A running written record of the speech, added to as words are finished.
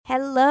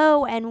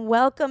Hello and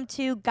welcome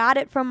to Got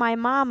It From My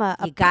Mama.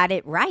 You got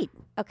it right.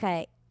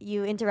 Okay,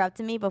 you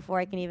interrupted me before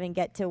I can even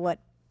get to what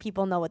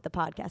people know what the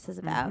podcast is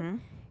about.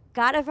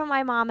 Got It From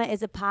My Mama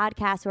is a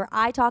podcast where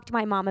I talk to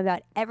my mom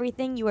about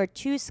everything you are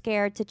too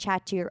scared to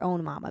chat to your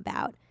own mom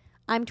about.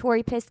 I'm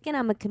Tori Piskin.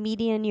 I'm a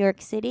comedian in New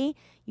York City.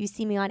 You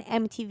see me on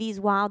MTV's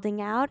Wilding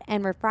Out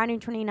and Refinery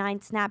 29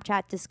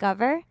 Snapchat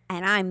Discover.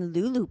 And I'm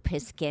Lulu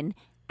Piskin,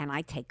 and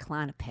I take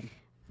Klonopin.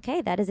 Okay,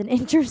 that is an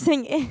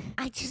interesting...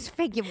 I just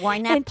figured, why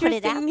not put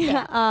it out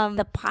there?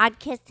 The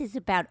podcast is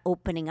about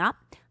opening up.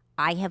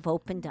 I have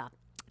opened up.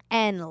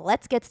 And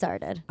let's get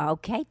started.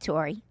 Okay,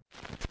 Tori.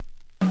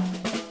 I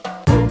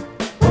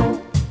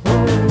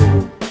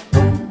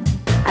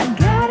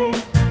got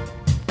it.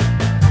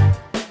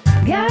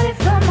 Got it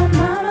from my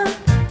mama.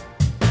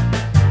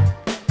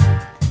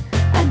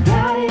 I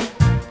got it.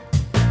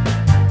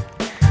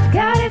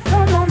 Got it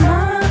from my mama.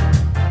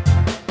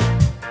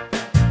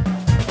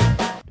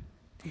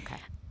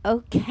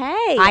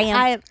 Okay.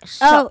 I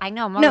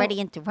know, I'm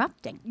already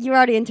interrupting. You're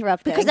already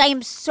interrupting. Because I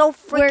am so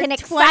freaking We're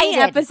excited. 20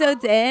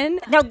 episodes in.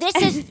 No, this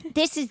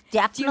is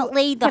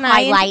definitely the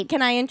highlight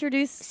Can I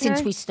introduce since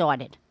her? we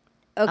started.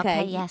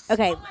 Okay. Yes.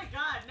 Okay. Oh my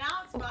God,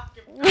 now it's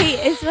fucking...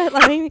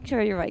 Let me make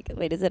sure you're right.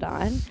 Wait, is it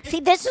on? See,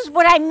 this is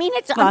what I mean.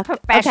 It's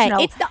unprofessional.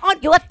 Okay, it's the on.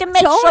 You have to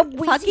make sure Don't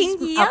we fucking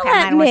yell okay,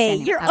 at me.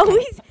 You're okay.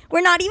 always. We're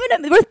not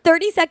even. We're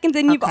 30 seconds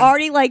in. You've Okay.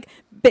 already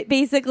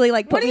basically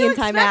What put do me you in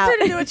expect timeout. her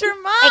to do? It's your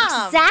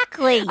mom.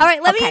 Exactly. All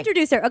right, let me Okay.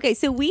 introduce her. Okay,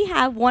 so we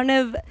have one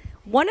of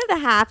the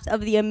halves of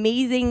the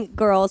amazing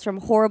girls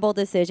from Whoreible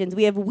Decisions.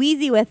 We have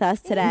Weezy with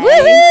us today.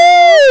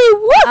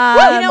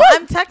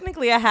 I'm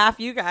technically a half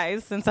you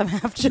guys since I'm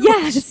half Jewish.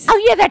 Yes.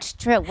 Oh yeah, that's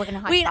true. We're gonna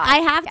high Wait, five. I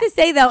have to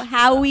say though,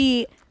 how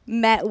we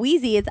met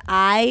Weezy is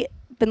I've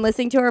been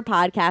listening to her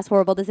podcast,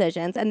 Whoreible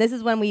Decisions, and this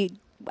is when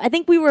I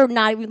think we were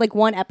not even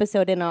one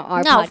episode in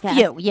our podcast.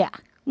 few, yeah.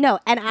 No,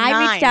 and I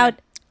 9. reached out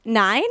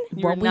 9.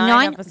 You were we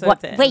 9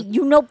 episodes in. Wait,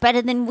 you know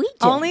better than we do.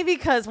 Only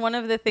because one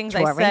of the things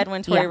I Tori? said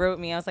when Tori Yeah. wrote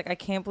me, I was like, I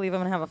can't believe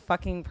I'm going to have a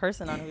fucking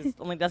person on who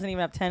only doesn't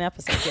even have 10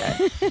 episodes yet.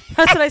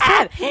 That's what I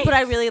said. But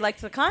I really liked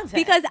the content.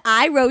 Because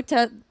I wrote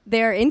to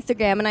their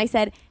Instagram and I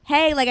said,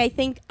 hey, I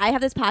think I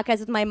have this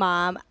podcast with my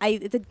mom.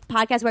 It's a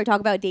podcast where I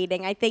talk about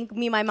dating. I think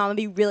me and my mom would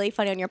be really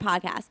funny on your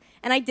podcast.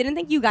 And I didn't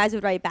think you guys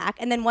would write back.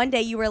 And then one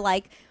day you were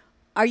like,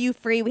 are you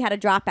free? We had a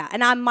dropout.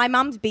 And my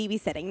mom's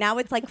babysitting. Now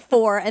it's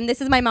 4, and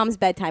this is my mom's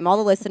bedtime. All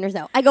the listeners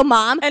know. I go,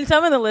 Mom. And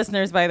some of the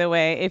listeners, by the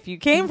way, if you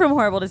came from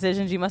Whoreible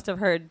Decisions, you must have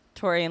heard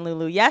Tori and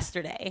Lulu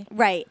yesterday.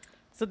 Right.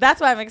 So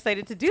that's why I'm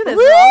excited to do this.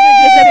 Woo! We're all gonna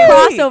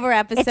It's do a it. crossover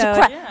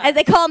episode. Yeah. As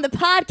they call in the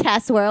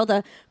podcast world,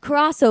 a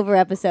crossover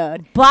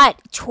episode. But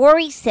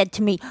Tori said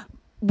to me,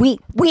 we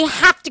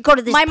have to go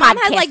to this My mom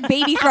podcast. has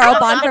baby throw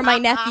up on for my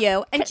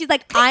nephew. And she's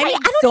like, I'm I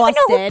exhausted. don't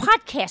even know what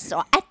podcasts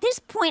are. At this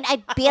point, I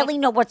barely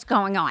know what's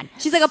going on.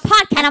 She's like, a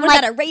podcast. And I'm What is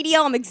like, that, a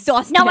radio? I'm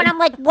exhausted. No, and I'm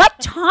like, what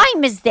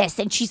time is this?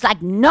 And she's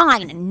like,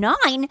 9.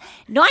 9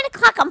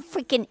 o'clock. I'm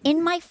freaking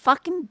in my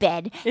fucking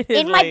bed, It is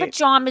in my late.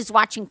 pajamas,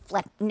 watching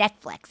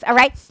Netflix. All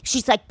right.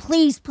 She's like,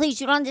 please,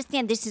 you don't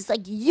understand. This is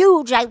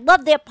huge. I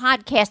love their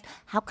podcast.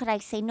 How could I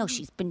say no?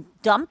 She's been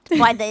dumped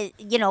by the,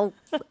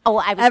 Oh,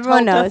 I was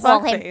Everyone told knows. to call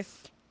Fuck him face.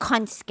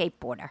 cunt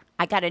skateboarder.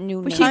 I got a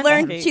new But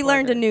name. she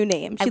learned a new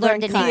name. I She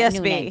learned learned a new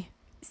CSB. name.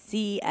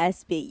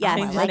 CSB. Yes,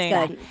 Changed that's the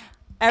name. good.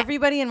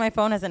 Everybody in my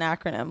phone has an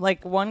acronym.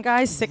 One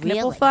guy's sick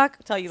nipple Really? fuck.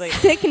 I'll tell you later.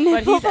 Sick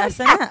nipple But he's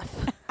SNF.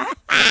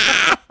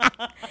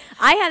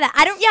 I have that.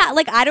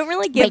 I don't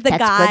really give Wait, the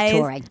that's good, guys.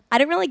 Tori. I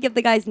don't really give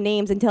the guys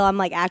names until I'm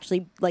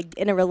actually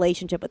in a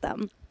relationship with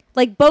them.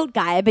 Boat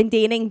guy. I've been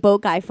dating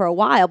boat guy for a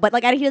while, but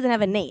he doesn't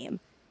have a name.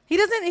 He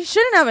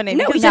shouldn't have a name.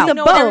 No, because he's you just a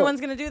know what boat. everyone's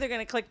going to do. They're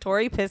going to click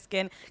Tori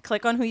Piskin,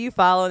 click on who you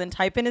follow, then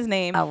type in his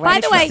name. Oh, right. By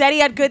the If way- he said he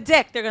had good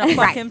dick, they're going to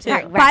fuck him too.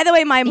 right. By the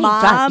way, my He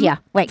mom. does. Yeah.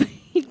 Wait.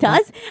 He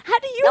does. How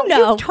do you No,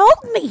 know? you told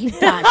me he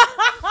does.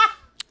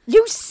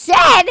 You said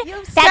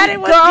that Said it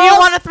was, girls. do you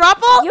want a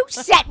throuple? You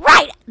said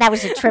right. That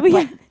was a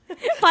triplet.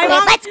 My Wait,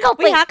 mom- let's go.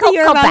 We Wait, have to go,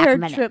 hear go about back her a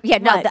minute. trip. Yeah,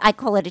 no, What? I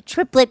call it a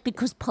triplet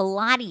because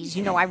Pilates.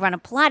 I run a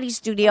Pilates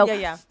studio.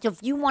 Yeah. So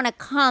if you want to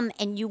come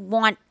and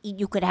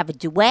you could have a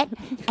duet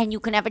and you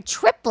can have a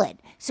triplet.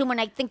 So when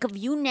I think of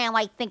you now,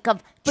 I think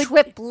of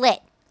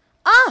triplet.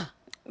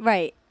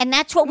 Right. And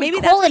that's what Maybe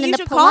we that's call what it in you the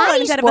should call it Pilates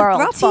instead of a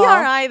world. throuple.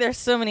 TRI, there's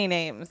so many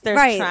names. There's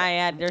Right.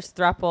 triad, there's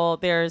throuple,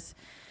 there's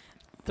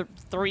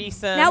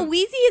threesome. Now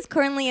Weezy is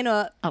currently in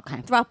a Okay.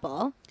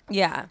 throuple.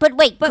 yeah. But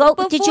wait, But go,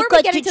 before did you we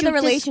go, get did into you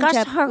the discuss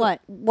relationship, her,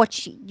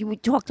 what? you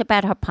talked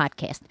about her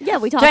podcast? Yeah,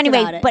 we talked So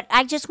anyway, about it. but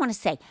I just want to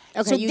say,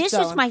 Okay, so you this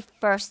go is on. my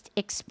first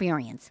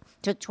experience.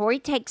 So Tori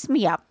takes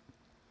me up,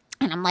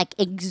 and I'm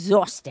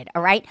exhausted.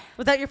 All right.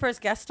 Was that your first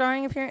guest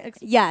starring appearance?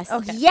 Yes.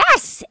 Okay.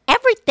 Yes,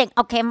 everything.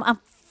 Okay, I'm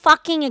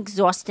fucking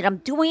exhausted. I'm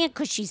doing it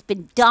because she's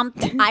been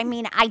dumped.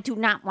 I do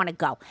not want to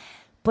go.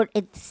 But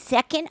the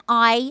second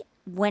I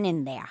went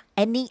in there,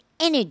 and the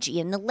energy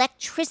and the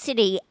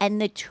electricity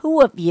and the two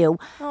of you,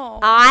 Oh.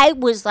 I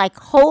was like,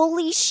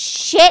 holy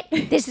shit,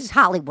 this is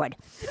Hollywood.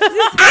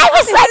 I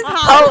was like,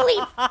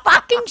 holy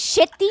fucking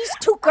shit, these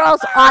two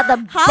girls are the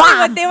bomb.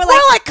 Hollywood, they were More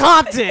like, like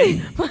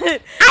Compton. But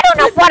I don't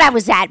know what I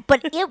was at,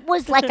 but it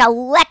was like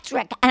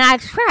electric, and I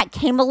swear I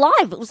came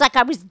alive. It was like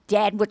I was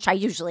dead, which I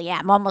usually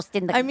am, almost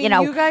in the, I mean,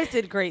 you guys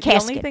did great. The only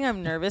casket. thing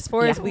I'm nervous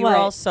for Yeah. is we What? were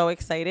all so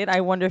excited.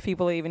 I wonder if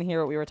people even hear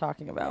what we were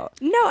talking about.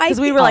 no, I Because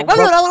we think- were like,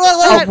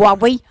 Oh, were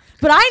we?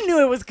 but I knew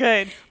it was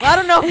good. Well, I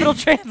don't know if it'll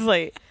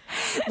translate.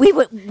 We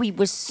were we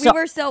so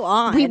were so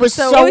on. we were It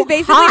so was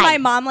basically high. my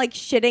mom like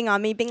shitting on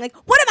me, being like,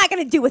 "What am I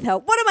gonna do with her?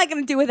 What am I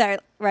gonna do with her?"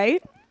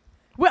 Right?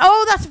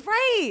 Oh, that's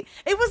right.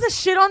 It was a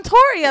shit on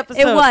Tori episode.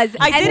 It was.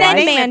 I And did then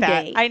name it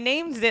Mandy. that. I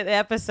named it the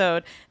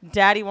episode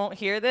Daddy Won't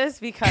Hear This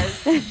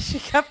because she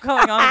kept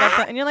going on about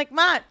something. And you're like,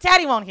 Ma,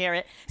 Daddy won't hear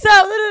it. So,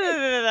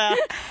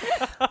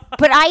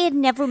 But I had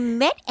never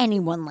met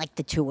anyone like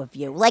the two of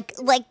you. Like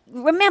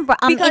remember,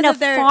 I'm Because in a of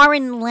their-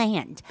 foreign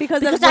land.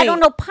 because of- I don't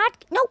wait. know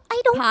No,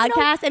 I don't know.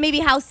 Podcast and maybe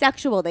how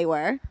sexual they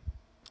were.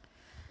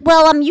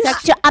 Well, I'm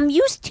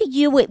used to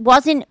you. It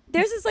wasn't.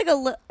 There's just like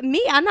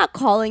me. I'm not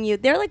calling you.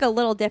 They're like a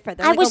little different.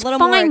 They're I like was a little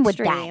fine more with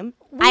that. extreme.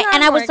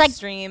 I was like,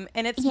 extreme,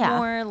 and it's Yeah.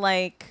 more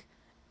like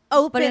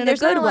open. But in a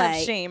There's not good a lot of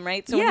way. shame,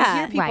 right? So when Yeah. you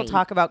hear people Right.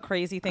 talk about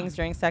crazy things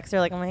during sex,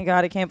 they're like, oh my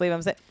God, I can't believe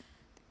I'm saying.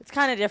 It's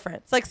kind of different.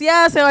 It's like,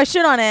 yeah, so I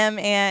shit on him,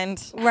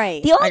 and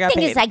Right. the only got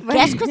thing is, I paid.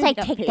 guess, because I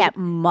Got take paid. that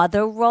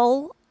mother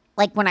role.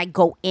 Like when I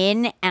go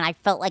in and I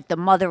felt like the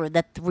mother of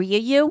the three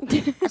of you,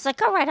 I was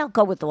like, all right, I'll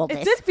go with all it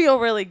this. did feel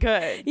really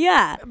good.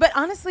 Yeah. But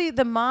honestly,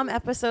 the mom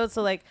episode,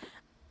 so like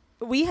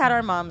we had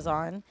our moms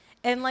on,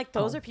 and like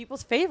those are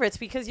people's favorites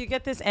because you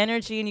get this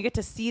energy and you get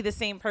to see the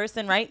same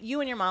person, right?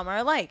 You and your mom are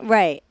alike.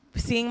 Right.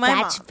 Seeing my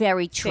That's mom.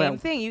 very true. Same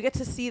thing. You get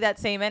to see that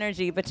same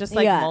energy, but just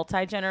like Yeah.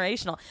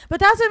 multi-generational. But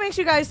that's what makes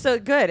you guys so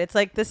good. It's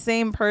like the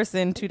same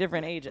person, two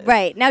different ages.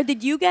 Right. Now,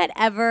 did you get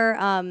ever?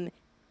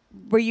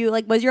 Were you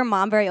like? Was your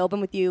mom very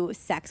open with you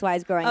sex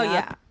wise growing Oh up?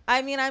 yeah.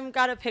 I mean, I've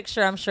got a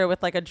picture, I'm sure,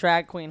 with like a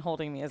drag queen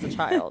holding me as a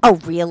child. Oh,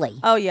 really?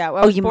 Oh yeah.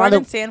 Well, I was your born mother-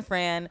 in San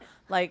Fran.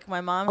 Like my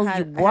mom Oh, had,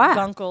 you I had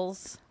were?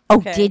 uncles. Oh,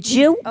 Okay. did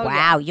you? Oh,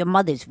 wow, yeah. your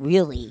mother's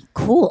really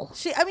cool.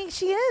 She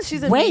is.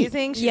 She's Wait.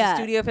 amazing. She's Yeah. a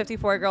Studio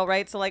 54 girl,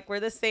 right? So like we're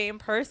the same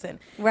person.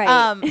 Right.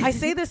 I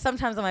say this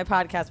sometimes on my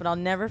podcast, but I'll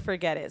never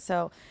forget it.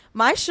 So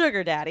my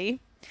sugar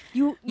daddy.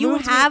 You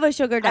moved have me- a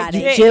sugar I daddy.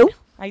 Did you?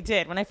 I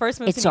did when I first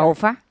moved. It's to New York.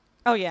 over?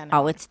 Oh yeah.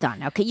 No. Oh, it's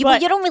done. Okay. You,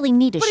 But- you don't really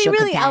need a But he sugar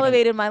really daddy.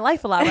 elevated my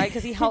life a lot, right?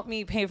 Because he helped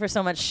me pay for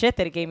so much shit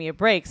that it gave me a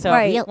break. So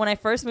Right. when I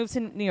first moved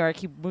to New York,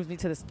 he moved me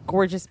to this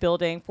gorgeous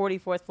building,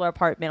 44th floor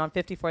apartment on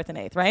 54th and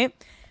 8th, right?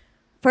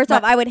 First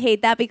But- off, I would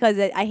hate that because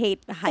I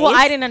hate heights. Well,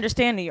 I didn't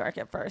understand New York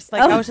at first.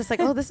 Like Oh. I was just like,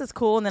 oh, this is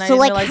cool, and then I So, didn't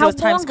like, realize how it was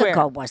Times long Square.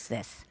 ago was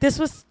this? This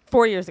was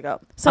 4 years ago.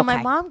 So my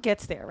Okay. mom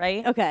gets there,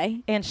 right?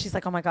 Okay. And she's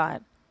like, oh my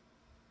God.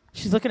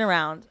 She's looking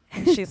around,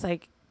 and she's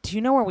like, do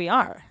you know where we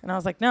are? And I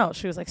was like, no.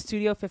 She was like,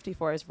 Studio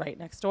 54 is right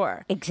next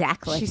door.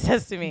 Exactly. She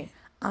says to me,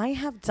 I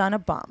have done a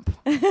bump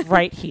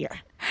right here.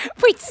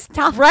 Wait,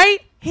 stop. Right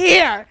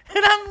here.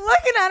 And I'm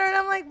looking at her and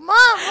I'm like, Mom,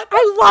 what the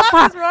I love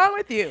fuck her. is wrong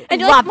with you? And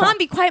you're like, Love her. Mom,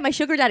 be quiet. My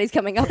sugar daddy's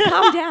coming up.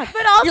 Calm down.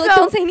 But also, you're like,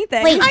 don't say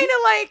anything. Wait. kind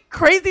of like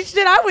crazy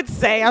shit I would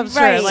say, I'm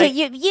sure. Right. So Like,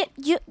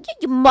 your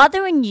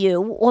mother and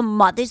you, or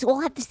mothers, all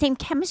have the same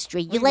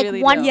chemistry. You're like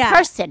really one do. Yeah.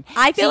 person.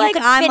 I feel so you like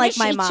could I'm like finish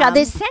my each mom.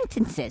 other's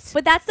sentences.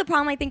 But that's the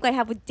problem I think I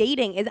have with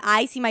dating is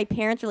I see my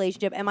parents'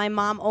 relationship and my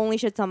mom only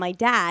shits on my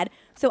dad.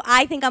 So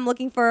I think I'm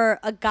looking for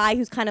a guy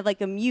who's kind of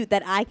like a mute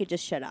that I could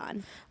just shit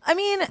on. I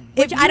mean,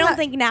 Which if I you don't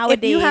think nowadays.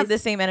 If you have the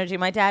same energy,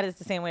 my dad is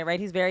the same way, right?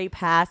 He's very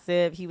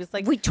passive. He was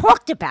like, We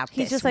talked about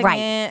he's this, just like, right?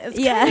 eh. It's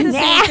Yeah. kind of the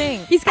Nah. same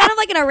thing. He's kind of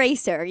like an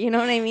eraser. You know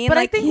what I mean? But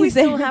like I think we he's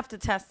still there. have to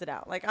test it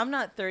out. Like, I'm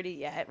not 30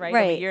 yet, right? I'm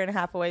Right. a year and a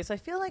half away. So I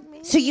feel like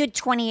maybe. So you're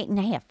 28 and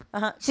a half.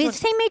 Uh-huh. So you're the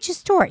same age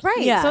as Tori.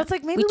 Right. Yeah. So it's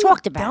like maybe We we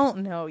talked about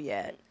don't know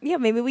yet. Yeah,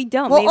 maybe we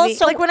don't. Well, maybe.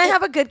 also- Like, when I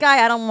have a good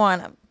guy, I don't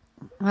want him.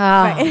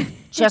 Oh,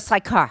 just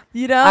like her.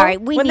 You know? All right,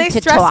 we when need they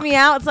to stress talk. me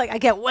out, it's like I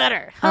get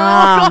wetter.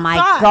 Oh, my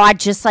God,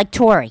 just like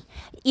Tori.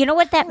 You know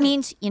what that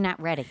means? You're not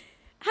ready.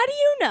 How do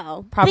you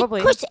know? Probably.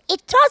 Because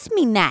it does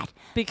mean that.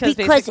 Because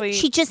basically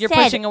she just you're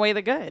said pushing away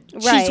the good.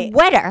 Right. she's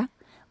wetter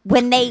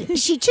when they.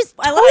 She just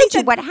I told love how you you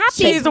said what happened.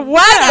 she's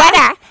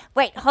wetter.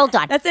 Wait, hold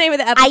on. That's the name of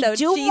the episode.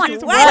 do Jesus, want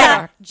what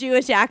wetter. a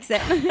Jewish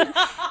accent.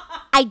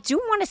 I do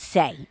want to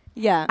say.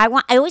 yeah. I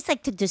always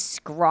like to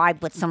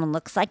describe what someone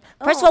looks like.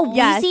 First of all,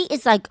 Yes. Weezy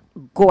is like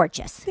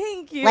gorgeous.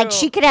 Thank you. Like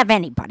she could have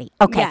anybody.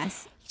 Okay.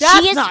 Yes. That's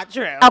She is- not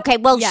true. Okay,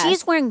 well, Yes.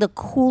 she's wearing the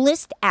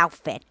coolest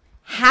outfit.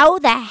 How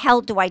the hell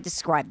do I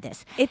describe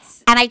this?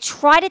 It's And I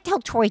try to tell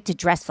Tori to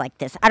dress like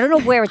this. I don't know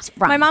where it's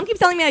from. my mom keeps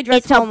telling me I dress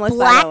It's a homeless.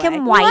 black by the way.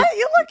 and white. What?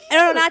 You look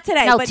No, not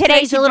today. No, but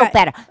today's she a little dre-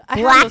 better. I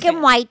have Black those and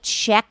here. white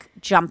check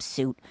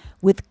jumpsuit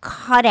with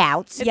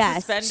cutouts. It's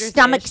Yes. suspenders-ish.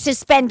 Stomach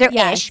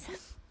suspender-ish.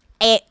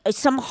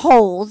 Some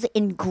holes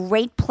in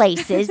great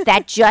places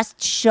that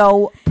just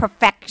show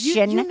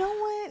perfection. You know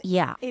what?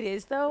 Yeah. It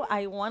is though.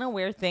 I want to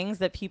wear things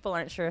that people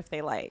aren't sure if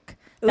they like.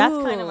 That's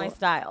kind of Ooh. my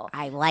style.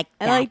 I like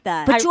that. I like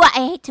that. But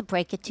I hate to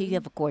break it to you, you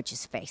have a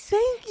gorgeous face.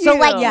 Thank So, you.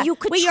 like, Yeah. you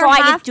could Wait, you're try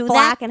to half do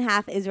black that. and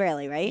half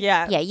Israeli, right?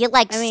 Yeah. Yeah, you're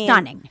like I mean,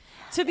 stunning.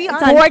 To be It's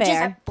honest, gorgeous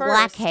at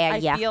black first, hair, I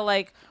yeah. feel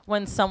like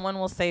when someone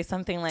will say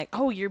something like,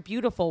 "Oh, you're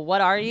beautiful.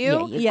 What are Yeah,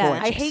 you?" you're Yeah.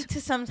 gorgeous. I hate to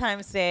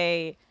sometimes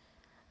say,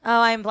 "Oh,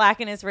 I'm black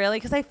and Israeli,"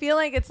 because I feel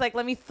like it's like,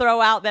 let me throw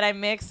out that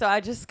I'm mixed. So I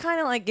just kind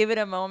of like give it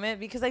a moment,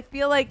 because I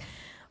feel like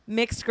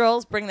mixed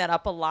girls bring that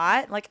up a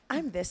lot. Like,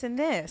 I'm this and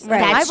this.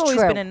 Right. And That's I've always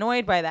true. been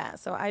annoyed by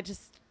that. So I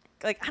just,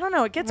 like, I don't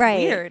know. It gets Right.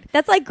 weird.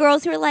 That's like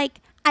girls who are like,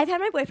 I've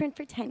had my boyfriend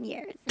for 10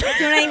 years. Do you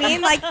know what I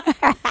mean? Like, that's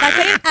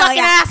like, Fucking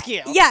ask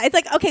you. Yeah, it's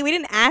like, okay, we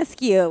didn't ask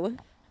you.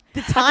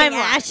 The Fucking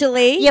timeline.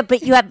 Ashley. Yeah,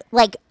 but you have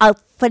like a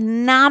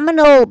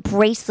phenomenal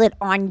bracelet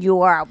on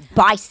your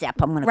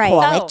bicep, I'm going to Right.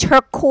 call Oh, it.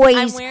 Turquoise,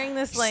 I'm wearing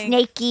this, like,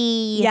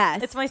 snaky.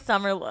 Yes. it's my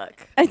summer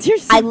look. It's your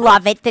I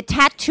love it. The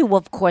tattoo,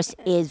 of course,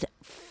 is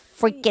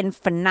freaking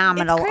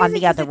phenomenal It's on crazy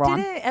the other 'cause it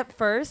arm. didn't at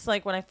first,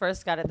 like when I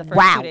first got it, the first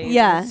Wow. 2 days,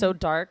 Yeah. it was so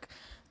dark,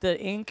 the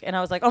ink, and I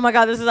was like, oh my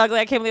god, this is ugly.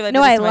 I can't believe I did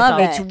No, this I to love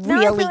myself. it. It's Now I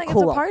really feel like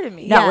cool. It's a part of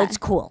me. No, Yeah. it's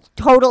cool.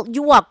 Total.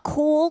 You are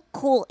cool.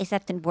 Cool. Is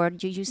that the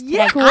word you used today?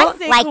 Yeah, I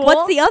say like cool.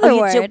 What's the other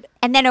you do- word?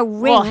 and then a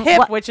ring. Well, hip,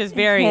 what- which is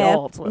very Hip.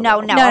 old. Lulu. no,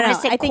 No, I'm gonna no,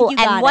 say I think cool. you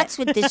got And it. what's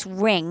with this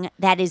ring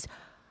that is?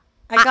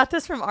 I got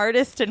this from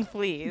Artist and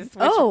Fleas, which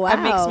Oh, it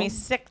makes wow. me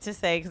sick to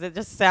say because it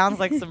just sounds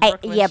like some I-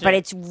 Brooklyn yeah, shit. but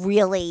it's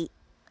really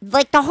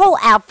like the whole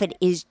outfit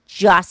is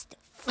just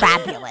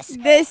fabulous.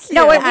 This.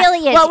 No, it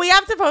really is. Well, we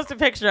have to post a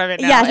picture of it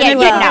now. Yeah, and yeah, then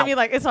yeah. people are gonna be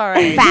like, it's all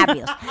right.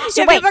 Fabulous.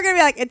 So Yeah, wait, people are gonna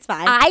be like, it's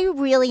fine. I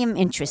really am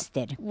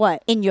interested.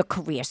 What? In your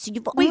career? So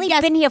you've Wait, only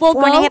yes, been here we'll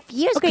 4.5 go-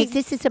 years. okay. Because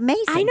this is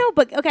amazing. I know,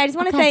 but okay, I just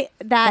want to Okay. say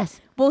that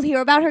Yes. we'll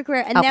hear about her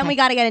career, and then Okay. we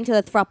got to get into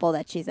the throuple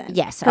that she's in.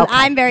 Yes, 'Cause okay,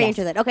 I'm very yes.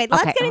 interested. Okay,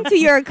 let's Okay. get into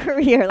your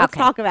career. Let's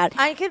Okay. talk about it.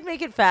 I could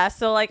make it fast.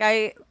 So like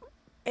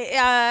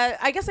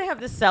I guess I have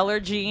the seller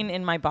gene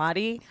in my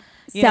body.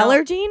 You Seller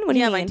know? gene? What do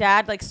yeah, you my mean?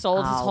 dad like sold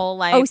his Oh. whole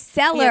life. Oh, He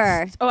seller.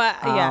 had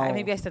yeah, Oh.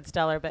 maybe I said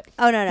stellar, but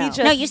Oh, no, no. He just,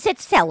 No, you said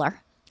seller.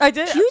 I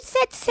did. You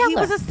said seller. He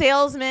was a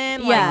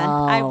salesman. Yeah.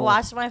 Like, I've Oh.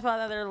 watched my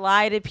father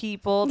lie to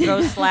people,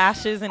 throw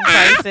slashes in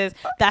prices.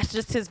 That's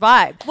just his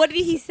vibe. What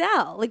did he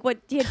sell? Like, what?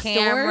 He had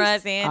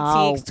Cameras, stores?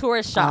 antiques,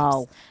 tourist shops.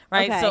 Oh.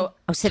 Right? Okay. So,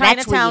 Oh, so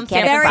that's where you Chinatown, get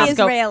San it Very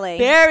Francisco. Israeli.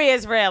 Very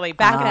Israeli.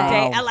 Back in the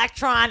day, Oh.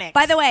 electronics.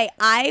 By the way,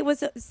 I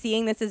was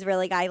seeing this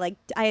Israeli guy. Like,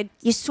 I had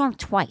You saw him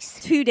twice,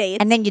 2 dates,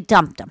 and then you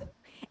dumped him.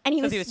 and he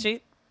because was, he was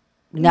cheap.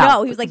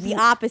 No, he was like the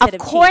opposite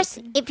of course,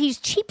 cheap. if he's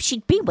cheap,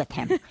 she'd be with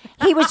him.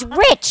 He was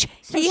rich,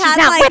 so He she's had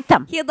not like with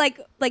him. he had like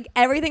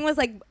everything was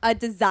like a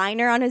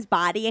designer on his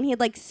body, and he had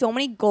like so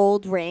many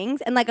gold rings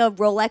and like a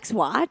Rolex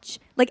watch.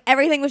 Like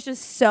everything was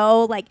just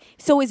so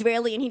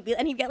Israeli, and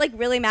he'd get like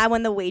really mad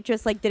when the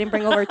waitress like didn't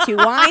bring over 2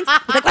 wines.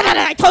 He's like, no,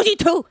 I told you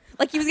 2.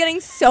 Like he was getting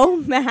so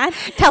mad.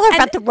 Tell her And-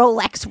 about the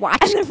Rolex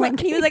watch. And then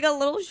he was like a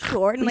little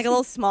short and like a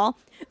little small.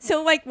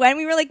 So like when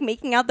we were like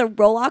making out, the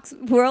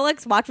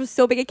Rolex watch was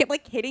so big it kept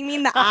like hitting me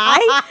in the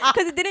eye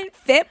because it didn't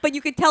fit. But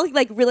you could tell he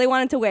like really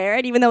wanted to wear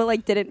it even though it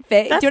like didn't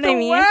fit. That's Do you know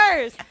the what I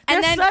mean? worst.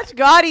 And They're then- such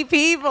gaudy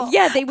people.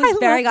 Yeah, they was I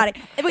very love got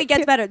it. But it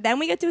gets better. Then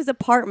we get to his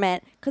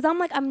apartment because I'm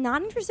like, I'm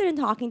not interested in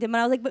talking to him.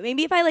 And I was like, but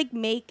maybe if I like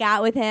make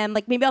out with him,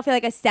 like maybe I'll feel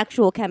like a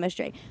sexual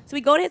chemistry. So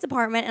we go to his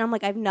apartment and I'm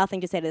like, I have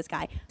nothing to say to this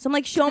guy. So I'm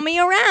like, show me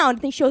around.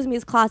 And he shows me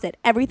his closet.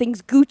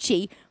 Everything's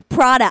Gucci,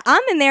 Prada.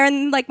 I'm in there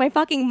and like my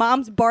fucking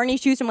mom's Barney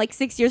shoes from like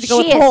 6 years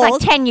ago She with is holes.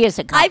 like 10 years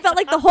ago. I felt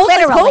like the whole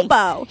Literally.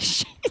 hobo.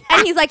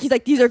 And he's like,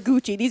 these are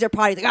Gucci, these are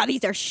Prada. He's like, oh,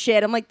 these are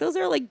shit. I'm like, those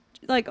are like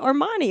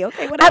Armani.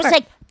 Okay, whatever. I was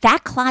like,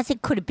 that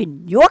closet could have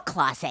been your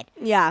closet.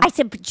 Yeah. I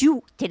said, but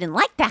you didn't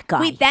like that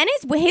guy. Wait, then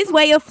his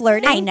way of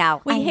flirting. I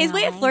know, I His know,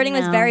 way of I flirting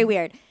was know. very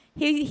weird.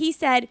 He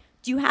said,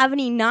 "Do you have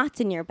any knots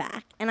in your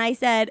back?" And I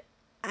said,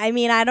 "I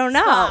mean, I don't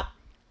know." Stop.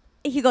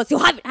 He goes,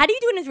 How do you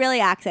do an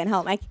Israeli accent?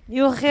 Help, Mike.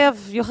 You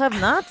have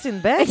nuts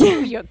in bed.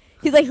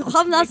 He's like, "You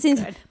have knots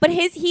in," but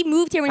he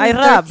moved here when he I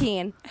was rub.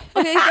 13.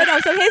 Okay,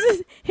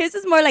 so his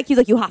was more like he's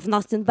like, "You have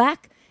knots in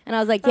back." And I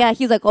was like, yeah.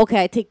 He's like,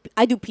 okay,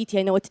 I do PT.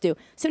 I know what to do.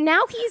 So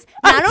now he's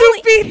not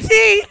only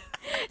PT.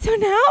 So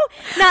now,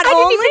 not I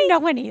only didn't even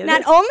know any of not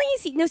this. only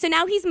is he so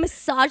now he's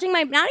massaging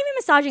my, not even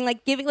massaging,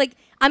 like giving, like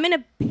I'm in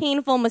a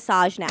painful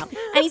massage now,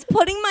 and he's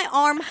putting my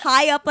arm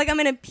high up like I'm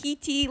in a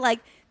PT like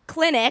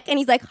clinic, and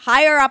he's like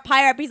higher up.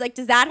 He's like,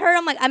 does that hurt?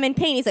 I'm like, I'm in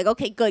pain. He's like,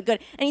 okay, good.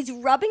 And he's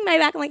rubbing my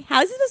back. I'm like,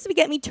 how is this supposed to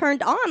get me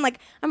turned on? Like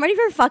I'm ready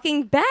for a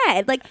fucking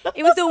bed. Like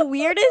it was the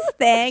weirdest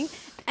thing.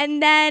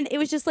 And then it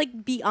was just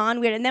like beyond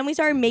weird. And then we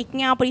started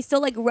making out, but he's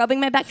still like rubbing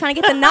my back, trying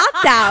to get the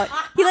knots out.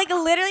 He like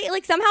literally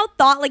like somehow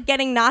thought like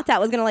getting knots out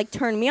was gonna like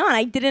turn me on.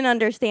 I didn't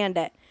understand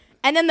it.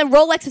 And then the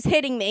Rolex was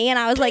hitting me, and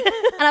I was like,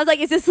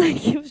 is this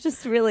like? It was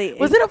just really.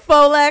 Was it a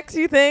Folex,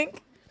 you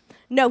think?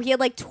 No, he had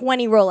like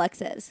 20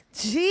 Rolexes.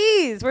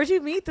 Jeez, where'd you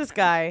meet this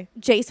guy?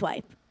 J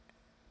Swipe.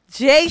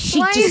 Jay She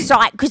Swipe?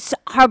 decided, because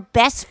her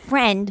best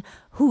friend,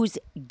 who's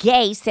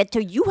gay, said to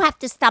her, you have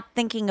to stop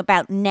thinking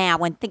about now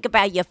and think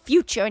about your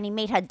future. And he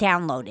made her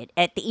download it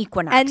at the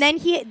Equinox. And then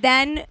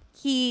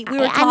we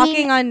were I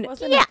talking mean, on.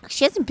 Yeah,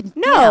 she hasn't been.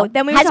 No,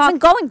 then we were hasn't been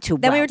going too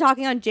Then we well. were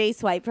talking on J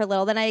Swipe for a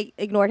little. Then I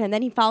ignored him.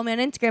 Then he followed me on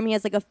Instagram. He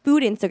has like a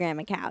food Instagram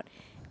account.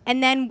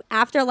 And then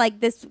after like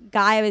this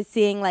guy I was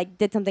seeing like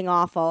did something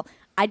awful,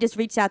 I just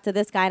reached out to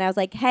this guy and I was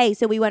like, hey,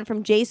 so we went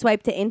from J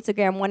Swipe to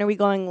Instagram. When are we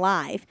going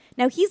live?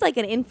 Now he's like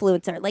an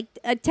influencer, like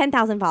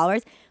 10,000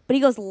 followers. But he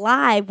goes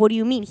live. What do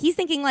you mean? He's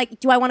thinking like,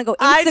 do I want to go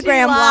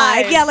Instagram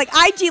live? Yeah, like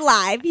IG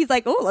live. He's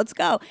like, oh, let's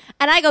go.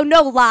 And I go,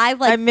 no,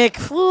 live. Like I make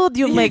food,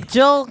 you make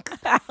joke.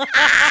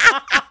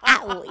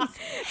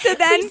 so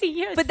then,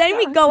 but then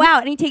we go out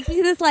and he takes me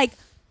to this like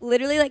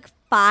literally like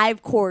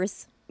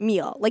 5-course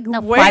meal. Like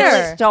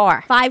Where?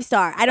 5-star.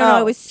 5-star. I don't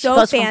know. It was so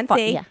goes from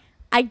fancy. yeah.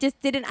 I just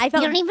didn't. I You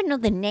felt don't even know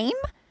the name?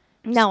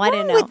 no. I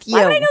didn't know. with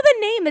Why would you? I know the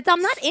name?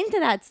 I'm not into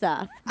that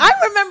stuff. I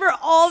remember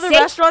all the See?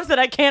 restaurants that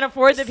I can't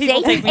afford that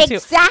people See? take me to.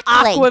 Exactly.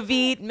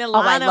 Aquavit, Oh, I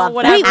Milano, love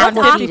whatever. Wait, that.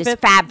 what's Aquavit is 55th.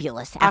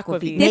 fabulous. Aquavit.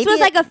 Aquavit. This was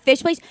like a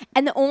fish place,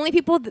 and the only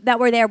people that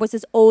were there was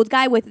this old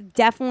guy with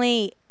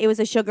definitely it was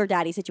a sugar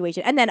daddy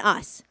situation, and then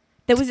us.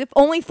 There was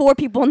only 4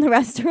 people in the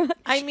restaurant.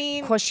 I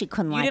mean, Of course she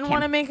couldn't you like didn't him.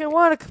 want to make it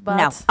work, but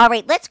No. All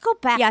right, let's go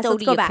back Yes, though let's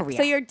to go your back. career.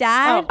 So your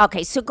dad.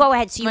 Okay, so go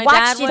ahead. So you My watched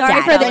dad your was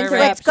dad. Sorry for the Okay,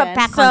 let's go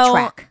back so on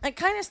track. I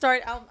kind of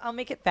started. I'll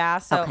make it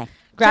fast. So Okay.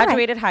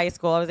 graduated high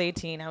school. I was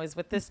 18. I was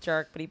with this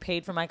jerk, but he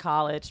paid for my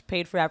college,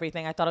 paid for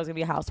everything. I thought I was gonna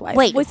be a housewife.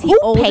 Wait, Was he who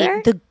older?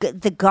 paid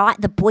the guy,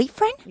 the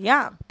boyfriend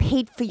Yeah.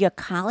 paid for your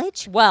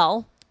college?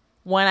 Well,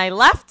 when I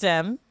left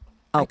him,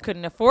 I Oh.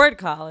 couldn't afford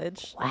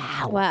college.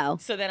 Wow. Wow.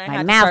 So then I My had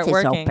to mouth start is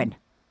working. open.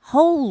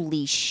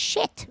 Holy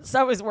shit. So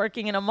I was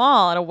working in a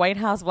mall at a White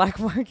House black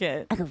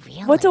market. Oh,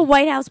 really? What's a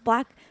White House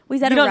black? Was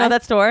that You a don't know rest-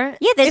 that store?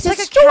 Yeah, there's it's a like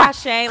store. a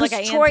cachet, like 'Cause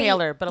a Ann Tori-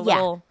 Taylor, but a yeah.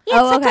 little. Yeah,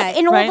 it's Oh, like okay.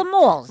 in all Right? the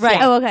malls. Right.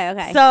 Yeah. Oh,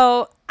 okay.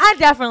 So I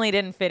definitely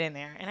didn't fit in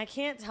there, and I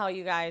can't tell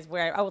you guys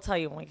where. I will tell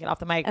you when we get off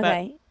the mic.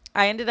 Okay. But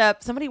I ended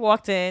up. Somebody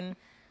walked in.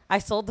 I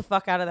sold the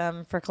fuck out of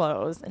them for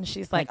clothes, and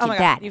she's like, Like "Oh my your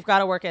god, dad. you've got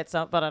to work at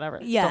some whatever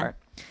Yeah. store."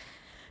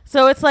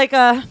 So it's like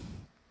a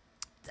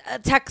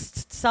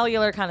text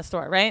cellular kind of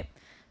store, right?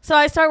 So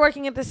I start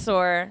working at this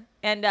store,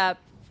 end up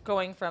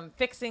going from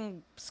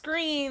fixing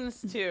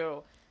screens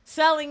to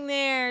selling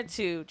there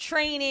to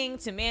training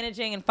to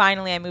managing, and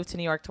finally I moved to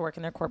New York to work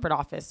in their corporate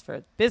office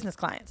for business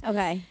clients.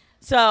 Okay.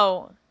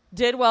 So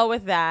did well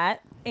with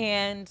that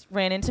and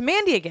ran into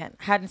Mandy again.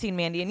 Hadn't seen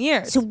Mandy in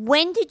years. So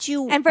when did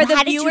you? And for the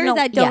how did you viewers know,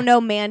 that don't yeah. know,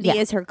 Mandy Yeah.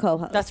 is her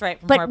co-host. That's right,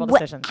 from But Horrible wh-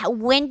 Decisions.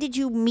 when did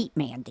you meet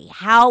Mandy?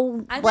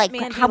 How I met like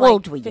Mandy, how like,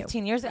 old were you?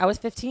 15 years ago. I was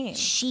 15.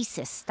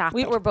 Jesus, stop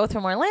We it. were both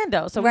from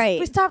Orlando. So Right.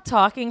 we stopped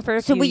talking for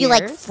a so few were you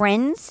years. like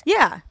friends?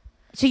 Yeah.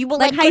 So you were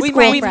Like like, high good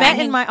school We friends. met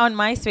in on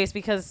MySpace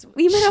because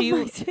We met on she,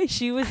 MySpace.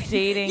 she was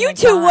dating You a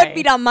two guy. would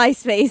meet on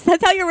MySpace.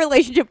 That's how your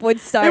relationship would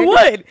start. It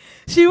would.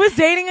 She was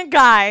dating a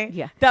guy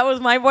Yeah. that was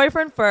my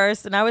boyfriend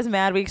first, and I was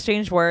mad. We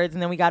exchanged words,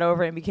 and then we got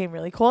over it and became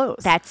really close.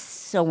 That's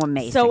so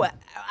amazing. So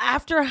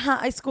after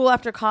high school,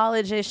 after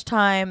college-ish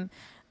time,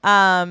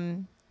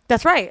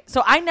 that's right.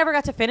 So I never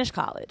got to finish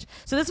college.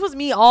 So this was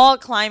me all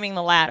climbing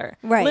the ladder.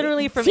 Right.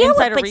 Literally from see how-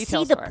 inside a but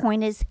retail see, store. the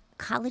point is,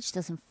 college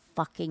doesn't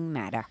fucking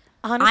matter.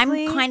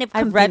 Honestly, I'm kind of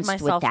I've read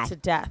convinced myself with that. to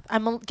death.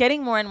 I'm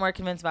getting more and more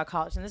convinced about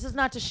college, and this is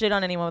not to shit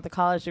on anyone with a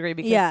college degree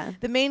because Yeah.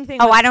 the main thing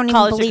Oh, with I don't even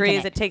college believe degree in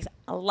is it. it takes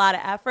a lot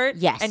of effort.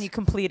 Yes. and you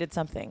completed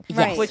something.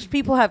 Right. Which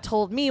people have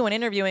told me when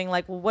interviewing,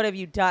 like, well, what have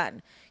you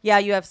done? Yeah,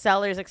 you have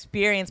seller's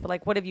experience, but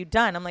like, what have you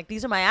done? I'm like,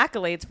 these are my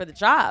accolades for the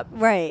job.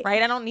 Right.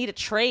 Right. I don't need a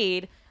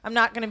trade. I'm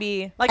not going to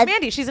be like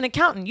Mandy. She's an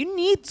accountant. You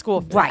need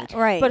school for Right. that.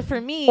 Right. But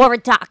for me, Or a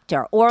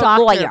doctor, or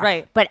Doctor, a lawyer.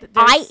 right. But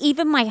There's-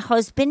 even my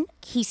husband,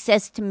 he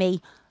says to me,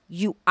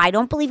 I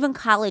don't believe in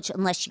college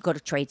unless you go to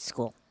trade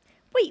school.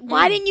 Wait,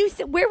 why didn't you?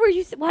 Where were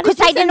you? Why did Because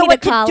you I send didn't know me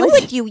what to college? do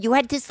with you. You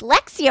had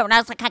dyslexia, and I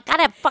was like, I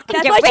gotta fucking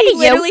That's get why rid she of you.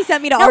 literally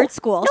sent me to art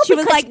school. No, She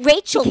was because like,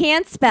 Rachel, "You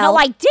can't spell." No,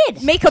 I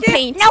did. Make a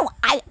paint. No,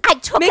 I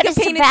took Make her a to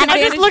paint and Savannah.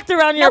 I just looked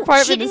around your No,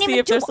 apartment she to didn't see even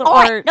if there's do some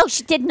art. No,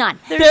 she did none.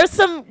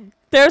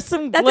 There's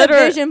some That's glitter. a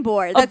vision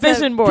board. A That's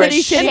vision board. pretty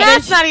And shitty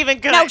that's vision. not even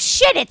good. No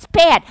shit, it's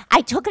bad. I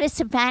took her to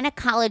Savannah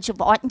College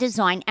of Art and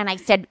Design, and I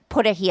said,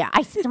 put her here.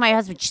 I said to my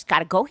husband, she's got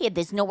to go here.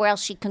 There's nowhere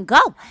else she can go.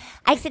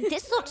 I said,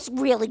 this looks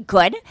really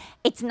good.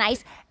 It's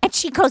nice. And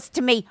she goes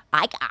to me,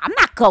 I'm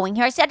not going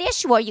here. I said,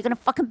 yes, you are. You're going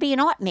to fucking be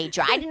an art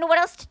major. I didn't know what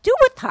else to do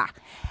with her.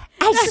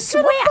 I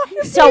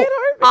swear. So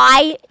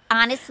I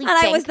honestly And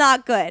think I was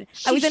not good.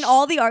 I was in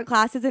all the art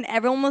classes, and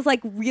everyone was like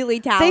really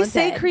They talented.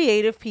 say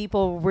creative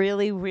people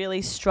really,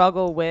 really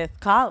struggle with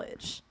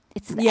college.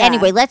 Yeah.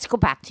 Anyway, let's go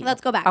back to you. Let's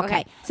go back.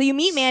 Okay. So you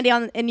meet Mandy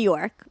in New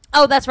York.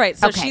 Oh, that's right.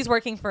 So Okay. she's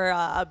working for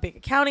a big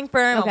accounting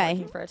firm. Okay. I'm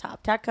working for a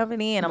top tech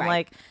company, and I'm Right.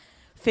 like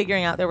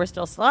figuring out that we're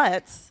still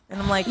sluts.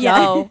 And I'm like,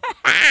 Yeah. yo,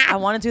 I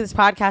want to do this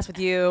podcast with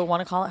you.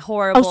 Want to call it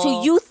Horrible. Oh,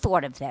 so you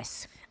thought of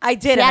this. I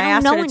did, See, and I don't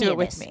asked know her to any do it of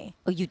with this. me.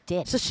 Oh, you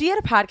did. So she had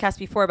a podcast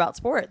before about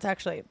sports,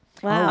 actually.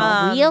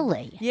 Wow.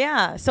 Really?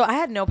 Yeah. So I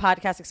had no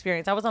podcast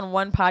experience. I was on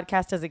one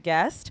podcast as a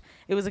guest.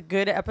 It was a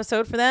good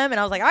episode for them. And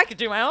I was like, I could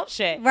do my own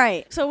shit.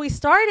 Right. So we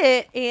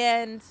started,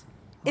 and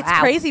it's Wow.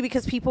 crazy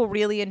because people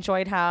really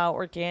enjoyed how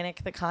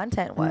organic the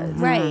content was.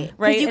 Right.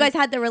 Right. Because you And guys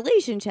had the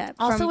relationship.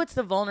 also, it's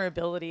the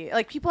vulnerability.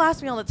 Like, people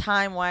ask me all the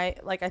time why,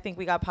 like, I think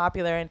we got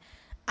popular. And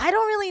I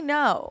don't really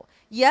know.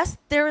 Yes,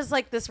 there was,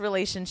 like, this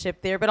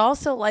relationship there. But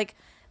also, like,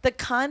 the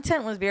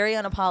content was very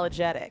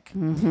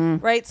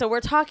unapologetic, right? So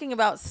we're talking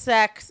about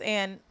sex,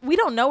 and we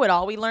don't know it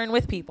all. We learn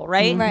with people,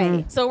 right?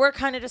 Right. So we're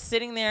kind of just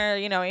sitting there,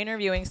 you know,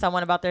 interviewing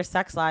someone about their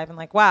sex life, and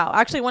like, wow.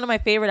 Actually, one of my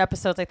favorite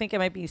episodes, I think it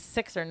might be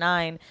 6 or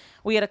 9,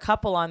 we had a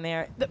couple on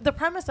there. The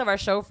premise of our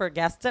show for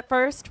guests at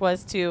first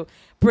was to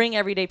bring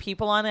everyday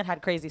people on that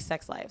had crazy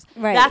sex lives.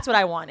 Right. That's what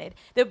I wanted.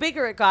 The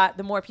bigger it got,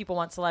 the more people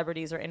want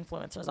celebrities or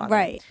influencers on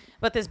Right. it.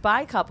 But this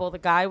bi couple, the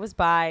guy was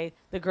bi,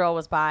 the girl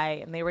was bi,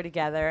 and they were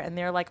together, and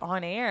they're like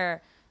on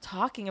air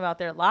talking about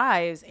their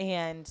lives,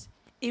 and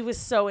it was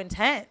so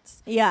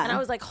intense. Yeah. And I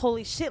was like,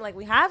 holy shit, like,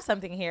 we have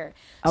something here.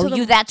 Oh, So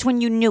the- that's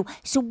when you knew.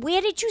 So where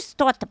did you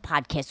start the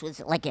podcast? Was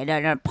it like in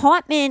an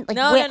apartment? Like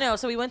No, where? no.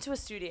 So we went to a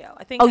studio.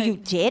 I think. Oh, you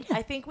did?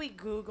 I think we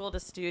Googled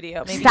a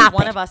studio. Maybe Stop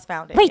one it. of us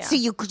found it. Wait, yeah. so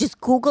you could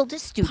just Google the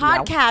studio?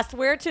 Podcast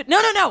where to?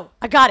 No.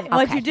 I got it.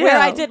 What'd you do? Where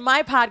I did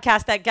my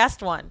podcast, that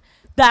guest one.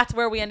 That's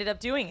where we ended up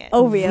doing it.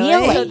 Oh, really?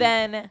 Really? So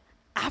then,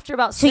 after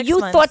about So 6 you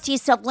months, thought to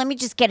yourself, let me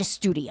just get a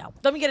studio.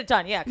 let me get it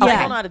done. Yeah, 'cause I Yeah.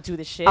 don't know how to do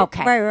this shit.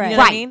 Okay. Right. You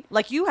know what I mean?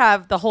 Like, you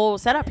have the whole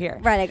setup here.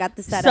 Right, I got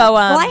the setup. So,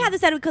 well, I um, have the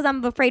setup because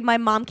I'm afraid my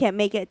mom can't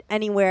make it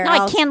anywhere No, I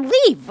else. can't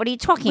leave. What are you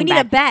talking We about? need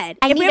a bed.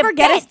 I If we need ever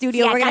get a bed.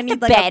 studio, See, I we're gonna got need,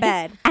 the like, a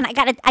bed. And I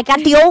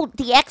got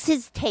the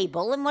ex's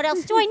table. And what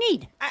else do I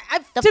need?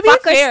 The To be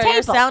fucker's fair,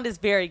 your table. sound is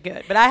very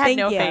good, but I had Thank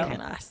no you. faith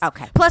in us.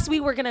 Okay. Plus, we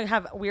were gonna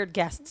have weird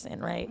guests in,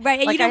 right? Right,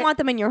 and Like, you don't I- want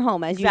them in your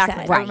home, as exactly.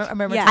 you said. Right. I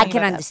remember Yeah. telling I you can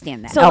about that.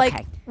 understand that. So, Okay.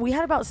 like, we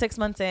had about 6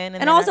 months in, and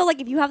And then also, like,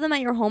 if you have them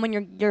at your home and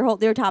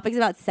your topics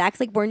about sex,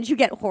 like, wouldn't you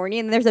get horny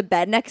and there's a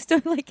bed next to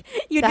it? Like,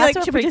 you'd be that's like,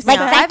 what should we freaks just me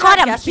Like, out. thank I've God had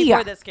I'm guests here.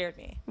 before that scared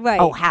me. Right.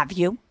 Oh, have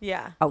you?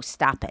 Yeah. Oh,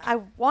 stop it. I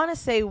want to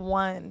say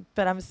one,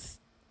 but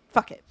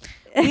fuck it.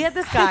 We had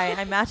this guy.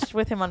 I matched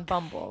with him on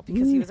Bumble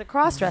because he was a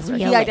cross-dresser.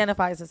 He Really?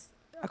 identifies as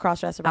a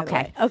cross-dresser, by the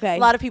Okay. way. Okay. A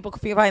lot of people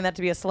find that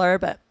to be a slur,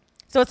 but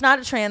so it's not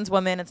a trans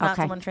woman. It's not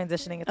Okay. someone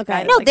transitioning. It's Okay. a guy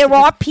that No, likes there to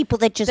are people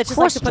that just like to put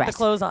the cross-dress.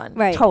 clothes on.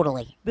 Right.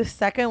 Totally. The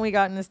second we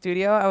got in the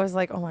studio, I was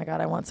like, oh my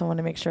God, I want someone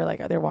to make sure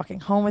like they're walking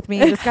home with me.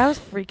 This guy was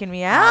freaking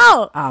me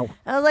out. Oh.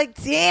 I was like,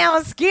 damn, I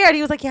was scared.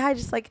 He was like, yeah, I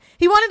just like,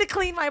 he wanted to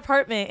clean my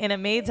apartment in a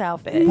maid's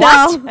outfit.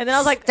 What? And then I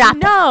was like, Stop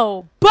it.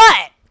 no, but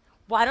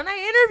why don't I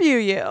interview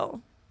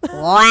you?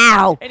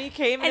 Wow. And he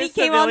came in And he his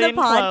came on the civilian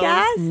clothes.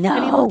 podcast? And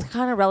he No. looked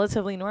kind of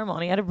relatively normal.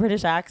 And he had a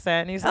British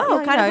accent. And he's like, Oh,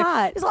 yeah, kinda you know,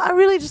 hot. He's like, I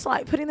really just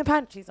like putting the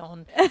panties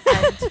on. And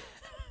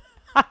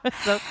I was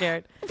so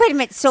scared. Wait a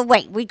minute. So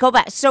wait, we go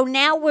back. So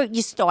now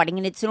you're starting,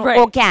 and it's Right.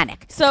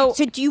 organic. So-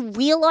 do you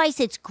realize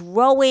it's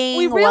growing,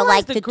 We or realized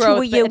like the the growth,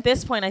 two of but you? at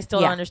this point, I still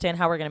Yeah. don't understand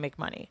how we're going to make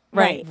money.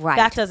 Right. Right.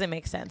 That doesn't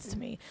make sense to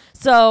me.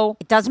 So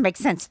It doesn't make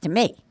sense to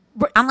me.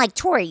 Right. I'm like,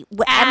 Tori,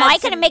 am I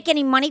going to make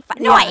any money?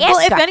 No, Yeah. I asked Well,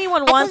 if her.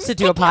 anyone I go, wants "This to is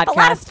do a taking up a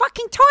lot of podcast,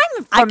 fucking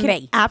time I from can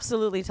me.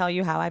 absolutely tell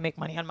you how I make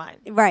money on mine.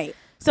 Right.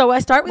 So I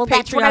start with Well,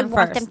 that's what I Patreon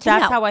want them first. to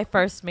That's know. how I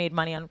first made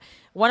money on.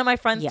 One of my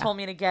friends Yeah. told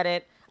me to get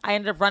it. I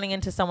ended up running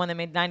into someone that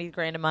made 90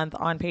 grand a month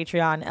on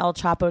Patreon, El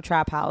Chapo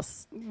Trap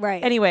House.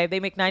 Right. Anyway, they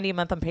make 90 a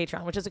month on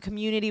Patreon, which is a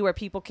community where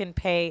people can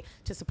pay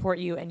to support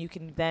you, and you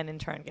can then in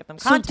turn give them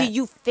So content. did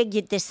you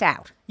figure this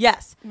out?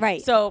 Yes.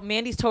 Right. So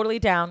Mandy's totally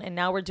down, and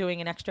now we're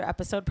doing an extra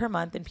episode per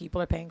month, and people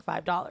are paying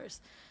 $5.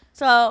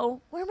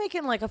 So we're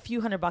making like a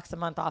few $100 a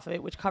month off of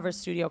it, which covers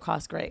studio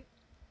costs great.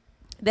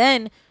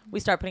 Then we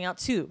start putting out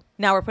 2.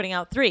 Now we're putting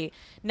out 3.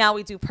 Now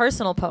we do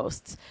personal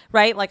posts,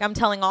 right? Like I'm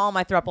telling all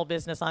my throuple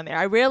business on there.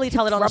 I rarely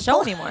tell it on the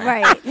show anymore.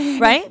 Right.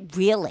 Right?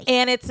 Really?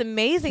 And it's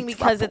amazing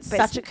because Throuple it's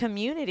such a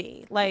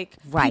community. Like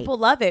Right. people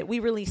love it. We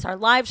release our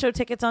live show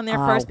tickets on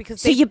there Oh. first because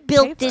so they you pay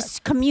built for this us.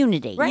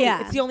 community. Right.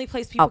 Yeah. It's the only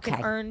place people Okay.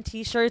 can earn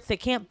T-shirts. They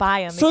can't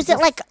buy them. So is it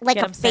like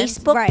a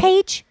Facebook Right.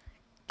 page?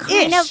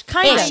 Kind of.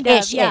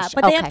 Yeah,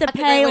 but they have to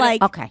Okay. pay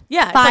like Okay.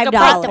 Yeah, it's like a $5.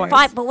 platform.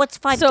 But what's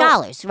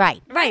 $5?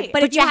 Right. right.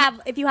 But if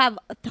you have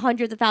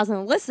hundreds of thousands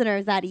of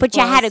listeners, that But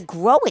you had to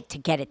equals- grow it to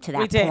get it to We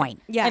that did.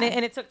 point. Yeah.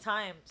 And it took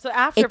time. So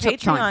after It took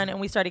Patreon time. and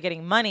we started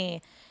getting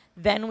money,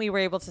 then we were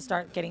able to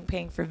start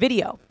paying for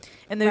video.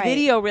 And the Right.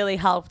 video really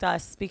helped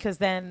us because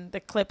then the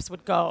clips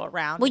would go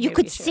around. Well, and you they would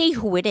could be shared. see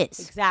who it is.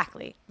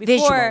 Exactly.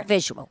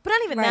 Visual. But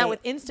not even that Right.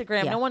 with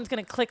Instagram. Yeah. No one's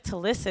going to click to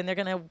listen. They're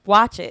going to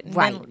watch it and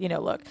Right.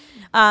 then, look.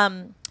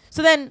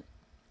 So then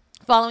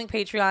following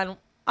Patreon,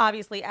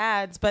 obviously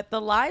ads, but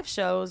the live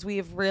shows,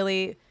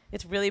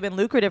 it's really been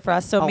lucrative for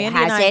us. So Oh, Mandy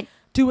and has I it?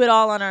 do it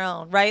all on our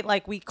own, right?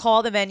 Like we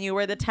call the venue,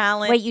 we're the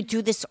talent. Wait, you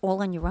do this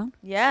all on your own?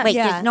 Yes. Wait,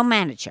 Yeah. there's no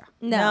manager.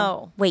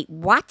 No. Wait,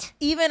 what?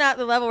 Even at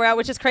the level we're at,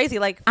 which is crazy.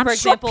 Like, I'm for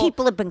sure example,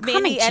 people have been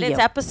coming Mandy to edits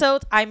you.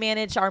 episodes. I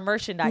manage our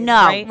merchandise.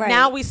 No. Right? Right.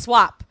 Now we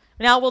swap.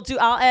 Now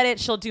I'll edit.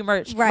 She'll do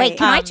merch. Right. Wait,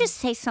 can I just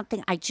say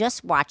something I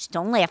just watched?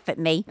 Don't laugh at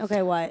me.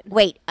 Okay, what?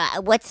 Wait,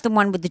 what's the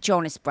one with the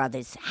Jonas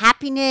Brothers?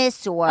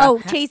 Happiness or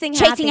Chasing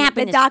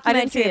Happiness. The I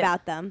didn't see documentary it.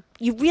 about them.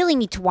 You really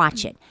need to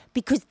watch it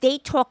because they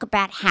talk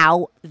about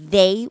how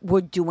they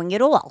were doing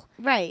it all.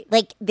 Right.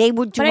 Like they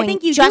were But doing I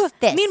think you just do.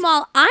 this.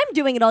 Meanwhile, I'm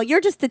doing it all. You're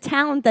just the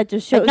talent that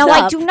just shows no,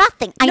 up. I do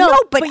nothing. I No, know,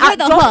 but, but you're the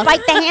don't hook.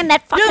 bite the hand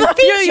that fucking the-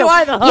 feeds you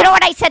are the hook. You know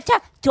what I said to her?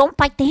 Don't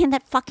bite the hand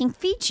that fucking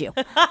feeds you.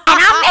 And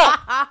I'm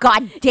it.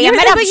 God damn it,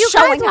 But I'm you guys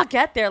showing will up.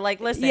 get there. Like,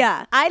 listen,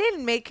 Yeah. I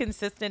didn't make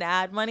consistent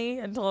ad money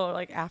until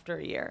like after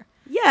a year.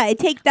 Yeah,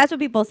 that's what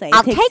people say.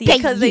 I'll takes take years. it.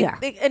 Because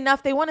Yeah.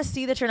 they want to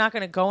see that you're not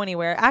going to go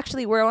anywhere.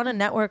 Actually, we're on a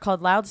network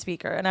called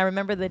Loudspeaker, and I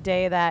remember the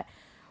day that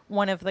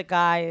one of the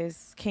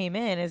guys came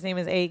in. His name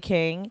is A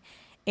King,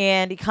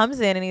 and he comes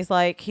in and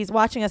he's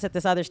watching us at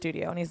this other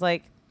studio, and he's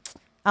like,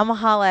 "I'm gonna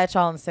holla at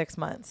y'all in 6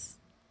 months."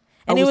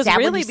 And Oh, it is was that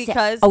what really he said?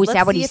 because Oh, is let's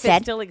that what see he if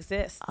said? it still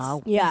exists.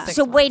 Oh, Yeah.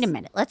 So 6 wait a months.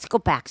 minute. Let's go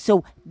back.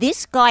 So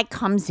this guy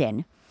comes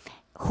in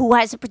who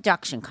has a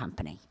production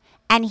company,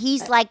 and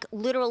he's like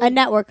literally a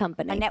network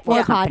company. A network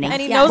for company. podcasts.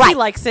 And he Yeah. knows Right. he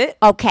likes it.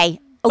 Okay.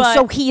 Oh, But-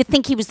 so you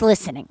think he was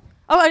listening?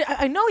 Oh,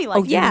 I know he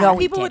liked you it. know he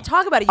People did. would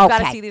talk about it. You got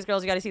to Okay. see these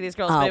girls. You got to see these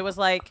girls. Oh. But it was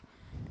like,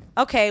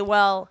 okay,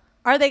 well,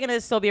 are they going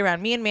to still be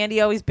around? Me and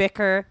Mandy always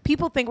bicker.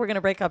 People think we're going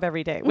to break up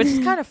every day, which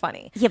is kind of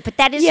funny. Yeah, but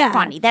that is Yeah.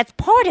 funny. That's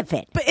part of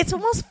it. But it's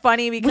almost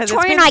funny because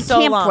Tori it's been and I so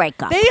can't long.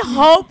 break up. They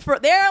hope for.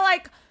 They're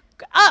like,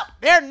 oh,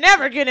 they're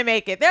never gonna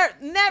make it. They're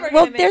never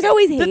Well, gonna make there's it.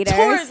 always The haters.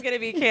 tour is gonna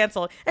be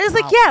canceled. And it's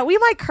like, yeah, we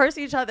might curse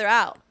each other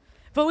out,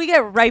 but we get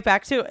right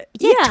back to it.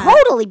 Yeah, Yeah.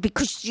 totally.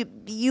 Because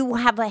you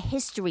have a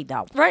history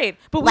though. Right,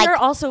 but Like- we are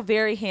also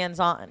very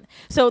hands-on.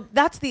 So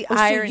that's the Oh,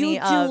 irony so you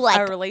do of like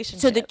our relationship.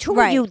 So the two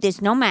Right. of you,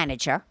 there's no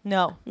manager.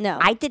 no, No.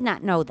 I did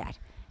not know that.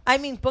 I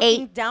mean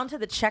booking down to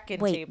the check-in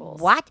Wait, tables.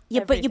 what?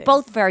 Yeah, but you're everything.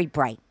 both very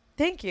bright.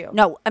 Thank you.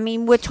 No, I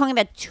mean we're talking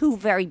about two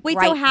very Wait,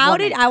 bright so how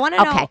women. did I want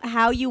to Okay. know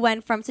how you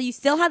went from? So you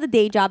still have the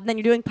day job, then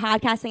you're doing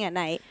podcasting at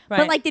night. But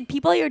Right. like, did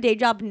people at your day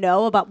job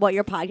know about what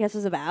your podcast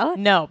was about?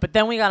 No, but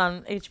then we got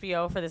on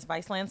HBO for this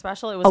Viceland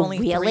special. It was Oh, only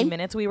really? 3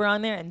 minutes we were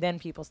on there, and then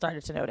people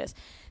started to notice.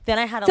 Then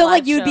I had a So live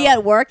like, you'd be show.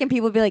 at work and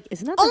people would be like,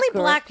 "Isn't that the Only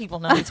girl?" black people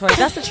know me, Tori.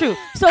 That's the truth.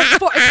 So,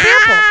 for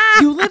example,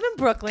 you live in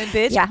Brooklyn,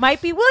 bitch. Yeah.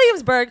 Might be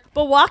Williamsburg,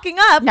 but walking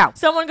up, No.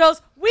 someone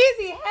goes,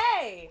 Weezy,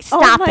 hey.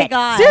 Oh Stop my it.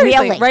 God.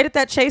 Seriously, Really? right at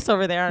that Chase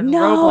over there on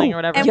No. Roebling or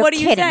whatever. And You're what do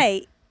you kidding.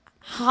 say?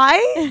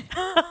 Hi?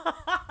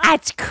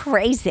 That's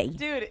crazy.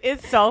 Dude,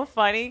 it's so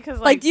funny because,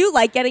 Like, do you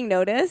like getting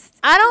noticed?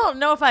 I don't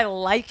know if I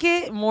like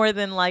it more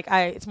than, like,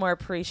 it's more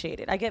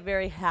appreciated. I get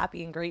very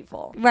happy and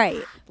grateful.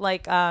 Right.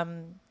 Like,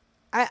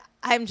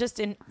 I'm just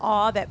in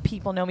awe that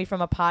people know me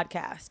from a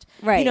podcast.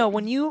 Right. You know,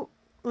 when you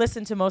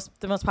listen to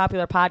the most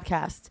popular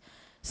podcasts,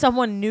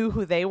 someone knew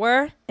who they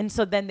were, and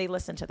so then they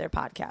listened to their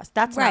podcast.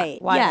 That's Right,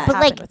 not why yeah. that But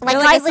happened like with me.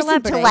 You're I like a listen to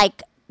celebrity.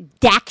 like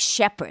Dax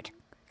Shepard,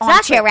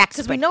 Exactly, Armchair Expert.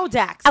 because we know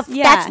Dax.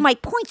 Yeah. That's my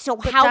point. So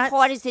how that's-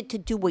 hard is it to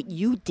do what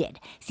you did?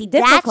 See,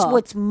 Difficult. that's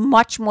what's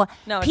much more.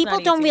 No, it's people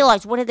not don't easy.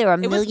 realize what are there a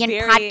It was million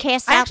very-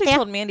 podcasts I out actually there?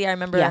 told Mandy, I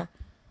remember, Yeah.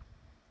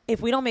 if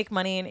we don't make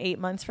money in 8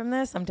 months from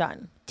this, I'm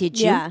done. Did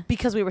you Yeah.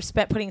 Because we were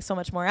putting so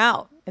much more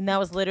out, and that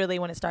was literally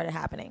when it started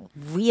happening.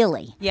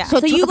 really? Yeah. So, So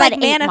it took you about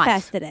like 8 months.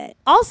 manifested it.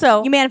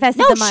 Also, You manifested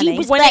No, the she money.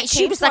 was when like- it she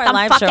came was to like, our I'm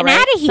live fucking show, right,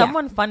 outta here.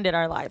 Someone funded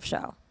our live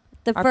show,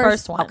 the our first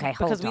first one. Okay,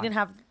 because hold we on. didn't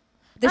have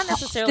The not sh-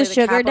 necessarily the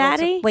sugar capital to-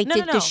 daddy? Wait, no,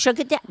 did no, the no.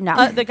 sugar daddy?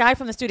 No. The guy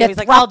from the studio, The he's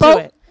like, I'll do throuple?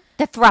 it.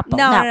 The throuple.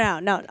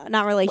 No,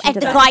 not relation And to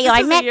the that. guy This I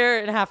was met. a year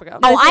and a half ago.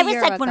 Oh, was a I was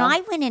year like, when ago.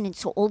 I went in and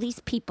saw all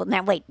these people.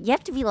 Now, wait, you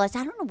have to realize,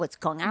 I don't know what's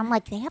going on. I'm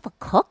like, they have a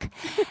cook?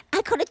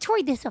 I could have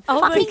told there's a Oh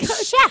my fucking God.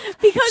 chef.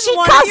 Because She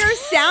one goes, of your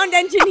sound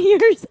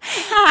engineers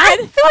I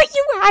had. thought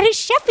you had a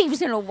chef. He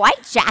was in a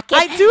white jacket.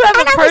 I do have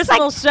And a I was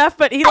personal like, chef,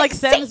 but he like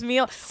sends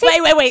meals.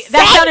 say- Wait.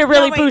 That say- sounded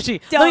really no, wait,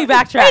 pushy. don't. Let me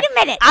backtrack. Wait a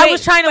minute. I Wait,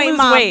 was trying to wait, lose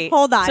Mom, weight.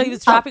 hold on. So he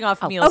was dropping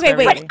off meals. Okay, for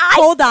wait. everybody.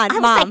 Hold on, I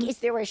was Mom. like, is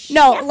there a chef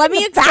No, let in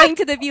me the explain back?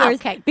 to the viewers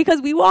Okay.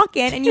 because we walk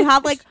in and you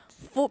have like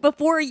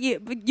before you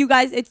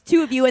guys, it's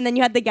two of you and then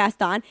you had the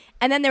guest on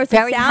and then there was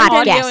Very a hot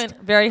sound guest. Audio and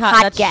very hot.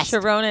 Hot That's guest.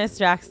 Sharonis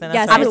Jackson.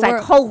 Yes, That's I right. was We're-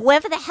 like, oh,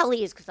 whoever the hell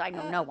he is, because I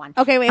know no one.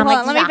 Okay, wait, I'm hold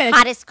like, on, let me "This is the finish."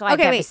 hottest guy Okay, I've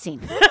ever wait.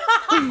 seen.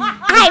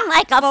 I'm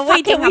like a Well,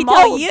 wait till fucking we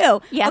tell mold.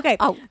 you. Yeah. Okay.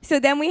 Oh. So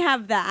then we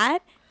have that.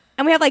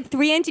 And we have like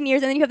 3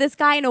 engineers, and then you have this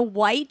guy in a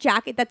white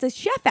jacket that's a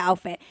chef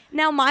outfit.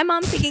 Now my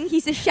mom's thinking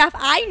he's a chef.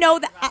 I know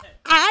that.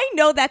 I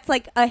know that's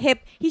like a hip.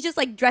 He's just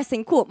like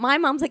dressing cool. My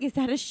mom's like, is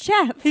that a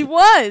chef? He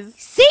was.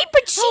 See,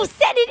 but she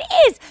said it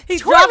is. He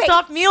Tori, dropped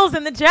off meals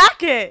in the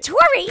jacket.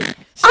 Tori,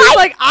 She's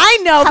like, I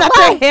know that's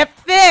Hello. a hip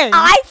thing.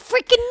 I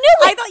freaking knew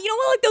I it. thought, you know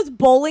what, like those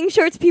bowling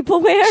shirts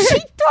people wear. She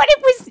thought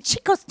it was. She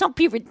goes, don't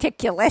be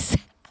ridiculous.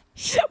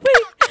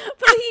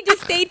 But he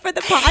just stayed for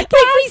the podcast.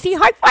 Wait, Weezy,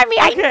 high five me.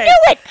 I Okay.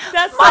 knew it.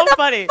 That's so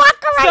funny.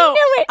 Motherfucker, I So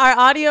knew it. our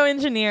audio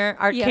engineer,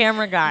 our Yeah.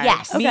 camera guy,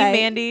 Yes. me, Okay.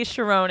 Mandy,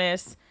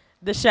 Sharonis,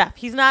 the chef.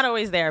 He's not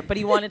always there, but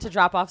he wanted to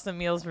drop off some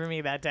meals for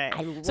me that day.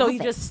 So he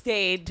love it. just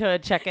stayed to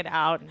check it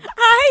out.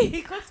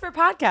 He cooks for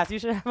podcasts. You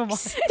should have him on.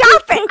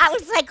 Stop it. I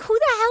was like, who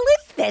the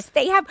hell is this?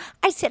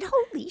 I said,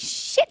 holy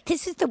shit,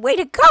 this is the way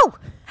to go.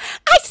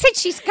 I said,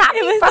 she's got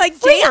me was for like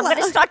free. I'm J-Lo.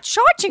 going to start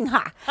charging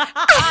her.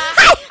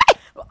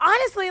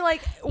 Honestly,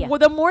 like Yeah.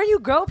 the more you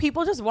grow,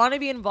 people just want to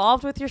be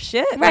involved with your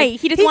shit. Right. Like,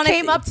 He just he wanted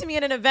came to- up to me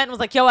at an event and was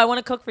like, "Yo, I want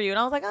to cook for you," and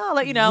I was like, "Oh, I'll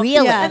let you know."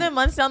 Really? Yeah. And then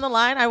months down the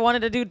line, I wanted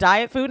to do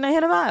diet food, and I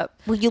hit him up.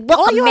 Well, you look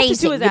All you have to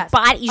amazing. do is Your ask.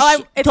 body,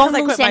 It's don't 'cause I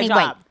lose quit my any weight.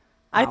 job.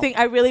 I think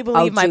I really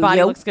believe my do body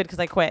you? looks good because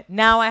I quit.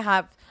 Now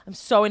I'm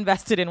so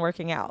invested in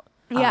working out.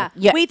 Yeah.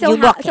 Yeah, Wait. you So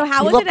look how it. was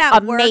You it look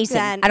at work amazing.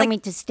 then? I don't Like, mean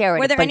to stare at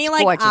were it, there but any it's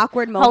like gorgeous.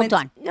 awkward moments?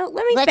 Hold on. No,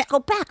 let me. Let's go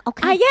back.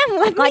 Okay. I am.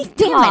 Let God me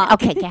damn talk. it.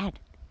 Okay, go ahead.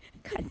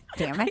 God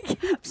damn it.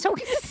 I'm so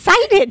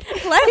excited.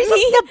 Let This me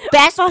is the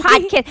best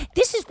fucking- podcast.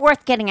 This is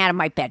worth getting out of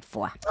my bed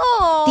for.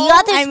 Oh, The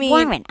others I mean,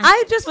 weren't.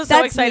 I just was so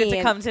That's excited to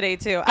mean. come today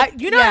too. I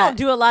Yeah. don't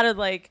do a lot of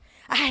like.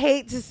 I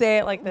hate to say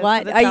it like this.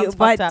 What 'cause it are you- sounds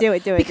what? fucked up. Do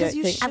it, do it, Because do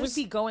you it. should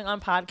be going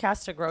on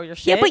podcasts to grow your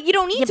shit. Yeah, but you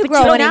don't need Yeah, to but grow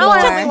you So don't now I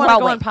only anymore. want to go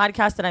Grow on it.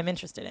 podcasts that I'm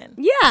interested in.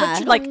 Yeah.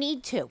 You like- don't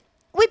need to.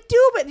 We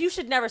do, but you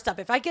should never stop.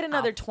 If I get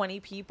another 20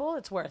 people,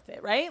 it's worth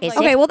it, right? Is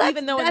Okay. Well, that's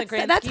even though in the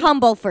grand that's scheme,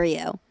 humble for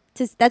you.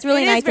 That's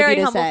really it nice is very of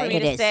you to humble say. for me It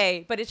to is.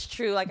 say, but it's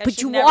true. Like I But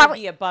should you never are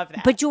be above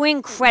that. But you're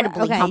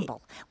incredibly Okay.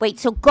 humble. Wait,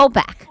 so go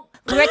back.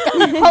 We were at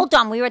the, hold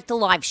on, we were at the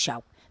live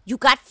show. You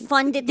got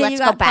funded. Yeah, Let's you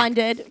go got back.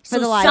 funded for So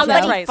the live So somebody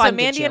that's right. So funded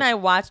Mandy you. and I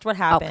watched what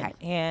happened,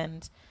 Okay.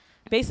 and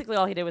basically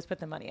all he did was put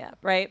the money up,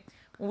 right?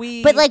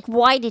 But like,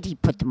 why did he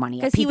put the money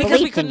up? 'Cause he was- because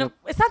we believed in couldn't. you.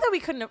 Have, it's not that we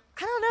couldn't. Have,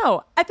 I don't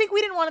know. I think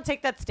we didn't want to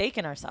take that stake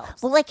in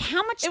ourselves. Well, like,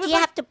 how much It do was you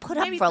like have to put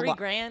up maybe for a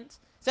 $3,000.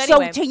 So So,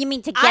 anyway, you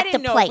mean to I get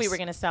didn't the know place? if we were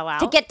going to sell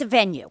out. To get the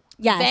venue.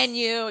 Yes.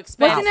 venue,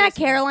 expenses. Wasn't that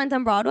Caroline's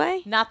on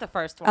Broadway? Not the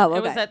first one. Oh,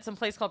 It was okay. at some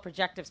place called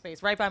Projective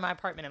Space, right by my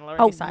apartment in Lower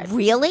Oh, East Side.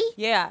 really?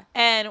 Yeah,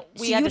 and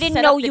we So had you to didn't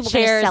set know up the you were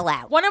gonna chairs. sell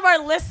out. One of our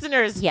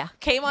listeners Yeah.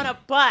 came on a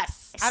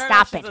bus. I don't know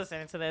Stop if she's it.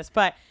 listening to this,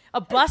 but a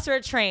bus or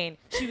a train.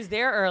 She was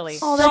there early.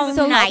 Oh, that's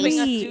so nice. helping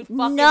us sweet. do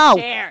fucking No.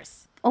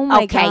 chairs. Oh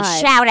my Okay,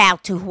 god. shout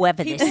out to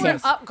whoever People this were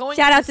is. up going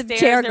Shout up out the to stairs.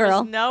 Chair There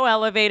Girl. was no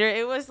elevator.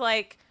 It was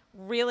like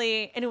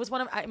really, and it was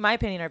one of, in my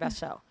opinion, our best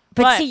show.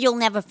 But see, you'll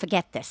never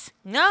forget this.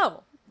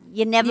 no.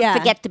 You never Yeah.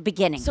 forget the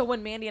beginning. So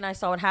when Mandy and I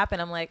saw what happened,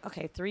 I'm like,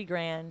 okay,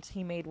 $3,000.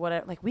 He made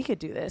whatever. Like we could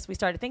do this. We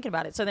started thinking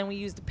about it. So then we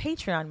used the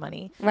Patreon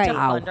money Right. to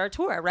Wow. fund our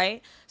tour.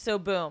 Right. So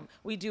boom,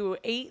 we do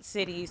 8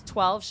 cities,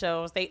 12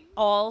 shows. They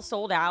all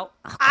sold out.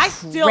 I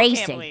still crazy.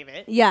 can't believe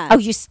it. Yeah. Oh,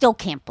 you still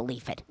can't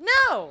believe it.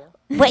 No.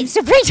 Wait,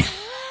 Sabrina.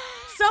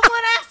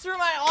 Someone asked for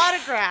my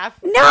autograph.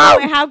 No.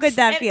 How good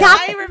that And feels.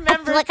 I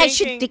remember feel like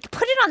thinking, I should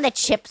put it on the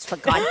chips for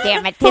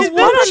goddamn it. Put There's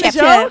what on blue the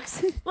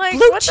chips. chips? like,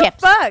 blue what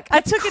chips. the fuck? I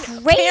took a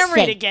Crazy.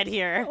 Camry to get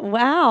here.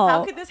 Wow.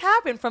 How could this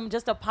happen from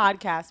just a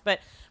podcast? But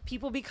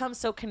people become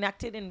so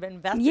connected and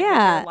invested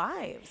Yeah. with their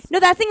lives. No,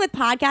 that thing with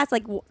podcasts,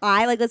 like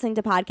I like listening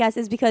to podcasts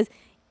is because,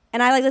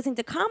 and I like listening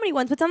to comedy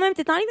ones, but sometimes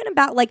it's not even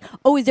about like,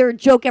 oh, is there a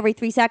joke every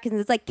 3 seconds?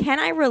 It's like, can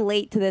I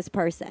relate to this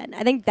person?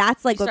 I think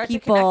that's like You what start to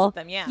people, connect with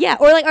them, yeah. yeah,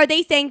 or like, are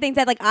they saying things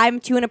that like I'm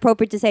too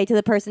inappropriate to say to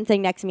the person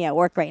sitting next to me at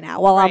work right now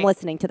while I'm Right.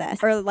 listening to this,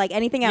 or like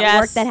anything at Yes.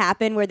 work that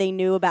happened where they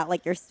knew about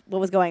like what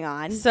was going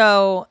on?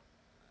 So,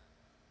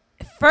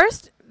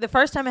 the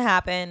first time it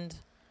happened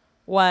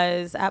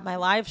was at my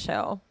live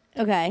show.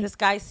 Okay. This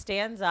guy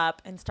stands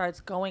up and starts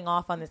going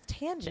off on this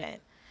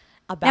tangent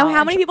about. Now,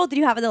 how many people did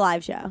you have at the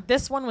live show?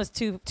 This one was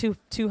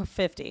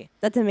 250.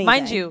 That's amazing.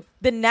 Mind you,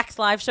 the next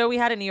live show we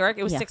had in New York,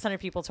 it was Yeah. 600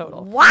 people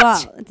total. What?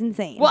 Wow, it's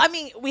insane. Well, I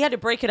mean, we had to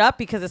break it up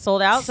because it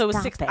sold out, so it was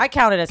Stop 6. it. I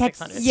counted as That's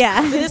 600.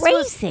 yeah. This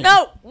was crazy.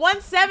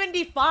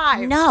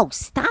 175. No,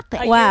 stop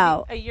it.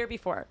 Wow. A year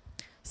before.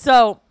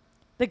 So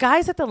the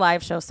guys at the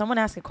live show, someone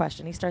asked a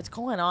question. He starts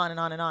going on and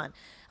on and on.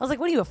 I was like,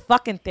 what are you, a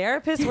fucking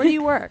therapist? Where do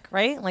you work?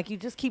 Right? Like, you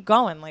just keep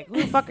going. Like,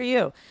 who the fuck are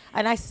you?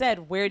 And I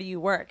said, where do you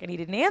work? And he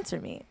didn't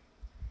answer me.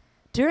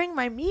 During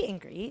my meet and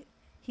greet,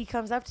 he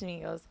comes up to me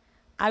and goes,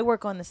 I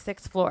work on the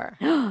 6th floor.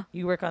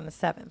 You work on the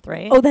 7th,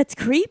 right? Oh, that's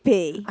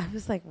creepy. I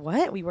was like,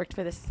 what? We worked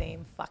for the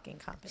same fucking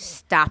company.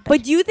 Stop it.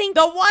 But do you think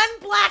The one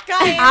black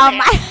guy. Oh, in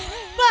my-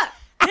 there.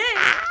 But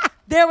then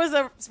there was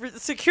a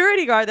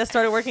security guard that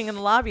started working in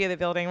the lobby of the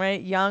building,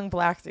 right? Young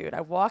black dude.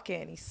 I walk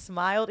in. He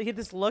smiled. He had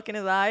this look in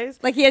his eyes.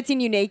 like he had seen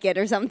you naked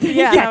or something?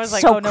 Yeah. And I That's was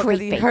like, so oh, no, because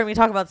he creepy. heard me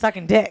talk about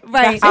sucking dick.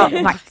 Right. That's Oh,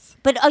 it. my.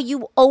 But are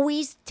you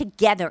always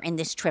together in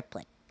this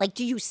triplet? Like,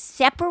 do you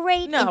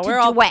separate No, into we're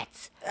all-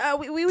 duets? To yeah,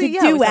 we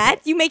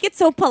duet? You make it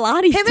so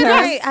Pilates. Him and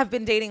I terms. have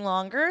been dating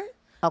longer.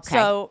 Okay.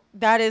 So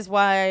that is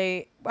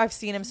why I've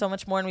seen him so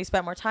much more and we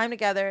spent more time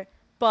together.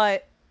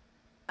 But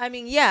I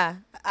mean, yeah,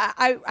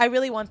 I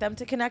really want them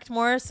to connect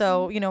more.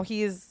 So, you know,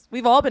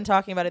 we've all been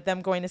talking about it,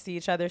 them going to see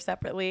each other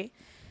separately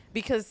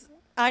because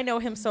I know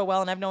him so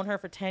well and I've known her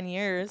for 10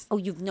 years. Oh,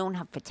 you've known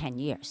her for 10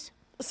 years.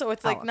 So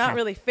it's Oh, like not okay.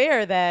 really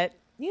fair that,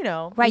 you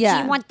know. Right. So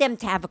Yeah. you want them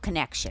to have a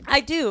connection. I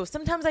do.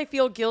 Sometimes I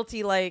feel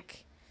guilty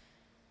like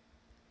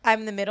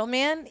I'm the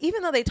middleman,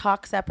 even though they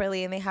talk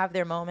separately and they have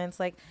their moments.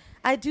 Like,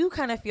 I do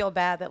kind of feel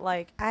bad that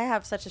like I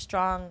have such a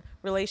strong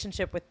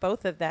relationship with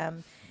both of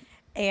them,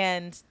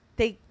 and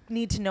they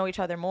need to know each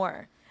other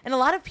more. And a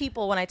lot of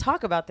people, when I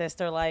talk about this,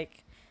 they're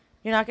like,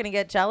 "You're not going to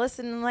get jealous,"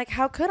 and I'm like,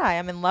 "How could I?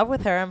 I'm in love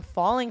with her. I'm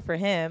falling for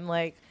him.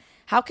 Like,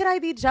 how could I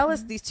be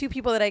jealous? These two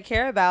people that I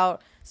care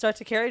about start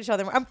to care each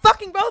other more. I'm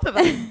fucking both of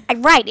them."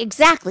 Right,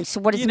 exactly. So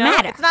what does it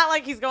matter? It's not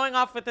like he's going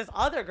off with this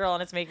other girl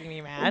and it's making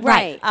me mad.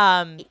 Right.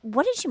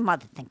 What does your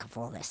mother think of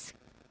all this?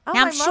 Oh,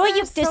 Now, my I'm sure mother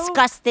you've is so-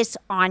 discussed this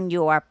on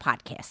your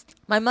podcast.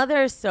 My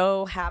mother is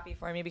so happy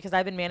for me because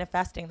I've been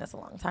manifesting this a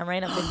long time,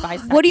 right? I've been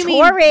bisexual. What do you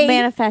mean Tori,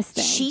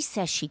 manifesting? She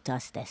says she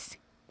does this.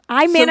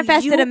 I So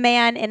manifested you- a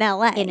man in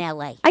L.A. In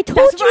LA. I told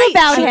That's you right.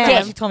 about She him.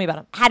 did. She told me about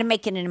him. How to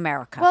Make It in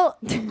America. Well,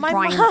 my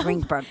Brian mom,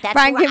 Greenberg. That's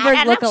Brian who I- Greenberg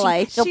I know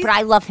lookalike. No, but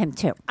I love him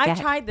too. Go I ahead.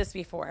 tried this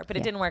before, but it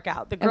Yeah. didn't work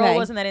out. The girl Okay.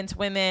 wasn't that into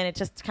women. It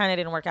just kind of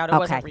didn't work out. It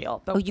wasn't Okay.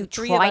 real. But Oh, you the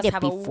three tried of us it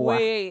have before. a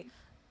way,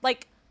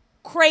 like,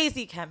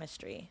 crazy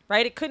chemistry,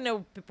 right? It couldn't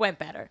have went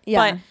better.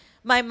 Yeah. But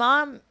my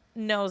mom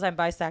knows I'm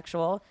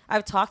bisexual.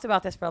 I've talked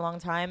about this for a long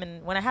time.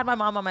 And when I had my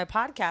mom on my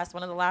podcast,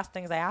 one of the last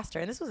things I asked her,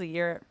 and this was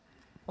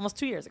almost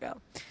 2 years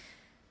ago,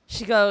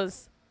 she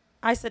goes,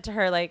 I said to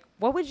her, like,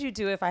 what would you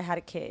do if I had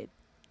a kid?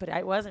 But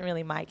it wasn't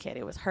really my kid.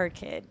 It was her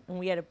kid. And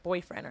we had a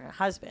boyfriend or a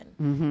husband.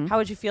 Mm-hmm. How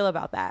would you feel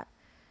about that?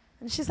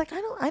 And she's like, I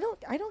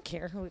don't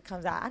care who it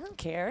comes out. I don't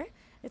care.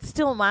 It's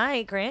still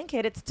my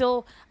grandkid. It's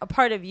still a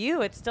part of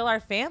you. It's still our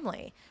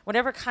family.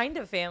 Whatever kind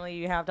of family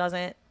you have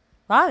doesn't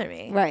bother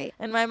me. Right.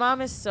 And my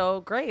mom is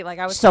so great. Like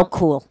I was So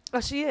cool. Oh,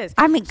 she is.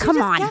 I mean, She come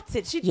just on. Gets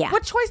it. She, Yeah.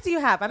 What choice do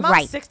you have? My mom's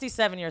Right.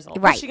 67 years old.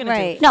 Right. What's she gonna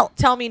Right. do? No.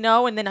 Tell me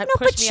no and then No,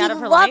 push but me she out of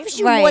her loves life?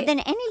 you more Right. than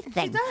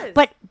anything. She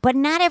does. But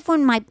not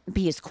everyone might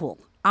be as cool.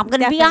 I'm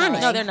going to be Definitely.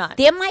 honest. No, they're not.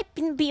 There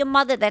might be a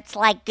mother that's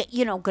like,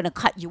 going to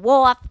cut you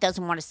off,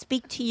 doesn't want to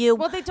speak to you.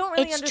 Well, they don't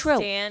really It's true.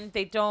 understand.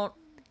 They don't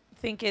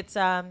think it's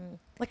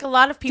like a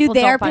lot of Do people.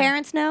 their don't find-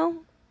 parents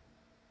know?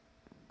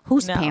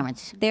 Whose No.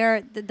 parents?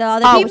 They're the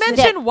other Oh, He people. the-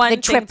 mentioned one the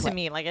thing triplet. to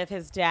me, like if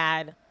his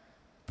dad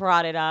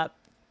brought it up.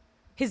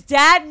 His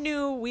dad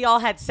knew we all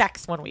had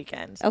sex one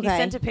weekend. He Okay.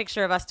 sent a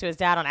picture of us to his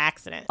dad on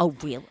accident. Oh,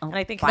 real? Oh, And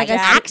I think by his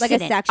dad- like a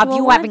accident sexual of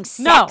you one? having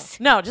No, sex.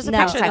 no, just a No.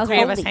 picture of the Okay.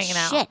 three of us Holy hanging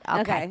out. shit.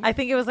 Okay. Okay. I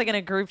think it was like in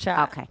a group chat.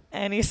 Okay.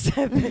 And he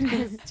said that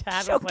his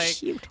dad So was like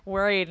cute.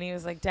 worried, and he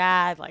was like,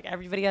 "Dad, like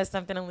everybody has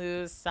something to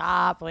lose.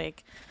 Stop,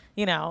 like,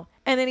 And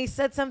then he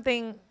said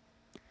something.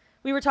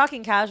 We were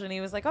talking casually, and he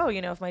was like, "Oh,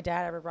 if my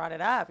dad ever brought it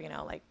up,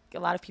 like a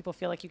lot of people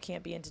feel like you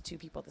can't be into two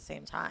people at the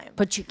same time."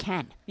 But you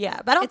can. Yeah,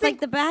 but I don't It's like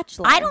think The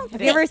Bachelor. I don't Have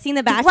think- you ever seen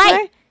The Bachelor?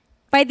 Right.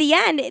 By the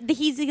end,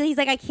 he's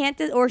like, I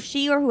can't, or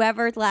she or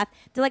whoever's left,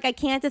 they're like, I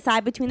can't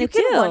decide between you the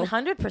two. can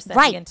 100%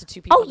 Right. be into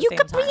two people. Oh, at the you same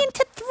could time. be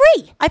into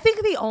three. I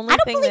think the only I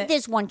don't thing believe that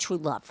there's one true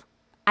love.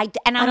 And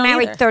I I'm don't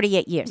married either.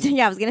 38 years.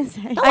 Yeah, I was gonna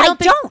say. No, I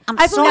don't. I'm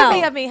I believe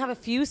sorry. they may have a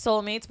few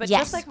soulmates, but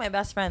Yes. just like my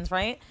best friends,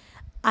 right?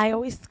 I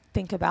always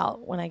think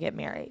about when I get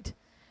married,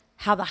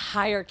 how the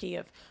hierarchy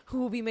of who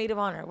will be maid of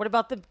honor. What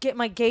about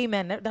my gay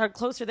men that are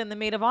closer than the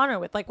maid of honor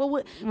with? Like, well,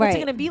 what's it Right.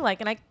 going to be like?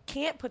 And I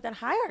can't put that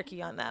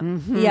hierarchy on them.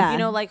 Mm-hmm.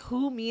 Yeah. Like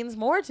who means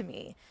more to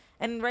me?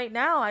 And right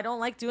now, I don't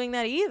like doing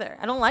that either.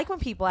 I don't like when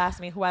people ask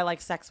me who I like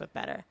sex with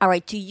better. All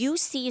right. Do you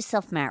see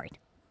yourself married?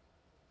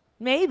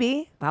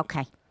 Maybe.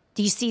 Okay.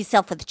 Do you see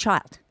yourself with a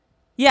child?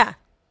 Yeah.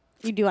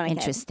 You do want to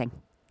Interesting.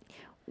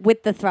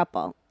 with the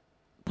throuple,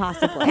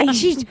 possibly.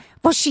 she's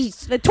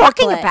The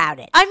talking triplet. about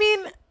it. I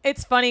mean,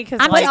 it's funny because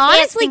I'm But just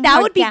honestly, asking that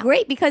her would be down.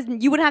 great because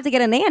you wouldn't have to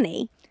get a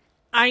nanny.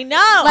 I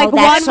know. Like, Oh,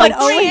 that's one would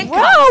so always- true.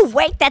 Whoa,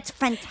 wait, that's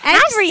fantastic.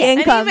 Every and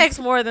he income. makes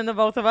more than the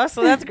both of us,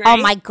 so that's great. Oh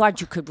my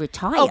God, you could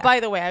retire. Oh, by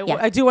the way, Yeah.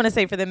 I do want to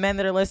say for the men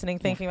that are listening,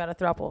 thinking about a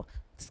throuple,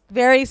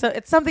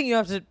 it's something you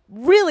have to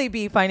really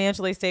be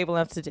financially stable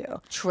enough to do.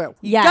 True.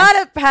 You Yes.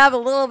 gotta have a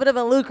little bit of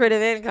a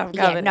lucrative income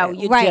Yeah, coming no, in.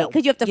 you Right, do.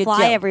 because you have to You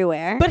fly do.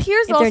 everywhere. But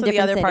here's if they're in also the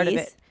other different part of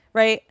cities. it,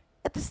 right?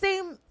 At the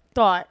same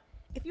thought,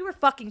 if you were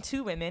fucking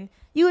two women,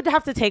 you would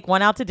have to take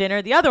one out to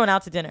dinner, the other one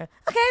out to dinner.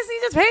 Okay, so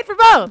you just paid for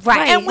both.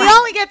 Right, And we right.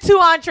 only get 2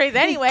 entrees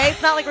anyway.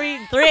 It's not like we're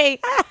eating 3.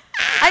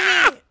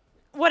 I mean,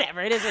 whatever.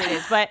 It is what it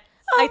is. But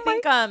I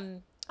think, I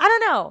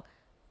don't know.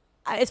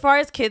 As far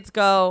as kids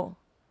go,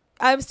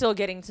 I'm still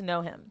getting to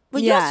know him.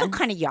 Well, Yeah. you're also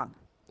kind of young.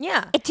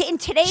 Yeah. In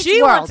today's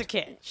She world, wants a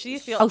kid. She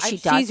feels. Oh, she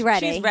does? She's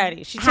ready. She's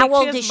ready. She How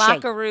old she is has she?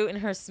 maca root in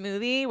her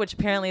smoothie, which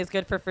apparently is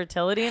good for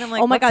fertility. And I'm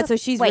like, Oh my what God, the so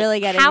she's wait,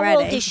 really getting how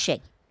ready. old is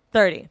she?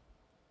 30.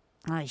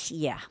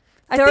 Yeah.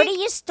 I 30, think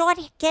you start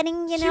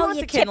getting, she know, wants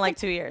you're a kid in like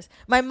 2 years.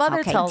 My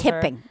mother Okay, tells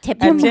tipping her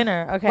at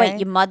dinner. Okay. Wait,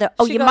 your mother?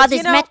 Oh, She your goes,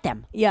 mother's met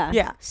them. Yeah.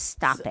 Yeah.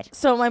 Stop it.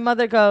 So my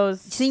mother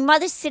goes, So your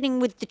mother's sitting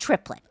with the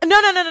triplet. no.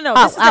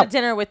 Oh, This is at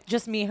dinner with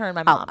just me, her, and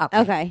my mom. okay.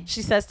 Okay.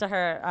 She says to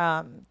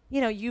her,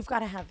 you've got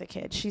to have the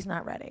kid. She's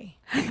not ready.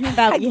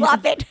 I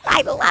love it.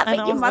 I love And it.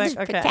 I Your was mother's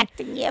like, okay.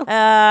 protecting you.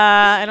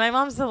 And my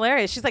mom's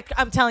hilarious. She's like,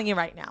 I'm telling you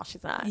right now,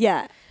 she's not.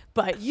 Yeah.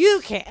 But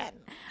you can.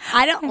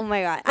 I don't. Oh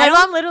my God. My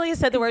mom literally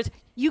said the words,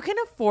 "You can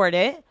afford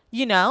it,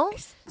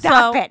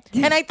 Stop so, it.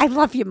 And I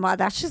love your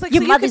mother. she's like,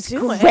 your so you could mother's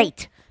do it.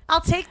 great.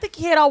 I'll take the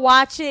kid. I'll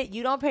watch it.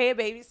 You don't pay a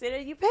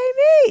babysitter. You pay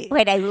me.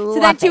 Wait, I love So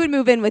then she it. would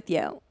move in with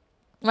you.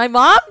 My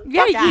mom?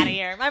 Yeah, Fuck out of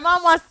here. My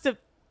mom wants to.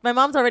 My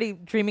mom's already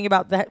dreaming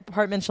about the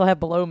apartment she'll have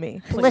below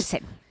me. Please.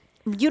 Listen,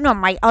 you know,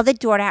 my other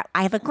daughter,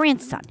 I have a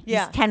grandson.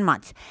 Yeah. He's 10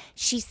 months.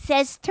 She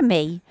says to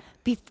me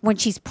when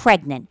she's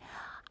pregnant,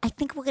 I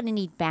think we're going to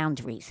need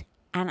boundaries.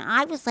 And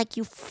I was like,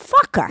 you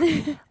fucker.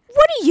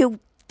 What are you?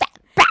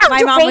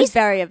 My mom was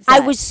very upset. I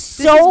was This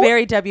is so.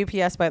 very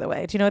WPS, by the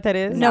way. Do you know what that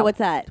is? No, what's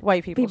that?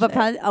 White people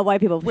shit. White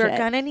people We're shit.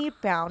 gonna need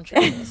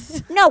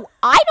boundaries. No,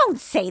 I don't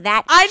say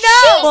that. I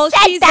know. She Well, said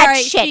she's that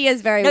very- shit. she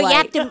is very no, white.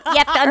 You have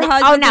to Her oh,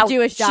 husband's no. a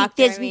Jewish doctor.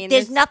 There's, I mean,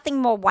 there's this- nothing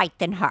more white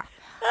than her.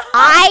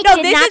 I No,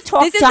 did this not is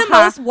talk this is to the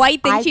her. most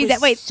white thing I she's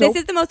was wait. so This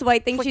is the most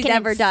white thing she's freaking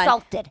ever done.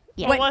 Insulted.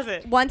 Yeah. What was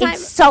it? One time,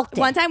 Insulted.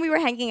 One time we were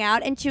hanging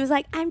out, and she was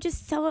like, "I'm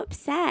just so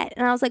upset,"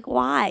 and I was like,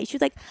 "Why?" She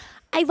was like,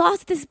 "I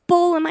lost this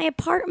bowl in my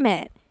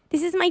apartment.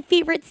 This is my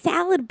favorite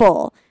salad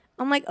bowl."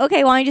 I'm like,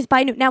 "Okay, why don't you just buy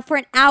a new?" Now for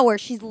an hour,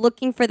 she's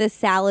looking for this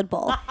salad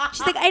bowl.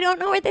 She's like, "I don't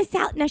know where this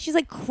salad." Now she's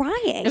like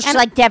crying. She's And-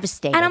 like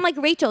devastated. and I'm like,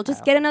 "Rachel,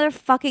 just get another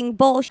fucking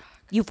bowl."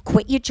 you've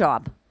quit your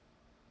job.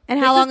 And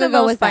This how is long the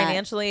ago most was that?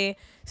 financially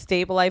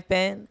stable I've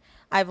been.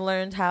 I've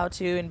learned how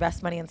to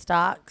invest money in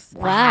stocks.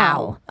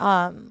 Wow.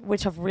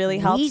 Which have really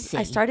helped. Weezy.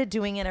 I started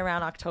doing it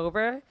around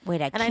October.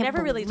 Wait, I and I can't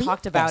never really believe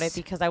talked about this.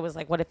 it because I was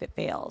like, what if it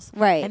fails?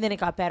 Right. And then it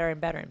got better and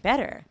better and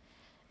better.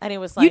 And it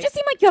was like You just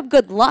seem like you have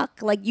good luck.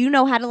 Like you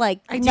know how to like.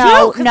 I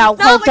No, do, 'cause no, it's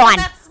not hold like I'm on.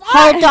 that smart.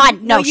 Hold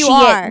on. No, No, you she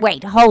are. is.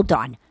 Wait, hold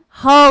on.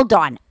 Hold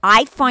on.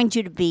 I find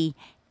you to be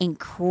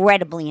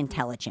incredibly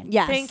intelligent.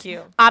 Yes. Thank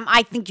you.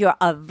 I think you're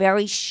a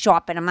very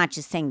sharp, and I'm not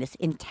just saying this,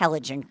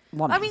 intelligent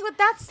woman. I mean, but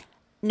that's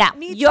no,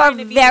 me you're trying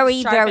to be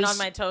very, sharp very. and on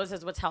my toes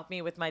is what's helped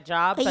me with my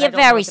job. But You're I don't know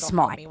very if it'll help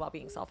smart. me while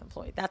being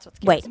self-employed. That's what's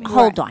Wait, me.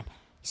 hold on.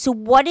 So,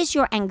 what is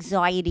your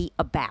anxiety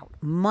about?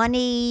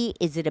 Money?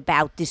 Is it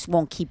about this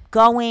won't keep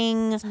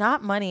going? It's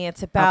not money.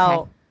 It's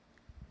about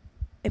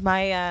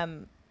my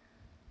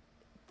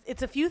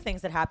it's a few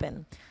things that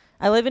happen.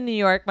 I live in New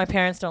York. My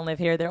parents don't live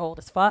here. They're old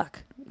as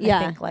fuck. Yeah.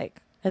 I think like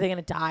are they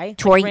gonna die?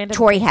 Tori, Like, random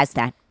Tori things. has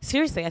that.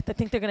 Seriously, I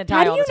think they're gonna die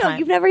How do all you the know? time.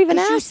 You've never even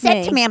asked You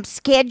said to me, I'm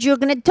scared you're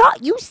going to die.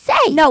 You say.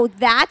 No,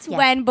 that's Yeah.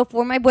 when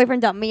before my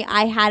boyfriend dumped me,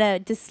 I had a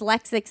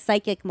dyslexic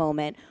psychic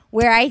moment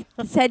where I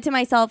said to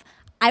myself,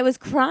 I was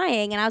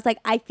crying and I was like,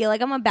 I feel like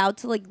I'm about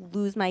to like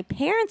lose my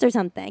parents or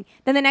something.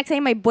 Then the next day,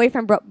 my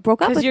boyfriend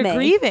broke up with Because you're me.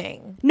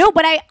 grieving. No,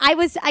 but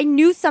I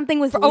knew something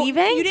was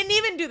leaving. You didn't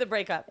even do the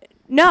breakup.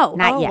 No,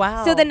 Not oh yet.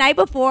 wow. So the night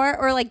before,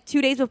 or like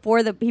 2 days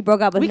before he broke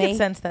up with we me, could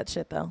sense that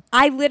shit though.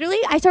 I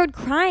started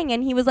crying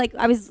and he was like,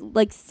 I was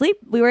like sleep.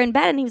 We were in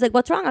bed and he was like,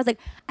 what's wrong? I was like,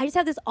 I just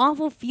have this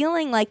awful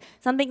feeling like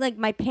something like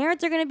my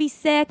parents are going to be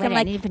sick. Wait, and I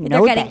like didn't even they're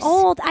know getting this.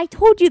 old. I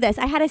told you this.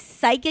 I had a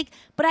psychic,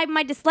 but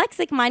my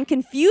dyslexic mind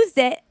confused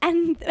it.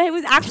 And it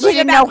was actually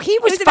didn't about, know he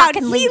was it was about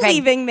fucking he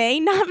leaving.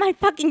 me, not my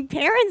fucking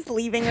parents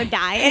leaving or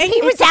dying.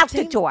 He was out the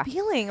Same door.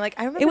 feeling like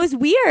I remember. It was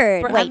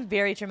weird. I'm Wait.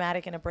 very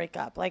dramatic in a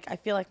breakup. Like I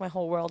feel like my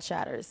whole world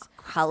shatters.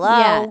 Hello.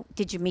 Yeah.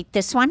 Did you meet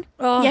this one?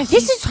 Oh, Yeah,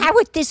 This is how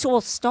this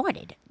all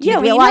started. Do Yeah,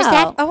 you we realize know.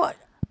 that? Oh,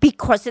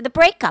 Because of the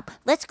breakup.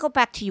 Let's go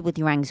back to you with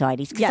your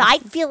anxieties. Because Yes. I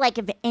feel like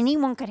if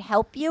anyone could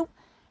help you,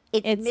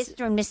 it's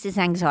Mr. and Mrs.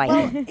 Anxiety.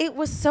 well, it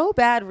was so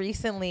bad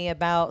recently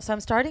about. So I'm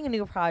starting a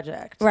new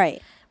project.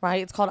 Right.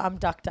 Right. It's called I'm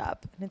Ducked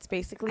Up, and it's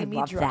basically I me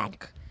love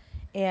drunk,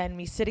 and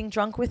me sitting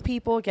drunk with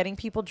people, getting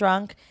people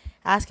drunk,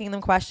 asking them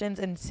questions,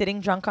 and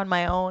sitting drunk on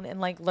my own, and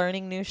like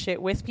learning new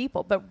shit with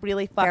people, but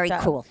really fucked Very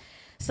up. cool.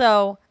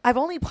 So I've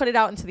only put it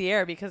out into the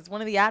air because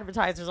one of the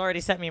advertisers already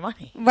sent me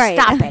money. Right.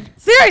 Stop it.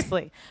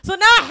 Seriously. So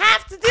now I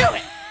have to do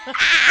it.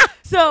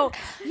 So,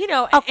 you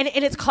know, and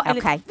it's called and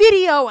Okay. it's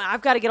video, and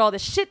I've got to get all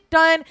this shit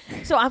done.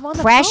 So I'm on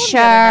the phone the Pressure.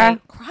 other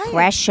night crying.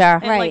 Pressure.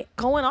 And Right. like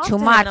going off Too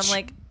to him, and much. I'm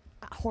like,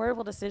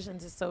 Whoreible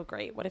Decisions is so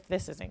great. What if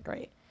this isn't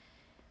great?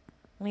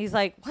 And he's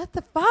like, what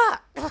the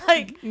fuck?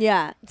 Like,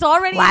 Yeah. it's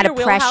already Lot in your of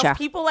wheelhouse. pressure.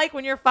 People like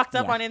when you're fucked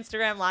up Yeah. on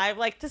Instagram Live,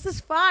 like, this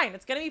is fine.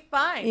 It's going to be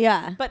fine.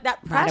 Yeah. But that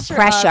Lot of pressure,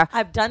 pressure.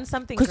 I've done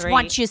something Because great.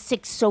 once you're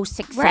so Right.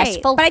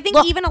 successful. But I think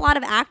Look, even a lot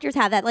of actors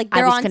have that. Like I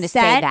they're was on gonna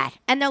say set that.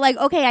 and they're like,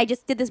 okay, I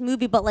just did this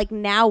movie, but like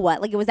now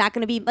what? Like was that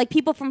going to be like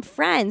people from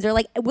Friends or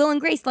like Will and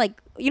Grace? Like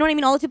you know what I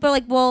mean? All those people are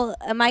like, well,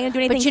 am I going to do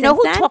anything? But you know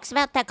since who then? talks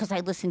about that? Because I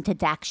listened to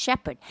Dax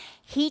Shepard.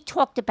 He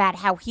talked about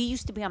how he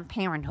used to be on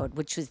Parenthood,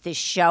 which was this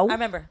show. I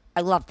remember.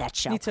 I love that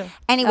show. Me too.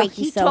 Anyway, Oh,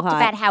 he he's so talked hot.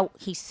 about how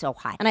he's so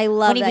hot. And I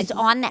love when he that was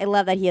on that. I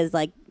love that he has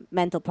like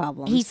mental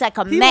problems. He's like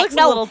a He looks a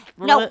no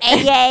little-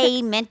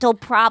 AA mental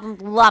problem.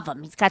 Love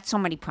him. He's got so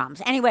many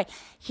problems. Anyway,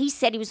 he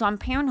said he was on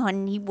Parenthood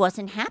and he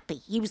wasn't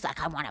happy. He was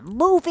like, I want a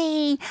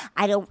movie.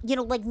 I don't,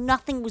 like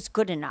nothing was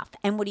good enough.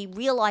 And what he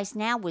realized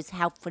now was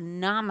how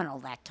phenomenal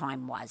that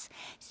time was.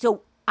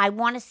 So I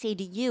want to say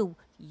to you,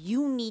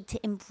 you need to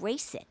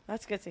embrace it.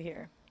 That's good to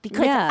hear.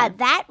 Because Yeah.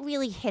 that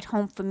really hit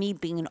home for me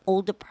being an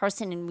older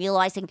person and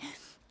realizing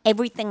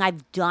everything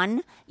I've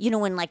done,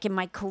 and like in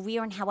my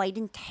career and how I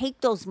didn't take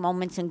those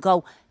moments and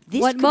go,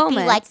 this What could be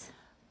moments?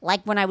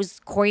 like when I was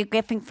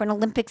choreographing for an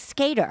Olympic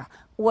skater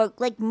or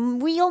like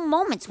real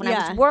moments when I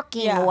Yeah. was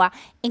working Yeah. or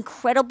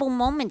incredible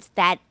moments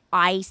that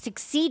I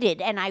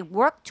succeeded and I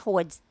worked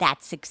towards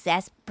that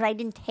success, but I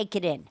didn't take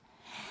it in.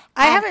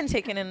 I haven't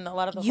taken in a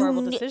lot of the You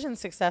horrible ne- decision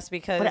success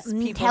because But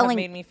I'm people have telling-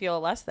 made me feel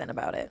less than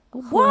about it.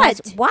 What?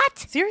 What?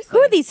 Seriously. Who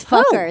are these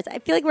fuckers? I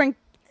feel like we're in.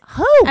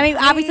 Who? I mean,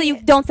 obviously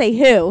you don't say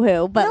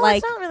who, but No,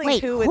 like, it's not really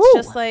wait, who. who? It's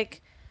just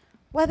like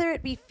whether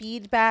it be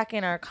feedback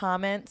in our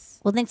comments.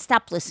 Well, then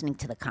stop listening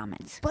to the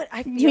comments. But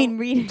I feel you mean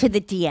read? To the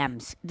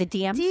DMs. The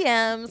DMs?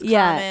 DMs,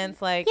 Yeah.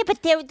 comments, like Yeah,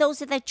 but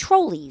those are the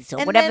trolleys or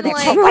And whatever then, they're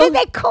like- called. What are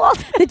they called?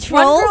 The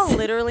one girl trolls?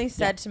 literally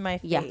said to my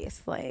Yeah.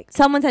 face, like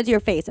Someone said to your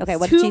face. Okay,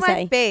 what to did she my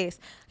say? face,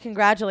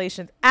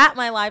 congratulations at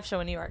my live show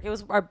in New York. It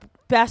was our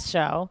best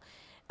show.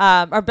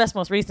 Our best,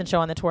 most recent show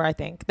on the tour, I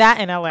think. That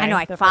in LA. I know.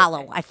 I the first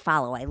follow. day. I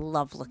follow. I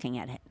love looking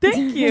at it.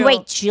 Thank you.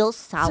 Wait, Jill she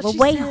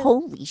Soloway? said-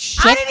 Holy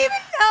shit. I didn't even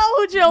know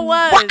who Jill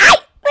was. Well,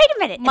 wait a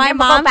minute. And My then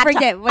we'll mom go back to-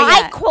 forget- wait, I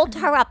yeah. called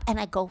her up and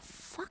I go,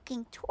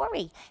 fucking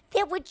Tori.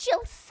 There were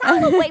Jill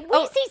Soloway.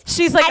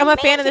 She's like, I'm a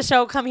fan of the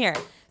show. Come here.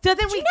 So then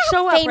Do we you know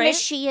show how up, famous right?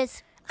 she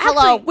is? Actually,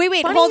 Hello.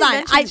 Wait, funny hold you on.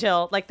 mentioned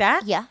Jill like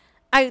that. Yeah.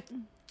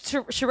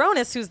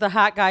 Sharonis, who's the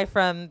hot guy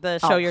from the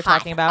show Oh, you're hot,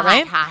 talking about, hot,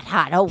 right?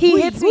 Hot. Oh, He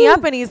woo, hits me woo.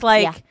 up and he's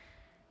like, Yeah.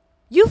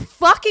 "You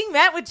fucking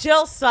met with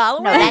Jill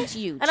Soloway?" No, that's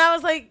huge. And I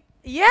was like,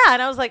 "Yeah."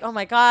 And I was like, "Oh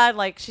my god!"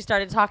 Like she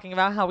started talking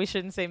about how we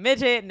shouldn't say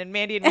midget, and then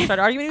Mandy and me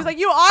started arguing. He was like,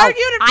 "You argued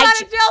in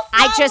front of Jill Soloway?"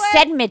 I just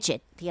said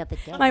midget the other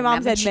day. My mom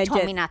Remember? said she told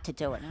midget. me not to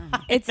do it.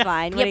 It's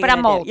fine. What Yeah, are you but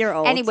I'm gonna do? old. You're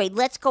old. Anyway,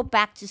 let's go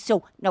back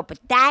to but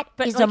that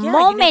But is like, a yeah,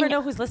 moment. You never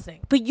know who's listening.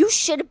 But you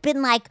should have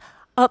been like,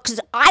 because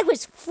I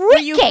was freaking. Were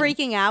you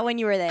freaking out when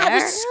you were there? I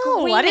was No,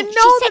 screaming. I didn't She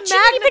know said the she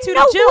didn't even magnitude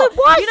know of Jill. who it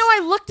was. You know,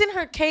 I looked in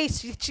her case.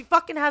 She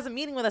fucking has a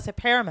meeting with us at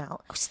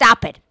Paramount.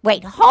 Stop it.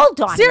 Wait,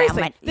 hold on.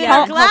 Seriously, Madeline. in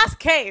Yeah. her glass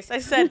case. I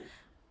said,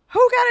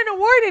 "Who got an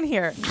award in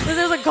here?" So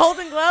there was a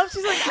Golden Globe.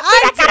 She's like, I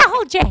 "I gotta did."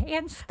 hold your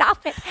hand.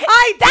 Stop it.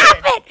 I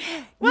Stop did.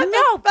 it. What the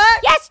no. fuck?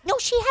 Yes. No.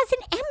 She has an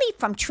Emmy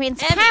from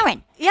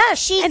Transparent. Yes,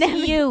 She's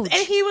huge.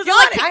 and he was You're on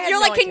like, it. I had you're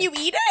no like, can idea. you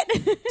eat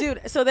it?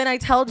 Dude, so then I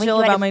tell Wait, Jill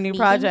you had about a my new meeting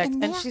project,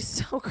 in and there? she's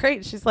so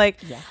great. She's like,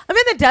 Yeah. "I'm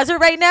in the desert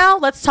right now.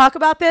 Let's talk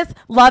about this.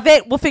 Love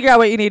it. We'll figure out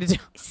what you need to do."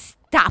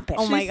 Stop it.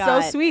 Oh my She's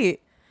God. so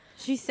sweet.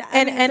 She's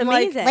And it's like,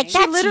 amazing. Like she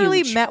that's literally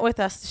huge. met with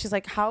us. She's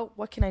like,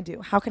 what can I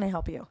do? How can I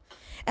help you?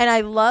 And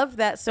I love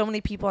that so many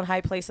people in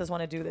high places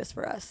want to do this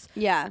for us.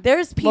 yeah.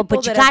 There's people Well,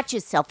 but you that have- got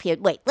yourself here.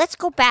 Wait, let's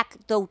go back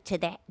though to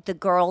the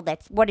girl.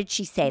 That's what did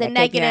she say? The that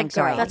gave you negative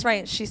anxiety? girl. That's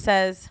right. She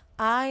says,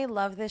 "I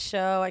love this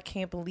show. I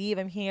can't believe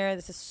I'm here.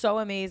 This is so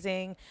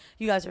amazing.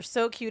 You guys are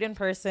so cute in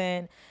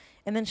person."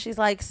 And then she's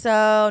like,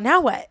 "So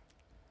now what?"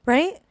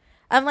 Right?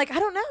 I'm like, "I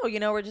don't know. You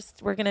know,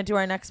 we're going to do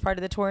our next part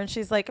of the tour." And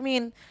she's like, "I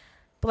mean,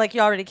 but like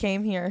you already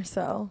came here.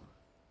 So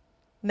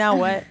now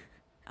what?"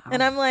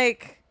 And I'm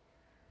like,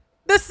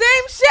 "The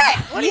same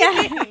shit. What do you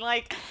mean?"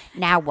 Like,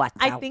 Now what?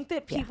 I though? think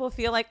that Yeah. people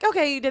feel like,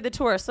 "Okay, you did the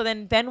tour. So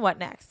then what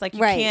next?" Like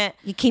you Right. can't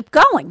You keep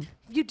going.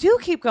 you do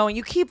keep going.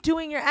 You keep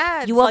doing your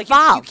ads. You like,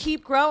 evolve. You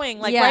keep growing.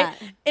 Like Yeah. right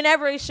in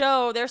every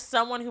show, there's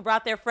someone who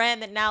brought their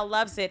friend that now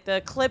loves it.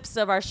 The clips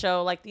of our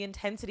show, like the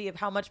intensity of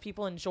how much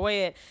people enjoy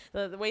it,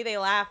 the way they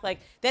laugh, like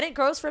then it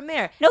grows from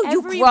there. No, you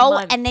Every grow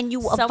month, and then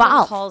you someone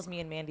evolve. calls me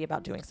and Mandy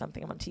about doing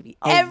something on TV.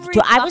 Oh, Every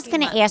I was fucking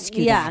going to month. ask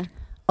you Yeah. that.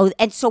 Oh,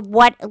 and so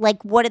what?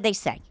 Like, what did they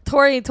say?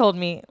 Tori told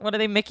me, what are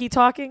they, Mickey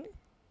talking?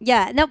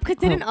 Yeah. No, because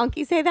didn't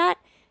Unky say that?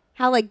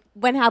 How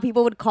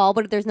people would call,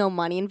 but if there's no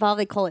money involved,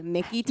 they call it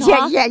Mickey talk. So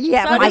I'm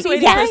just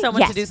waiting for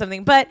someone to yes. do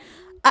something. But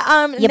Yeah,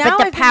 now but the I've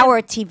been- power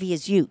of TV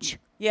is huge.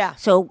 Yeah.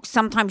 So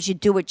sometimes you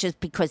do it just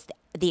because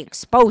the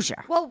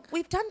exposure. Well,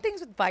 we've done things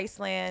with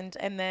Viceland,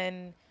 and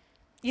then,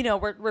 you know,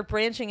 we're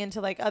branching into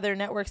like other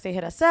networks. They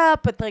hit us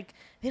up, but like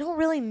they don't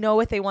really know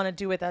what they want to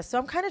do with us. So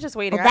I'm kind of just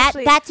waiting. Well,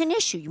 Actually, that's an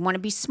issue. You want to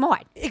be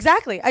smart.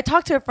 exactly. I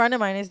talked to a friend of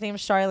mine. His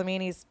name's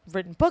Charlemagne. He's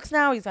written books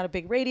now. He's got a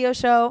big radio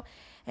show.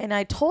 And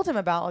I told him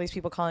about all these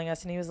people calling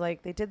us, and he was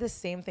like, they did the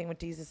same thing with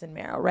Jesus and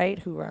Meryl, right?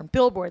 Who are on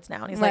billboards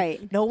now. And he's Right.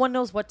 like, no one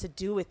knows what to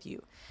do with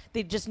you.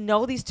 They just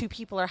know these two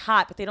people are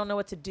hot, but they don't know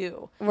what to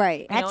do.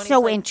 Right. You know, That's and so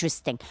he's like-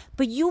 interesting.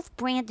 But you've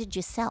branded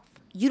yourself.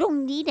 You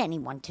don't need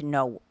anyone to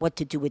know what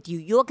to do with you.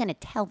 You're going to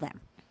tell them.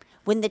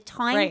 When the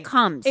time Right.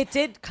 comes. It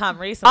did come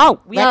recently. Oh,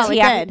 we let's it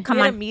hear. did. Come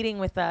we had on. a meeting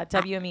with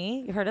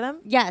WME. You heard of them?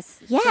 Yes.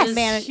 Yes. This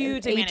Man-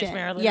 huge agent.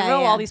 management. They Yeah,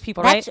 know yeah. all these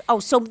people, right?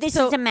 So this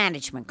So- is a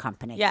management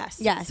company. Yes.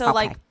 Yes. So Okay.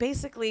 like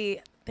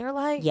basically they're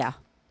like, Yeah.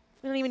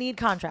 we don't even need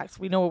contracts.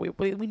 We know what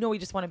we know. We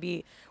just want to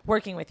be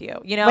working with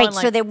you. You know. Wait, and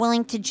so like, they're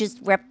willing to just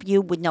rep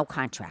you with no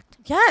contract?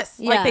 yes,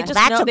 like Yeah. they just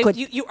That's know a good-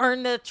 you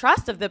earn the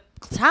trust of the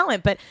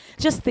talent. But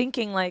just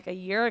thinking like a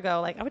year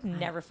ago, like I would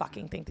never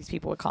fucking think these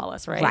people would call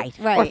us, right? Right.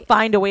 Or Right.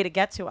 find a way to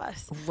get to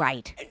us.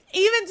 Right.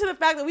 Even to the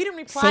fact that we didn't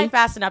reply See?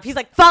 fast enough. He's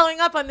like following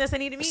up on this. I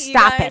need to meet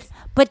Stop you guys. it.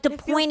 But the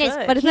It feels point is,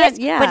 good. But it's here's,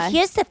 not- yeah. but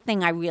here's the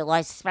thing I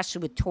realized,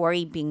 especially with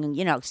Tori being,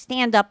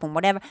 stand up and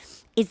whatever,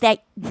 is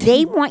that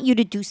they want you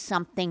to do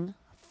something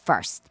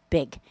first,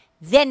 big.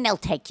 Then they'll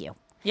take you.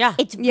 Yeah.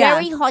 It's Yeah.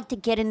 very hard to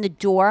get in the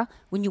door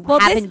when you Well,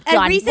 haven't a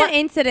done. recent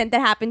incident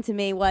that happened to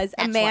me was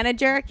a That's what-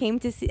 manager came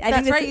to see.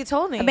 That's right, you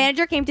told me. A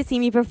manager came to see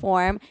me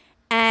perform,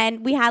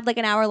 and we had like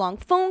an hour-long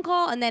phone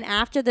call. And then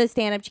after the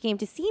stand-up, she came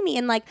to see me,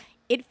 and like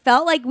it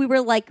felt like we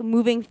were like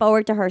moving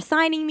forward to her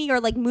signing me or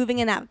like moving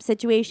in that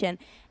situation.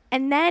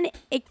 And then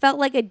it felt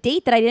like a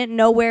date that I didn't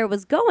know where it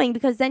was going,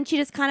 because then she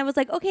just kind of was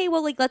like, okay,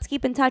 well, like, let's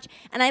keep in touch.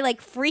 And I like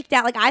freaked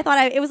out. Like, I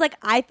thought it was like,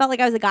 I felt like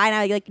I was a guy and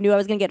I like knew I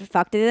was going to get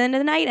fucked at the end of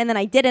the night. And then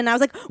I didn't. And I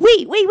was like,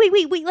 wait.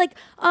 Like,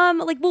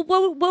 well,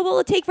 what will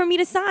it take for me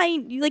to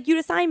sign, like, you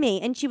to sign me?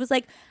 And she was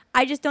like,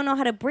 I just don't know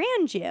how to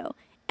brand you.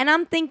 And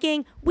I'm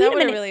thinking, wait a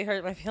minute. That really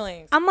hurt my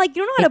feelings. I'm like,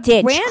 you don't know how to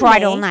brand me. She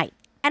cried all night.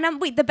 And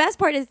the best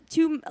part is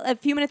a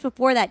few minutes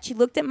before that, she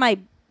looked at my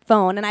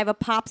phone, and I have a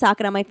pop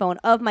socket on my phone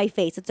of my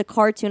face. It's a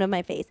cartoon of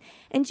my face.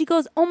 And she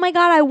goes, oh my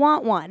God, I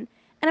want one.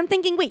 And I'm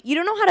thinking, wait, you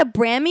don't know how to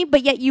brand me,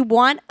 but yet you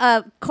want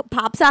a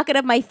pop socket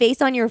of my face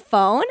on your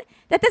phone?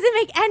 That doesn't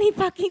make any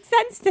fucking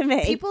sense to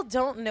me. People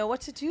don't know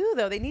what to do,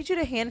 though. They need you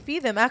to hand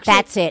feed them. Actually,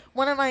 that's it.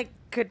 One of my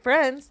good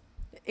friends,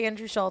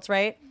 Andrew Schultz,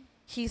 right?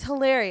 He's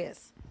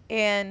hilarious.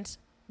 And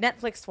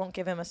Netflix won't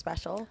give him a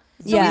special.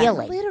 So Yeah. he's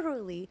Really?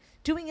 literally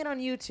doing it on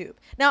YouTube.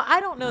 Now,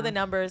 I don't know the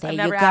numbers. I've There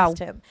never you go. asked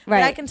him. But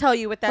Right. I can tell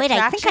you with that Wait, I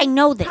traction, think I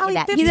know that- probably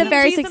that- 15 He's a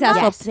very G's a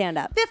successful month.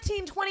 stand-up.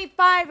 15,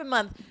 25 a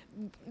month.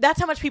 That's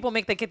how much people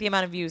make that get the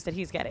amount of views that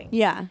he's getting.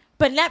 Yeah.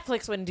 But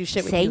Netflix wouldn't do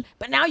shit with See? you.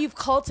 But now you've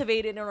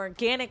cultivated an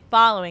organic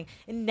following,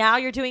 and now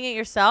you're doing it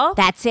yourself.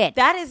 That's it.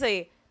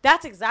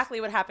 That's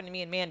exactly what happened to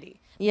me and Mandy.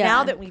 Yeah.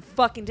 Now that we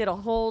fucking did a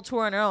whole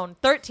tour on our own,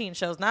 13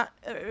 shows,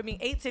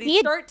 8 cities,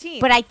 Yeah,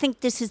 13. But I think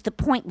this is the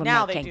point we're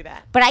Now making. they do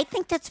that. But I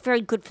think that's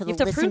very good for the have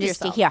to prove listeners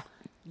to yourself. hear.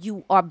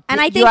 You are,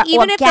 And I you think are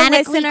even if the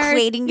organically listeners,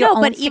 creating your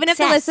own but even if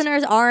the success.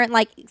 listeners aren't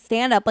like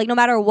stand up, like no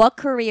matter what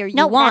career you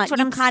No, that's want, what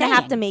you I'm kind of have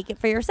saying. to make it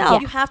for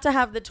yourself. You have to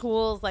have the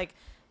tools, like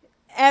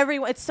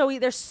everyone.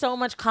 There's so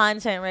much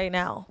content right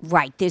now.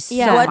 Right, there's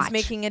Yeah. so What's much.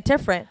 making it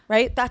different,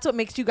 right? That's what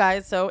makes you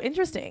guys so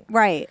interesting.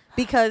 Right.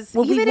 Because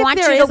Well, we even if want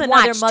there you is to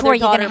another watch. Tori,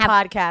 you're mother-daughter gonna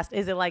have- podcast,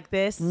 is it like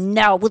this?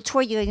 No, well,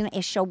 Tori, you're going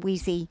to show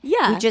Weezy.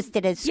 Yeah. We just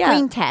did a Yeah.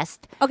 screen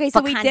test. Okay, so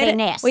for we Condé did it.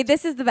 Nast. Wait,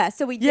 this is the best.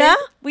 So we Yeah?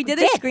 we did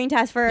We a did. screen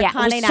test for Yeah, it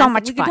was Condé so Nast.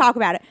 much We fun. can talk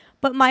about it.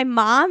 But my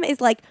mom is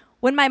like,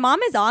 when my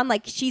mom is on,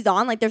 like she's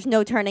on, like there's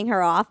no turning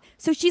her off.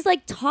 So she's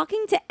like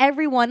talking to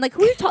everyone. Like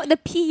who you talking? The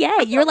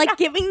PA. You're like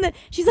giving the.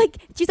 She's like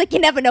you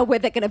never know where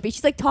they're gonna be.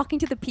 She's like talking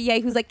to the PA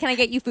who's like, can I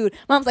get you food?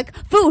 Mom's like,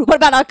 food. What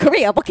about our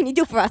career? What can you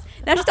do for us?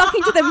 Now she's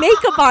talking to the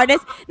makeup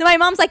artist. Then my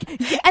mom's like, and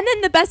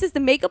then the best is the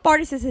makeup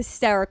artist is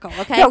hysterical.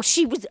 Okay. No,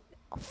 she was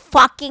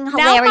fucking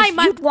hilarious.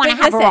 You'd want to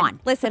have her on.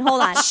 Listen,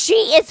 hold on. She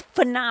is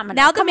phenomenal.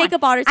 Now the Come on.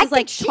 makeup artist I is like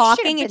think she should have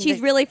talking and been she's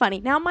the- really funny.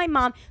 Now my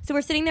mom, so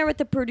we're sitting there with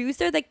the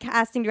producer, the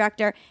casting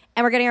director,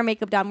 and we're getting our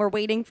makeup done. We're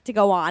waiting to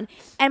go on.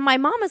 And my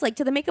mom is like,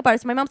 to the makeup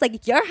artist, my mom's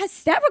like, you're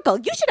hysterical.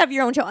 You should have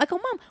your own show. I go,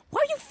 Mom,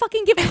 why are you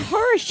fucking giving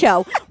her a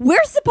show?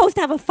 We're supposed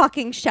to have a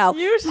fucking show.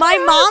 You should My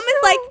have a mom is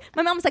show. like,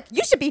 my mom's like,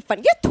 you should be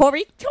funny. You're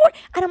Tori.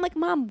 And I'm like,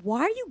 Mom,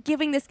 why are you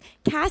giving this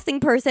casting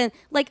person,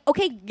 like,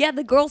 okay, yeah,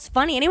 the girl's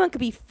funny. Anyone could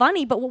be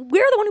funny, but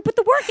we're the one who put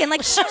the work in.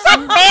 Like, she's mad at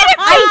me.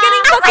 I was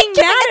getting fucking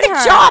giving mad her at the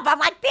her. job. I'm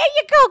like, there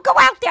you go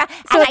out there.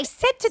 So- and I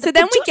said to the so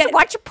then we producer, get-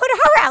 why don't you put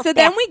her out So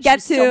there? then we get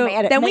She's so mad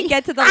to at then me. we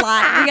get to the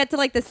line. We get to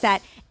like the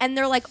set, and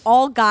they're like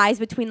all guys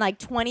between like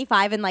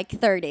 25 and like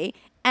 30.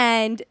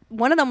 And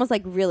one of them was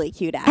like really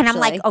cute, actually. And I'm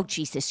like, oh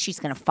Jesus, she's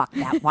gonna fuck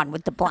that one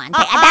with the blonde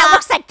hair. And that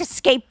looks like the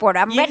skateboarder.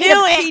 I'm ready knew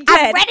to. it. She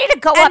I'm did. ready to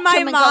go And up my to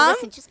him and go, mom,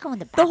 listen, just go in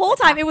the back. the whole with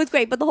time her." it was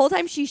great, but the whole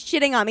time she's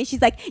shitting on me.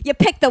 She's like, you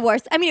picked the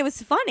worst. I mean, it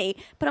was funny,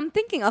 but I'm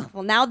thinking, oh,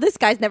 well, now this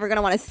guy's never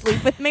gonna want to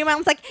sleep with me. My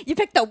mom's like, you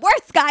picked the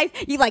worst guys.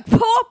 You like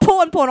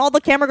pull, and all the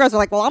camera girls are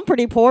like, well, I'm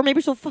pretty poor. Maybe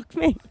she'll fuck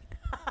me.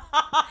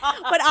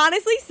 But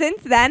honestly,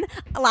 since then,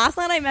 last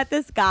night I met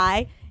this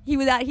guy. He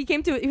was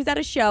at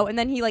a show, and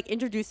then he like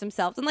introduced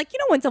himself. And like, you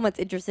know when someone's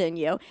interested in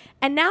you.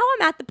 And now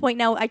I'm at the point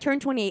now, I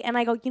turned 28 and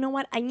I go, you know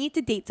what? I need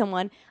to date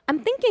someone. I'm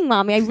thinking,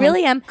 Mommy, I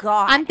really am.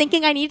 God. I'm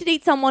thinking I need to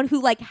date someone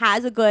who like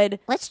has a good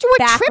Let's do a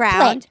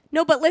background. triplet.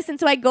 No, but listen,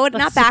 so I go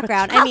not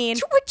background. I I'll mean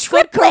do a good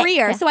triplet.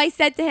 career. Yeah. So I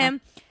said to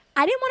him,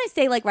 I didn't want to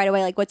say like right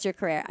away, like, what's your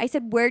career? I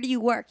said, where do you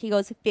work? He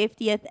goes,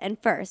 50th and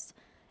First.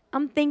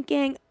 I'm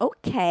thinking,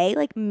 okay,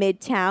 like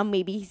Midtown,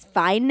 maybe he's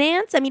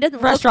finance. I mean, he doesn't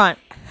look- Restaurant.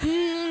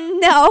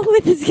 no,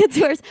 with his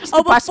guitars. Oh,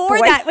 the bus before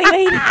boy. that,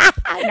 wait.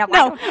 I know.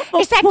 No,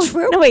 Is that before-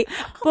 true? No, wait.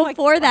 Oh my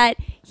Before that,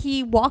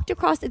 he walked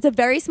across. It's a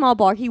very small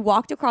bar. He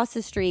walked across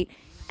the street,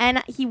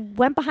 and he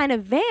went behind a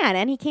van,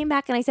 and he came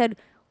back, and I said,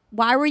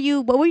 What were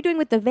you doing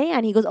with the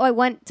van? He goes, oh, I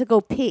went to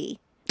go pee.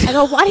 I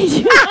go, why did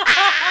you?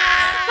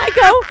 I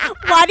go,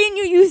 why didn't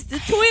you use the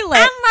toilet?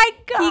 Oh my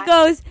God. He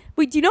goes,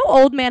 wait, do you know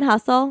Old Man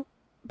Hustle?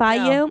 By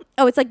No. you?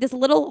 Oh, it's like this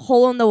little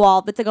hole in the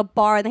wall. It's like a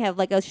bar, and they have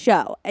like a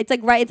show. It's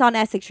like it's on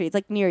Essex Street. It's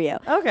like near you.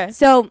 Okay.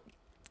 So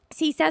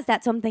he says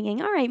that. So I'm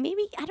thinking, all right,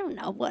 maybe, I don't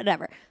know,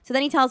 whatever. So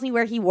then he tells me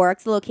where he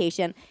works, the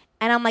location.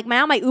 And I'm like,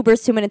 now my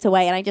Uber's 2 minutes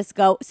away. And I just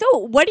go, so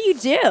what do you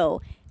do?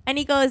 And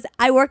he goes,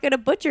 I work at a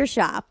butcher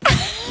shop.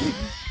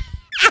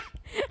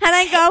 And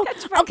I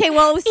go, okay,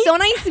 well, it was so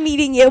nice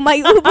meeting you. My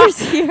Uber's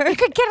here. You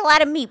could get a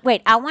lot of meat.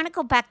 Wait, I want to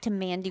go back to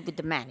Mandy with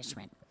the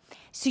management.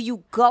 So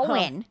you go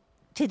in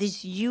to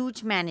this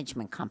huge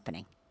management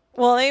company.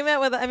 Well, they met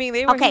with. I mean,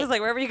 they were. Okay. He was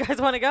like, wherever you guys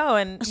want to go,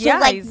 and So, yeah,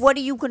 like, he's- what are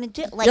you going to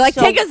do? Like, You're like,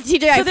 so, take us to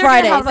TGI So they're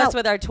Fridays. going to help us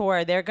with our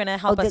tour. They're going to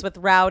help us with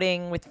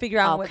routing, with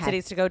figuring out what Okay.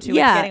 cities to go to,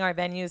 Yeah. with getting our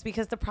venues.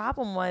 Because the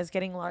problem was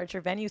getting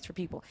larger venues for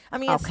people. I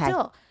mean, it's Okay.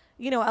 still,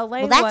 LA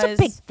Well, that's was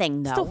a big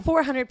thing, still though.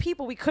 400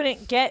 people. We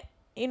couldn't get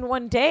in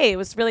one day. It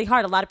was really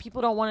hard. A lot of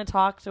people don't want to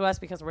talk to us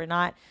because we're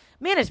not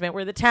management.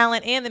 We're the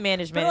talent and the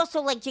management. But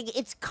also, like,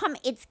 it's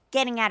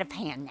getting out of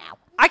hand now.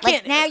 I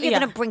can't. Like, now you're yeah.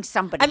 going to bring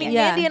somebody I mean, in.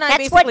 Yeah. Mandy and I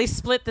That's what basically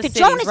split the the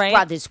cities, Jonas right?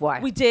 Brothers were.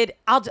 We did.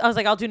 I was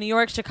like, I'll do New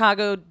York,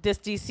 Chicago,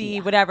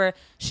 DC, whatever.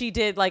 She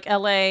did like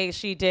LA.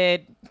 She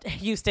did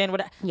Houston.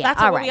 Whatever. Yeah,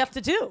 That's all what we right. have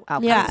to do.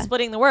 Okay. Yeah.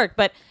 Splitting the work,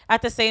 but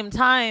at the same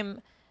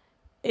time,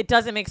 it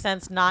doesn't make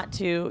sense not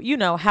to,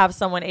 have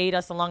someone aid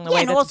us along the way.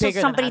 and That's also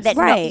bigger somebody than us.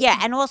 that Right.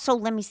 and also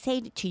let me say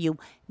to you,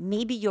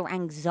 maybe your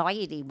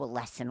anxiety will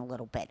lessen a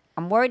little bit.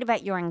 I'm worried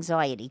about your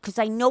anxiety because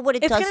I know what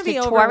it It's does gonna to be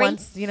over Tori.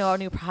 once a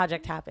new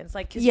project happens.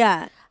 Like 'cause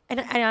Yeah. And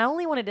I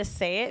only wanted to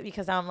say it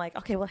because I'm like,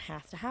 okay, well, it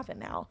has to happen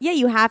now. Yeah,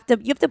 you have to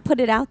put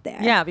it out there.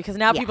 Yeah, because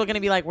now Yeah. people are gonna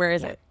be like, where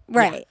is it?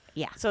 Right.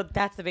 Yeah. So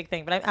that's the big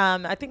thing. But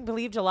I think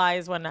believe July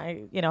is when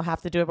I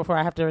have to do it before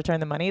I have to return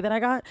the money that I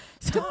got.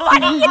 So,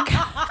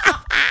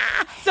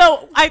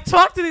 so I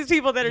talked to these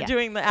people that are Yeah.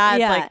 doing the ads.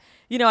 Yeah. Like,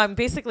 I'm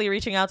basically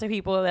reaching out to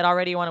people that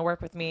already want to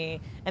work with me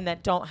and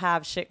that don't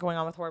have shit going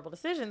on with Whoreible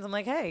Decisions. I'm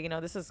like, hey,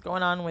 this is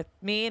going on with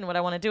me and what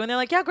I want to do. And they're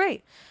like, yeah,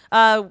 great.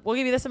 We'll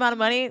give you this amount of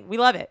money. We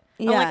love it.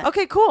 I'm Yeah. like,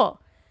 okay, cool.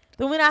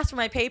 The woman asked for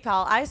my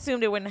PayPal. I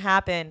assumed it wouldn't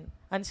happen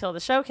until the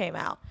show came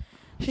out.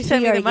 She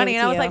sent me already the money, gave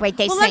it and I to was you. like, Wait,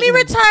 they well, sent let me you-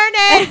 return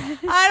it.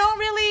 I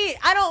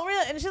don't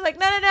really. And she's like,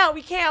 no,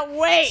 we can't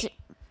wait.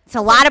 It's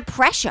a lot of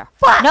pressure.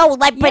 No,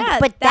 like, Yeah,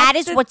 but that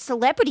that's is what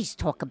celebrities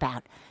talk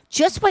about.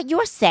 Just what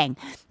you're saying.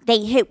 They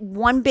hit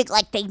one big,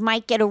 like they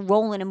might get a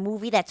role in a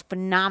movie that's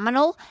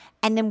phenomenal,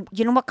 and then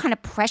you know what kind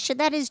of pressure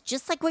that is.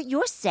 Just like what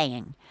you're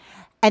saying.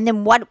 And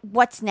then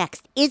what's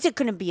next? Is it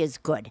going to be as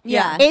good?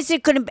 Yeah. Is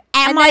it going to be?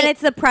 And then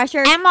it's the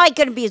pressure. Am I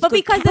going to be as But good?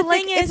 because the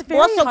Like, thing is, it's very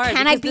also, hard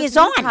can I because be this as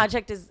new on?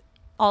 project is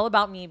all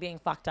about me being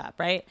fucked up,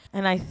 right?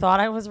 And I thought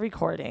I was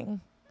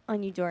recording.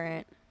 on you,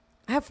 Dorant.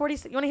 I have 40.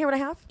 You want to hear what I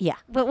have? Yeah.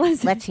 What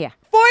was Let's hear.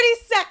 40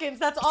 seconds.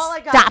 That's all I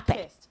got. Stop I'm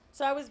it. pissed.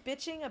 So I was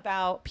bitching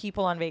about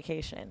people on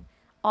vacation.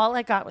 All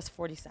I got was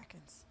 40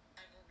 seconds.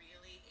 I'm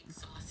really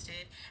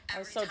exhausted. I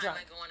was Every so time drunk.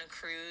 I go on a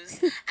cruise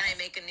and I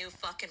make a new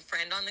fucking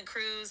friend on the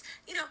cruise,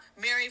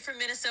 Mary from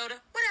Minnesota,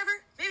 whatever.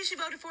 Maybe she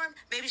voted for him,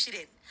 maybe she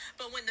didn't.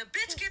 But when the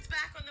bitch gets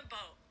back on the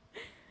boat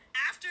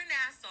after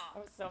Nassau, I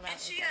was so mad and at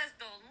she myself. has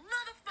those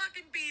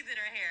motherfucking beads in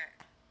her hair.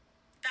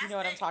 That's You know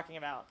what I'm it. talking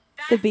about.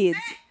 The That's beads.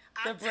 it.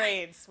 The I'm telling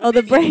you. braids. Oh,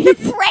 the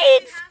braids.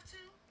 Braids. have to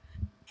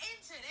in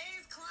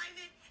today's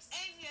climate,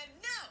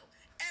 and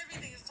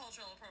everything is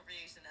cultural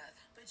appropriation to us.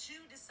 But you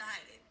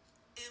decided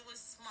it was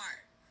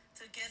smart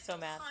to get So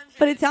mad.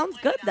 But it sounds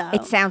good, though.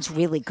 It sounds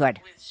really good.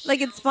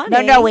 Like, it's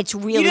funny. No, it's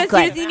really you just,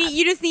 good.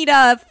 You just need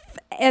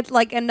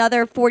like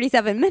another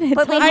 47 minutes.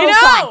 But wait, I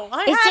hold know. on.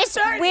 I Is had this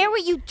 30. where were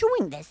you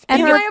doing this?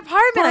 And in her my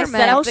apartment, I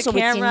set apartment. up the Oh, so it's in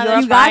camera, your-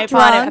 the You got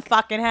tripod, I drunk.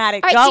 fucking had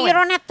it All right, going. so you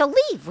don't have to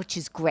leave, which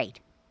is great.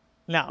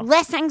 No.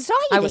 Less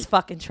anxiety. I was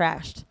fucking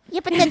trashed. Yeah,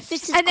 but this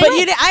is And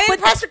good. then I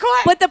didn't press record.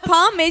 But the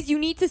problem is, you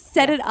need to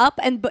set it up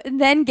and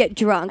then get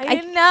drunk. I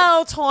didn't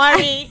know,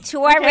 Tori.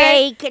 Tori,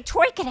 Okay?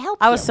 Tori could help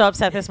I was you. so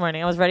upset this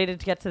morning. I was ready to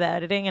get to the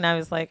editing, and I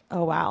was like,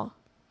 oh, wow.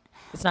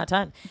 It's not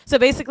done. So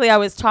basically, I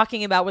was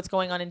talking about what's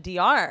going on in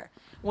DR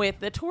with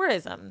the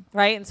tourism,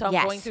 right? And so I'm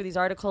Yes. going through these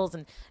articles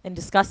and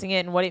discussing it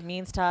and what it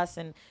means to us.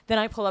 And then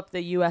I pull up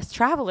the U.S.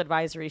 travel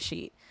advisory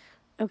sheet.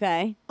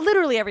 Okay.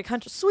 Literally every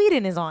country.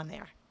 Sweden is on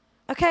there.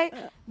 Okay?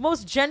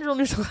 Most gender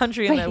neutral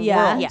country in the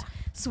Yeah. world. Yeah.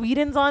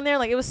 Sweden's on there.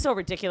 Like, it was so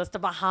ridiculous. The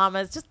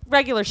Bahamas, just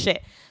regular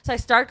shit. So I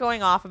start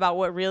going off about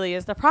what really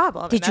is the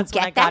problem. Did and you that's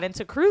when get I got that?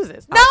 into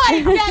cruises. No, I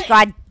didn't get it.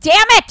 God damn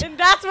it! And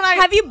that's when I...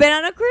 Have you been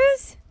on a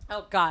cruise?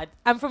 Oh, God.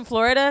 I'm from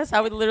Florida, so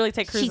I would literally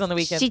take cruises on the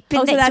weekend. She's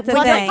been Oh, so that's a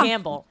Plus, thing. I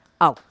gamble.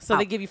 Oh, So oh.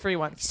 they give you free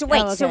ones. So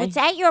wait, Oh, so okay. it's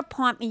at your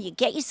apartment. You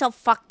get yourself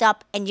fucked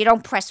up, and you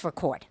don't press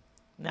record.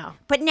 No.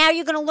 But now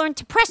you're going to learn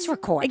to press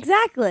record,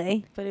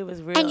 Exactly. But it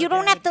was really and you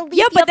don't good. have to leave.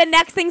 Yeah, but your the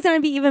next thing's gonna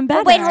be even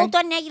better. Oh, wait, hold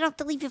on. Now you don't have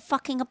to leave your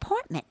fucking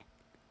apartment.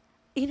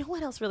 You know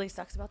what else really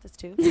sucks about this,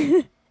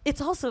 too? It's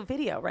also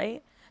video,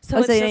 right? So Oh,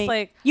 it's so just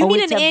like... you Oh,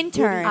 need it's an a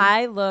intern.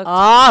 I looked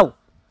Oh,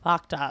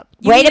 fucked up.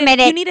 You wait need a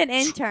minute. You need an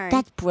intern.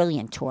 That's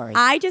brilliant, Tori.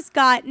 I just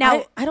got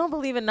now. I don't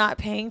believe in not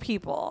paying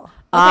people.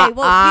 Okay,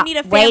 well, you need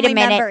a wait a family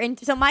minute.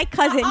 member. So my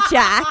cousin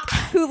Jack,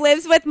 who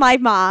lives with my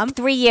mom,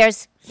 3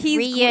 years. he's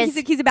 3 years.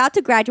 he's about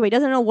to graduate.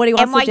 Doesn't know what he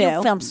wants to NYU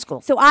do. Film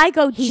School. So I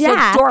go, He's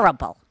Jack.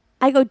 adorable.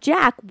 I go,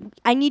 Jack.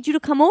 I need you to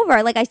come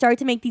over. Like I started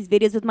to make these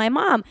videos with my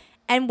mom.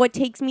 And what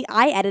takes me,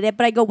 I edit it,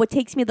 but I go, what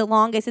takes me the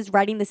longest is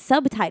writing the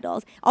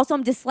subtitles. Also,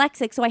 I'm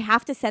dyslexic, so I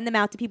have to send them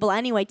out to people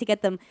anyway to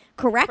get them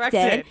corrected.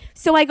 Corrected.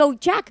 So I go,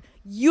 Jack,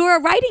 you're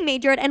a writing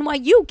major at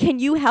NYU. Can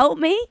you help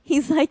me?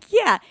 He's like,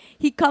 yeah.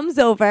 He comes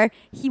over.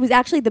 He was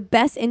actually the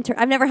best intern.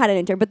 I've never had an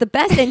intern, but the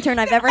best intern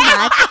I've ever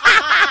had.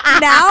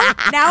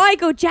 now I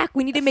go, Jack,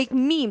 we need to make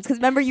memes. Because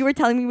remember, you were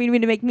telling me we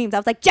need to make memes. I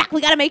was like, Jack,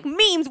 we gotta make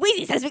memes.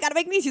 Weezy says we gotta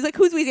make memes. He's like,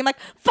 who's Weezy? I'm like,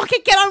 fuck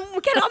it, get on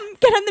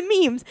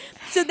the memes.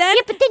 So then,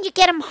 Yeah, but then you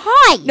get them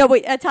high. no,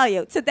 wait, I'll tell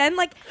you. So then,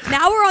 like,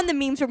 now we're on the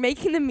memes. We're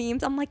making the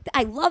memes. I'm like,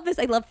 I love this.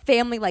 I love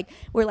family. Like,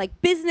 we're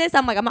like business.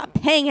 I'm like, I'm not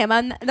paying him.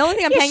 The only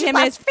thing I'm paying him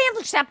loves is.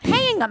 family. Stop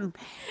paying them.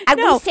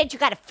 No. We said you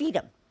got to feed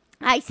them.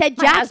 I said,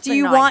 My Jack, do husband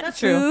you and I. want That's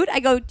true. food? I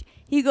go.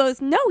 He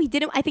goes, no, he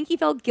didn't. I think he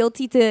felt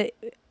guilty to Take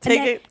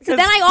then, it, So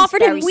then I 'cause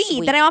offered him very weed.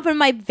 sweet. Then I offered him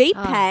my vape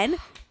pen,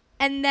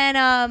 and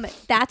then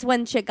that's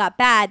when shit got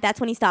bad. That's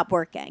when he stopped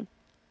working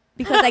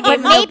because I gave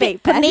him the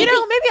vape pen. You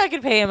know, maybe I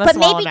could pay him a But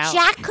small maybe amount.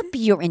 Jack could be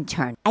your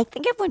intern. I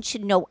think everyone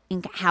should know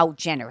how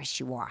generous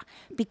you are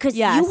because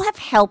Yes. you have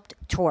helped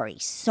Tori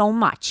so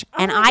much,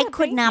 and Oh, I yeah,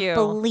 could thank not you.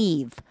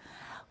 believe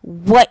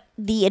what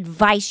the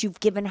advice you've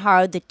given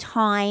her, the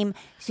time.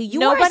 So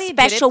you are a Nobody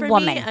special did it for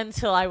woman. me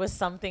until I was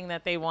something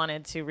that they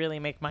wanted to really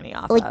make money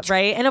off Like, of,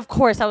 right? And of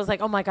course, I was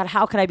like, oh my god,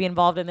 how could I be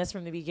involved in this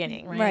from the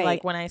beginning, right? Right.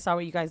 Like when I saw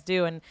what you guys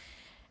do, and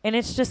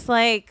it's just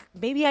like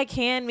maybe I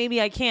can, maybe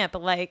I can't,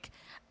 but like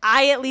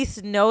I at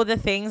least know the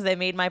things that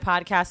made my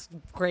podcast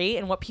great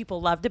and what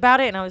people loved about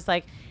it, and I was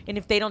like, and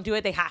if they don't do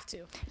it, they have to,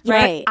 Yeah,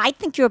 Right. but I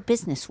think you're a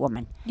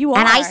businesswoman. You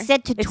And I are.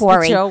 said to It's the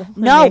Tori, Joe.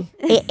 no,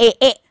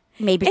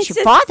 maybe it's It's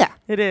your just- father.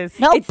 It is.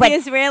 No, It's the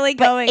Israeli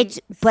going,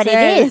 But "Sir."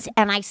 it is.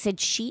 And I said,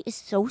 she is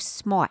so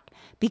smart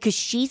because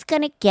she's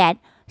going to get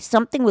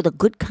something with a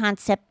good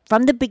concept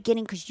from the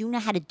beginning because you know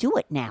how to do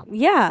it now.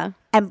 Yeah.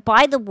 And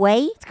by the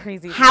way, it's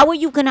crazy. How are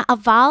you going to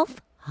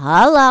evolve?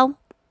 Hello.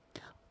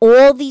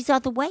 All these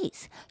other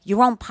ways.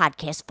 Your own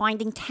podcast,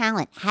 finding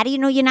talent. How do you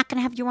know you're not going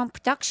to have your own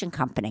production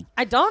company?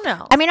 I don't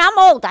know. I mean, I'm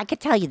old. I could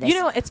tell you this. You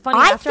know, it's funny.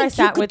 I After I think you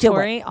sat could with do it.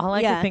 Tori, all I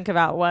Yeah. could think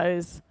about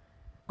was,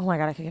 oh my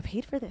god, I could get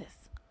paid for this.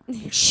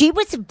 She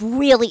was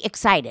really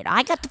excited.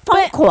 I got the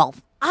phone But- call.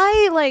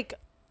 I like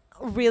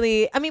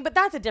really. I mean, but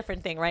that's a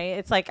different thing, right?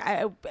 It's like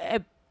I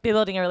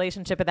building a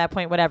relationship at that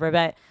point, whatever.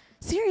 But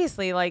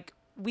seriously, like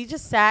we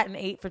just sat and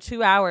ate for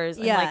 2 hours.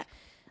 And, Yeah. like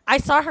I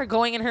saw her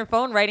going in her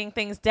phone writing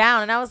things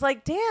down, and I was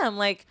like, damn,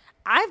 like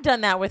I've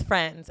done that with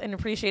friends and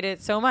appreciated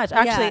it so much.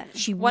 Actually, Yeah.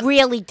 She one-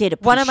 really did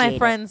appreciate one of my it.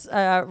 friends,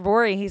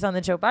 Rory, he's on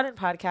the Joe Budden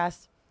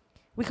podcast.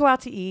 We go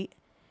out to eat,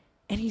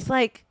 and he's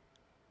like,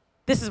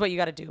 this is what you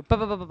got to do. Blah,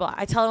 blah, blah, blah, blah.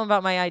 I tell him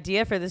about my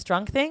idea for this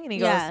drunk thing, and he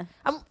Yeah. goes,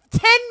 I'm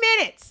 10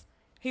 minutes.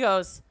 He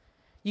goes,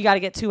 you got to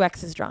get 2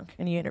 exes drunk,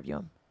 and you interview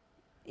them.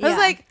 I was Yeah.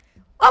 like,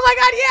 oh my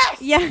God,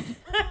 yes.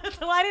 Yeah.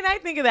 So why didn't I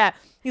think of that?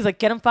 He's like,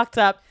 get them fucked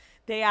up.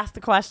 They ask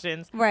the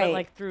questions. Right. But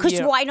like through Because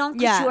you. why don't?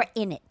 Because Yeah. you're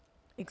in it.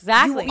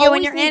 Exactly. Yeah, when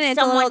always you're need in it, it's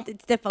a someone little,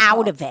 it's difficult.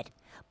 out of it.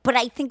 But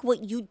I think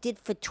what you did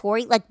for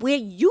Tori, like we're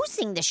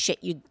using the shit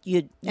you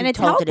And it's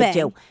told her to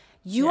helping. do.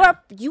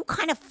 You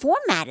kind of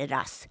formatted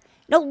us.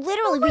 No,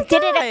 literally, we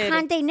did it at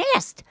God. Condé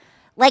Nast.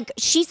 Like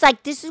she's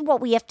like, this is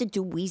what we have to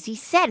do. Weezy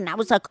said, and I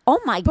was like, oh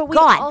my But we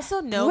god.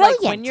 also know,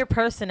 Brilliant. like, when your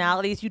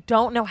personalities, you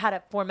don't know how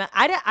to format.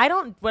 I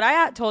don't. What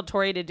I told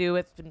Tori to do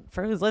with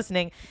for who's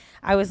listening,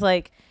 I was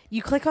like,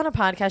 you click on a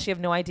podcast, you have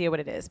no idea what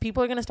it is.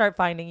 People are gonna start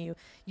finding you.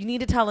 You need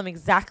to tell them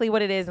exactly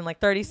what it is in like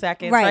 30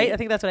 seconds, Right. right? I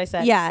think that's what I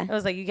said. Yeah. I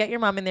was like, you get your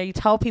mom in there, you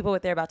tell people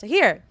what they're about to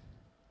hear.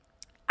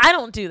 I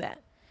don't do that.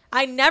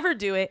 I never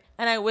do it,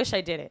 and I wish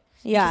I did it.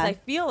 Yeah. Because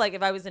I feel like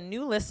if I was a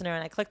new listener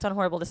and I clicked on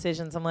Whoreible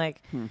Decisions, I'm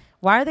like,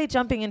 why are they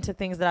jumping into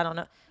things that I don't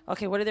know?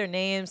 Okay, what are their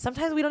names?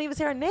 Sometimes we don't even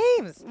say our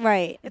names.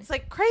 Right. It's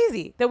like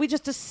crazy that we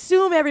just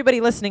assume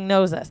everybody listening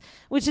knows us,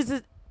 which is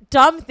a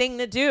dumb thing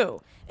to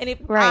do. And if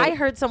Right. I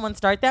heard someone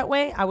start that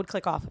way, I would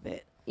click off of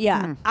it.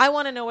 Yeah. I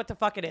want to know what the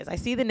fuck it is. I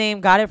see the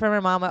name, got it from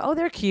her mama. Oh,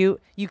 they're cute.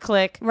 You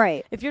click.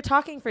 Right. If you're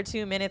talking for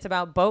 2 minutes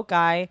about Boat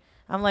Guy,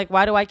 I'm like,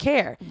 why do I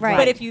care? Right.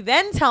 But if you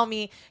then tell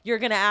me you're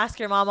going to ask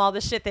your mom all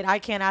the shit that I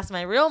can't ask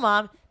my real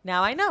mom,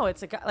 now I know.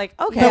 It's like, okay.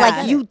 But Yeah.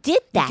 like you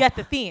did that. You get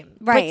the theme.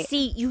 Right. But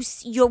see,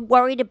 you're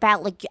worried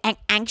about like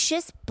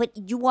anxious, but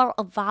you are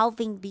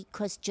evolving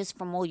because just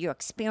from all your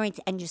experience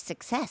and your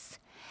success,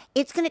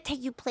 it's going to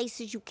take you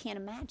places you can't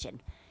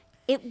imagine.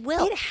 It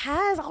will. It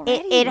has already.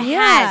 It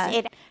Yeah.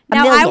 has.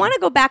 Now, I million. want to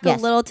go back Yes.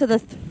 a little to the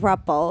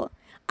throuple.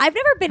 I've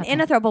never been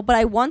in a throuple, but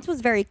I once was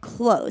very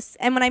close.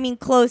 And when I mean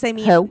close, I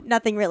mean Who?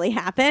 nothing really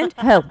happened.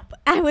 Who?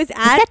 I was Is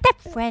at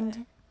that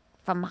friend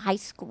from high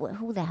school?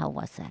 Who the hell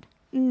was that?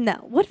 no,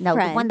 what No,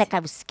 friend? the one that guy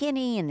was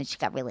skinny and then she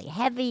got really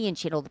heavy and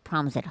she had all the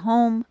problems at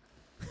home.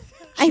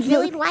 I She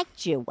really really-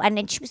 liked you, and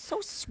then she was so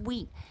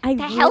sweet. I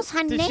the really- hell's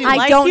her Did name? she I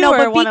like don't you know,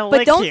 or wanna but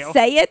lick don't you?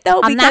 say it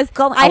though I'm because not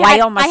going- I oh, I had,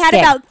 almost had did.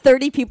 about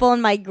 30 people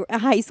in my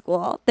high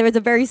school. There was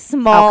a very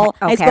small Okay,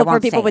 high I school for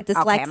won't people say with it.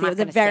 Okay, dyslexia. I'm It not was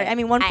a gonna very, say I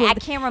mean, it. one I school.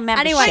 can't remember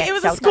Anyway, shit. It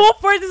was so a school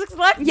for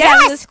dyslexia. Yeah,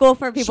 it was a school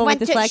for people with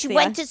She dyslexia.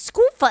 went to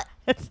school for.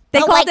 They but,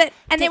 called like, it,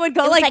 and they would it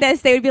go was like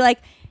this. They would be like,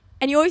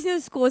 and you always knew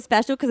the school was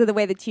special because of the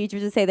way the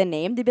teachers would say the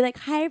name. They'd be like,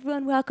 "Hi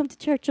everyone, welcome to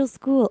Churchill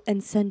School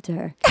and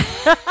Center."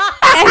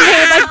 and they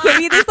would like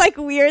give you this like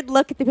weird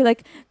look. They'd be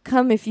like,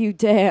 "Come if you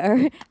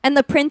dare." And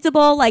the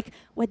principal like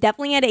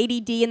definitely had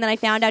ADD, and then I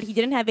found out he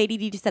didn't have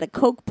ADD, just had a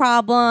coke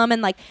problem,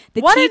 and like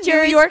the What teachers.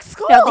 a New York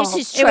school. No, this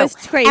is true. It was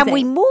crazy. And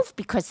we moved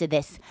because of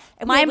this.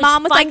 And My it was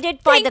mom was like,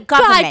 funded by "Thank the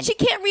government. God, she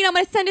can't read. I'm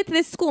going to send it to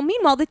this school."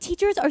 Meanwhile, the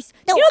teachers are.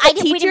 No, you know the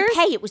we teachers. didn't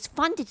pay. It was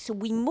funded, so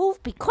we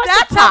moved because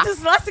That's of how her.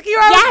 dyslexic you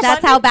are. Yes,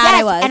 That's how bad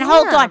I was. And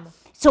hold Yeah. on.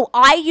 So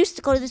I used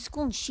to go to the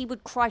school, and she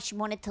would cry. She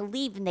wanted to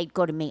leave, and they'd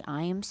go to me.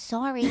 I am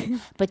sorry,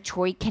 but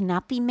Tori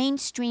cannot be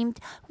mainstreamed.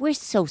 We're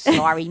so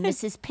sorry,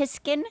 Mrs.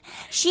 Piskin.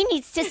 She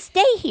needs to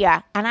stay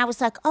here. And I was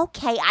like,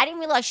 okay. I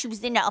didn't realize she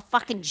was in a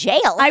fucking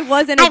jail. I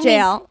was in a mean,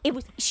 jail. it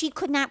was. She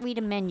could not read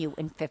a menu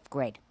in 5th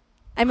grade.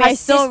 I mean, Her I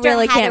still sister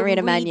really had can't to read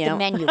a menu. The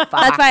menu That's for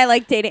her. why I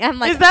like dating. I'm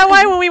like, Is that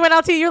why when we went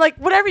out to eat, you're like,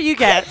 whatever you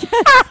get? Is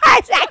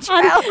that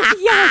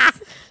true? yes.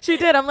 She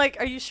did. I'm like,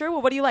 are you sure?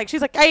 Well, what do you like?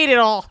 She's like, I ate it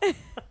all.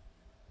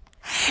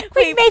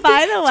 Wait,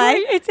 by the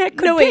way,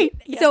 no wait.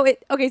 be. So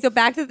so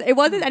back to it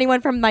wasn't anyone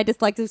from my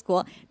dyslexic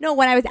school. No,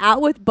 when I was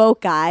out with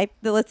Boat Guy,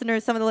 the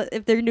listeners,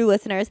 if they're new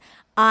listeners,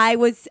 I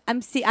was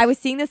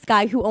seeing this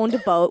guy who owned a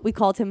boat. We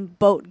called him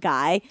Boat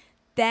Guy.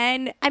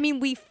 Then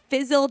we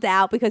fizzled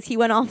out because he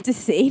went off to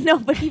sea. No,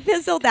 but he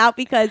fizzled out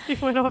because He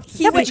went off to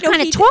he Yeah, sea. but you're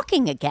kind of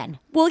talking again.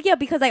 Well, yeah,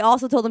 because I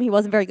also told him he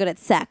wasn't very good at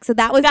sex. So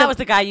that was That was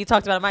the guy you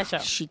talked about on my show.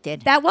 She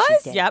did. that was.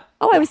 She did. Yep.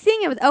 Oh, I was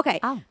seeing it. Okay.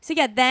 Oh. So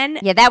yeah, then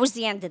Yeah, that was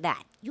the end of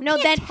that. You no,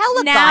 can't then tell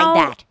a now,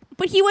 guy that.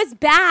 but he was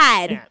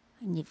bad. Yeah.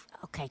 And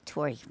okay,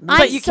 Tori.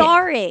 I'm you can't.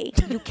 sorry.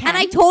 You can. And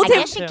I told him.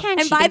 guess you can.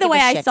 And She by didn't the give way,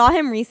 a I shit. saw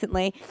him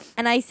recently,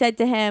 and I said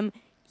to him,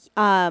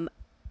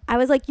 I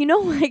was like,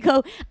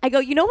 I go,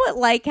 you know what,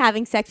 like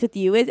having sex with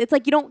you is? It's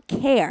like you don't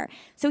care.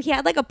 So he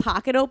had like a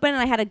pocket open, and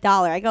I had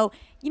 $1. I go,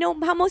 you know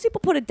how most people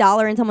put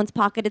 $1 in someone's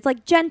pocket? It's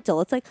like gentle.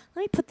 It's like,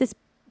 let me put this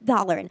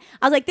 $1 in.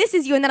 I was like, this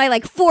is you, and then I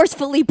like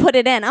forcefully put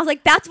it in. I was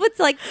like, that's what's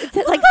like, it's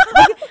like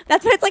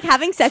that's what it's like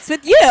having sex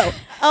with you.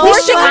 Oh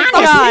Forcing my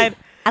my God.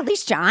 At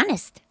least you're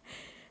honest.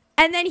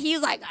 And then he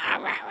was like,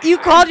 You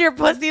called your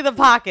pussy the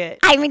pocket.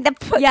 I mean,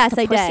 Yes,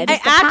 the I pussy did. was I the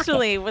pocket.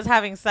 actually was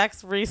having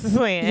sex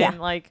recently, and Yeah.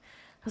 like,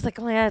 I was like,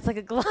 oh my God, it's like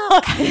a glove.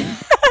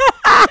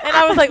 And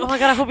I was like, oh my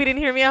God, I hope he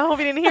didn't hear me. I hope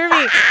he didn't hear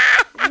me.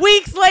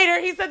 Weeks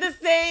later, he said the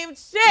same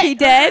shit. He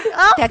did?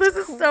 Oh, That's this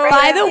is so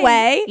By the bad.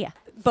 way, Yeah.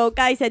 Boat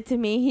Guy said to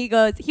me, he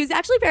was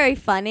actually very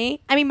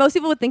funny. I mean, most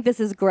people would think this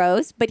is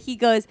gross, but he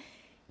goes,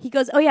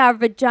 oh yeah,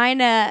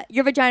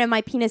 your vagina,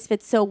 my penis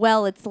fits so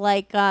well. It's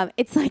like,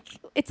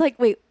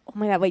 wait, oh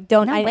my God, wait,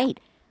 don't, No, wait.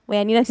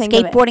 I need to think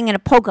of it. Skateboarding and a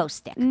pogo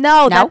stick.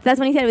 No, No? that's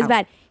when he said it was Oh.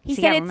 bad. He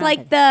See, said I it's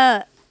like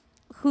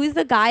who's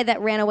the guy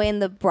that ran away in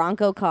the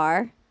Bronco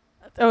car?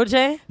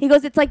 OJ, He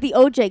goes, it's like the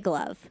OJ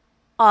glove.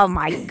 Oh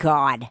my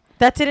God.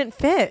 that didn't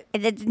fit.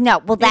 No,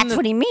 well, that's the-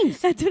 what he means.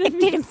 That's what it It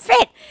didn't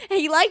fit.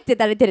 He liked it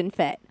that it didn't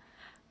fit.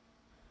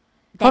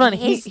 Hold on, Then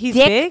he's his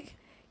big.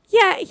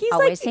 Yeah, he's Oh,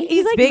 like is he?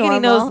 he's like Big, normal.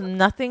 and he knows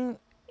nothing.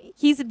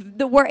 He's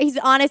he's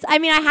honest. I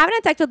mean, I haven't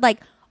had sex with like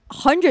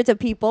hundreds of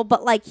people,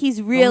 but like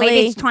he's Well, really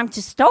maybe it's time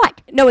to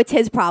start. no, it's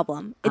his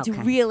problem. It's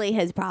Okay. really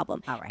his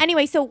problem. All right.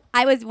 Anyway, so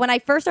when I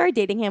first started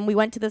dating him, we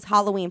went to this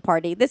Halloween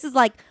party. This is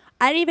like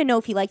I didn't even know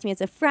if he liked me as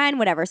a friend,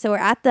 whatever. So we're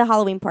at the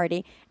Halloween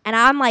party, and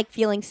I'm like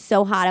feeling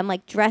so hot. I'm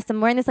like dressed.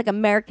 I'm wearing this like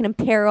American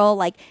Apparel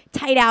like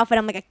tight outfit.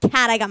 I'm like a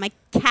cat. I got my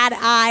cat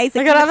eyes.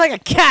 Like, I'm like a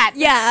cat.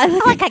 yeah,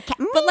 Like a cat.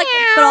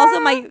 but also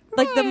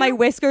my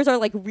whiskers are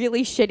like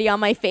really shitty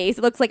on my face.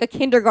 It looks like a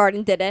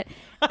kindergarten did it.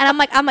 And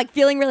I'm like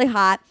feeling really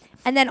hot.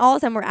 And then all of a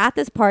sudden we're at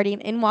this party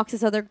and in walks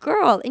this other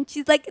girl and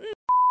she's like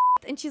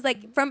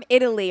from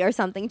Italy or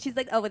something. And she's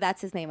like, oh, but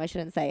that's his name. I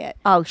shouldn't say it.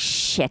 Oh,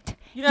 shit.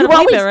 You know how to bleep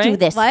always it, right? do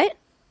this. What?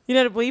 You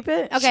know how to bleep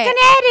it? Okay. She's going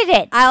to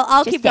edit it.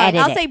 I'll Just keep going.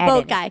 edit I'll it, say edit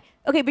boat it. guy.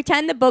 Okay,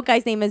 pretend the boat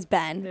guy's name is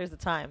Ben. There's the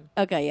time.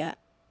 Okay, yeah.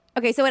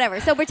 Okay, so whatever.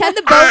 So pretend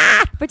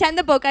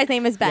the boat guy's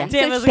name is Ben.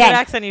 Yeah. Damn, So it was a Ben. good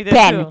accent you did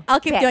Ben. too. I'll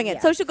keep Ben, doing it. yeah.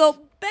 So she'll go,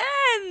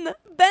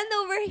 Ben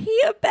over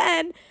here,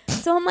 Ben.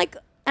 So I'm like,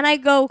 and I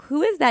go,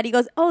 who is that? He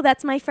goes, oh,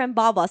 that's my friend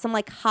Baba. So I'm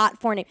like, hot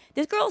for name.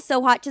 This girl's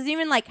so hot. She doesn't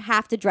even like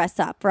have to dress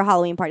up for a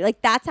Halloween party.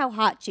 Like that's how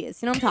hot she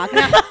is. You know what I'm talking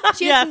about?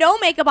 She Yes. has no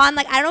makeup on.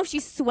 Like I don't know if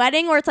she's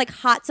sweating or it's like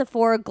hot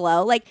Sephora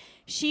glow. Like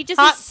she just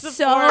Hot is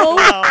Sephora so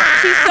glow.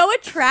 she's so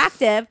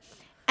attractive.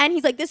 And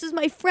he's like, this is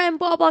my friend,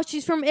 blah, blah.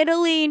 She's from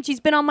Italy, and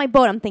she's been on my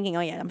boat. I'm thinking, oh,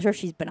 yeah, I'm sure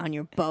she's been on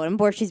your boat. I'm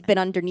sure she's been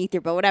underneath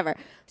your boat, whatever.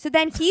 So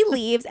then he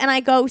leaves, and I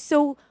go,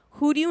 so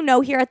who do you know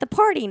here at the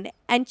party?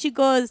 And she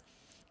goes,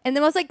 in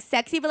the most, like,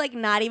 sexy but, like,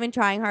 not even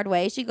trying hard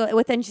way, she goes,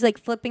 and she's, like,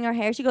 flipping her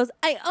hair. She goes,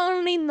 I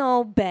only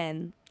know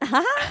Ben.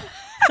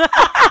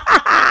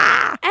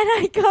 And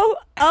I go,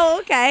 oh,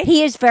 okay.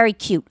 He is very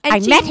cute. And I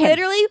she met him.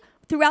 literally,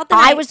 throughout the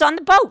night. I was on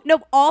the boat. No,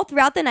 all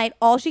throughout the night,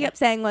 all she kept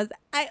saying was,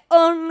 I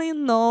only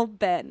know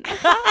Ben.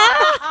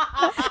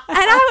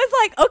 And I was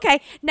like,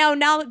 okay,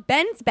 now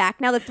Ben's back.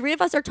 Now the three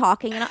of us are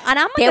talking, and I'm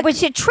like, There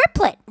was a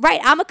triplet.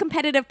 right, I'm a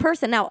competitive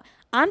person. Now,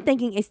 I'm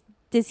thinking,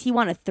 does he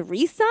want a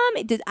threesome?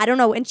 I don't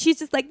know. And she's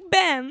just like,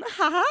 Ben,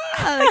 ha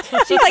ha.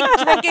 Like, she's like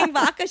drinking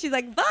vodka. She's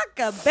like,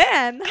 vodka,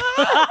 Ben.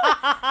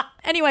 Ha.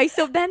 Anyway,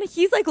 so then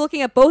he's like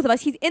looking at both of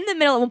us. He's in the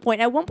middle at one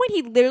point. At one point,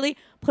 he literally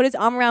put his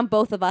arm around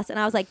both of us, and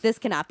I was like, this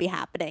cannot be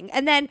happening.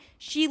 And then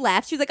she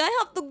left. She was like, I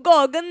have to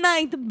go. Good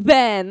night,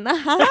 Ben.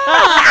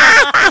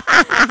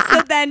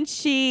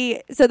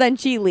 so then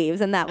she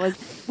leaves, and that was,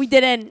 we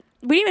didn't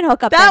even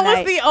hook up that That was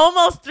night. the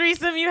almost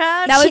threesome you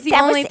had? That was Shit, the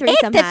that only was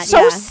threesome it. That's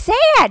had, so yeah.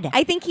 sad.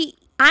 I think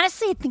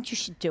Honestly, I think you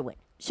should do it.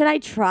 should I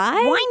try?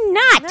 Why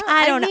not? No,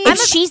 I don't know. If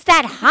she's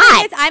that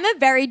hot. I'm a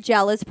very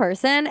jealous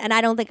person, and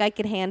I don't think I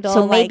could handle.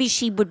 So like, maybe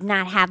she would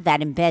not have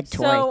that in bed,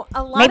 Tori. So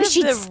a lot maybe of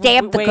she'd the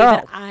stab the way girl.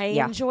 that I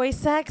enjoy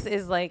sex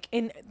is like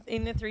in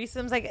the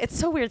threesomes. Like it's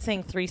so weird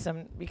saying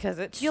threesome because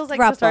it feels like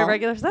just our Throuple.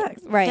 regular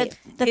sex. right.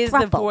 The is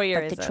throuple, the but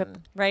voyeurism, the trip.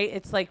 right?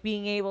 It's like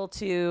being able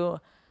to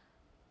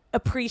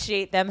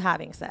appreciate them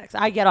having sex.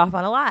 I get off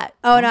on a lot.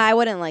 Oh no, I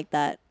wouldn't like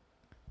that.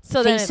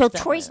 So See, then so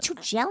it's Tori's different.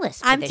 too jealous.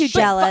 For I'm this too shit.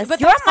 jealous.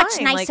 But You're a that's much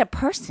fine, nicer like-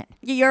 person.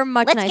 You're a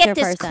much Let's nicer get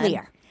this person.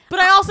 clear. But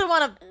I also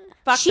want to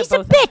fuck She's the a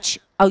both of them. bitch.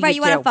 Oh, Right,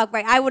 you want to do. fuck,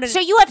 right? I wouldn't. So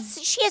you have.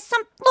 She has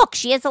some. Look,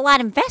 she has a lot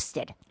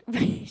invested.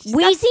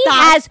 Weezy stock.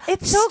 has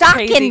It's so stock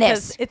crazy in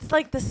 'cause this. it's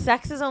like the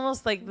sex is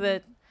almost like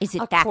the Is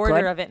it a that quarter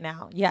good? of it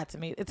now. Yeah, to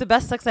me, it's the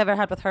best sex I've ever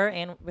had with her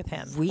and with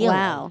him. Really?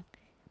 Wow.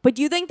 But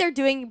do you think they're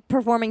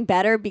performing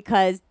better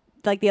because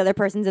like the other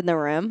person's in the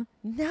room?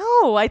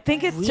 No, I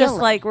think it's just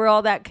Really? like we're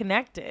all that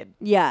connected.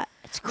 Yeah.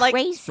 It's Like,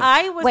 crazy.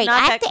 I was Wait, not I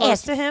have that to close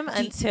ask, to him do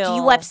until-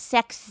 you have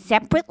sex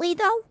separately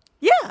though?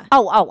 Yeah.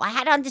 Oh, I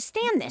had to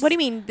understand this. What do you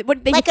mean?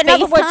 What they Like FaceTime in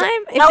other words,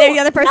 if the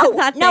other person's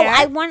not there? No,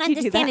 I want to Do you do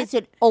understand. that? Is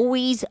it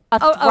always a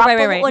Oh,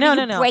 throuple, right. or No,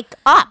 do you no. break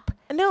up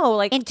No,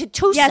 like into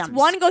twosomes? Yes,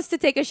 one goes to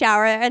take a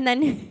shower and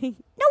then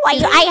No, I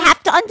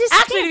have to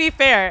understand. actually to be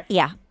fair,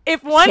 yeah.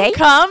 if one Shay?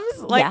 comes,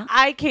 like Yeah.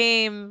 I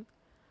came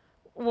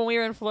when we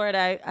were in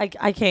Florida,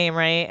 I came,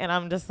 right? And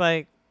I'm just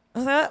like,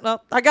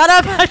 well, I got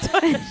up, I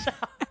took a shower.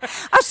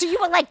 Oh, so you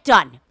were like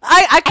done.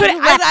 I couldn't,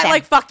 you left I them.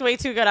 like fucked way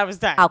too good. I was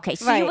done. Okay,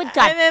 so you Right. were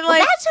done. And then, well,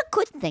 like- that's a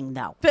good thing,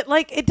 though. But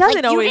like it doesn't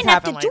Like, you always didn't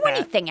have happen to do like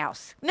that. anything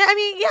else. No, I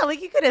mean, yeah,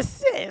 like you could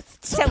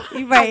assist. So,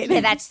 Right. Yeah,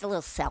 that's a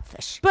little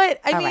selfish. But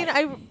I All mean,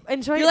 right. I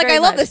enjoy you're it like, very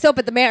I love much. the soap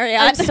at the Marriott.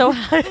 I'm so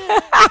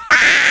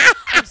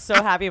I'm so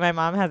happy my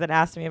mom hasn't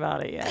asked me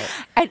about it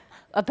yet.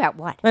 About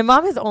what? My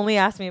mom has only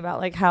asked me about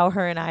like how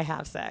her and I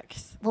have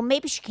sex. Well,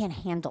 maybe she can't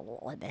handle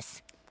all of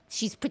this.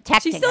 She's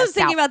protecting She's still herself.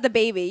 thinking about the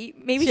baby.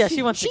 Maybe Yeah,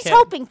 she wants She's a kid.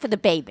 hoping for the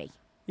baby.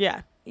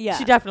 Yeah. Yeah.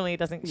 She definitely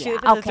doesn't. She, Yeah, if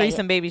it's a okay.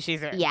 threesome baby,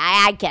 she's in. Yeah,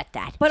 I get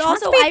that. But She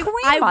wants also, to be a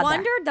I grandmother.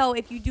 wonder though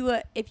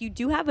if you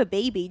do have a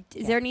baby,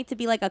 does there need to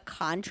be like a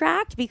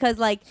contract? Because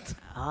like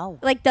Oh,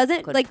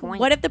 doesn't good like point.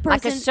 what if the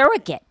like person a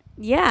surrogate?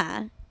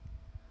 yeah.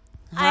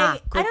 Huh,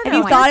 good don't Have know.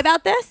 you thought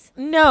about this?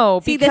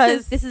 No, See,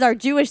 because this is our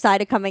Jewish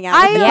side of coming out.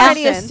 I with the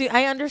already questions.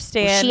 I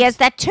understand. She has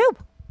that too.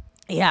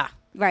 Yeah.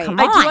 Right. Come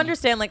I on. do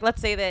understand. Like, let's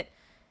say that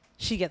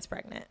she gets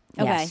pregnant.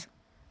 Okay. Yes.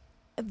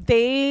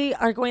 They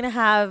are going to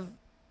have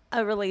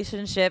a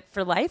relationship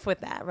for life with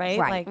that, right?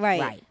 Right, Like,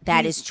 right.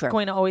 That he's is true.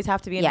 Going to always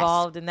have to be Yes.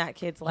 involved in that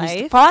kid's life.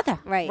 He's the father.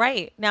 Right.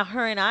 Right. Now,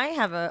 her and I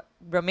have a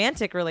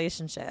romantic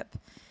relationship.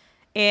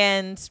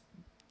 And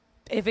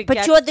if it But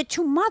gets... you're the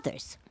two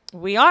mothers.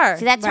 We are.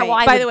 So that's how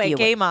Right. I By would the way, view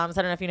gay it. moms,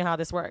 I don't know if you know how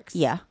this works.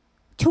 Yeah.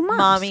 Two moms.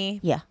 Mommy.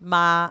 Yeah.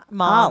 Mom.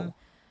 Oh.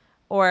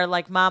 Or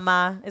like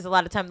mama is a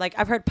lot of time. Like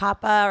I've heard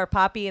papa or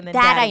poppy and then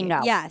That daddy. I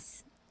know.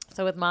 Yes.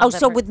 So with moms, Oh, I've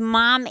so heard- with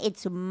mom,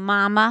 it's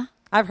mama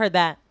I've heard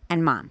that.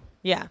 and mom.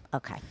 Yeah.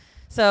 Okay.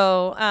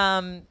 So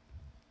I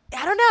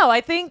don't know.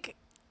 I think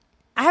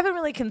I haven't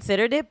really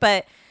considered it,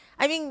 but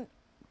I mean,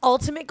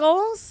 ultimate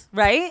goals,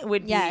 right?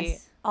 Would be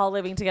Yes. all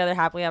living together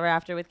happily ever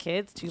after with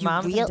kids, two You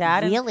moms real- and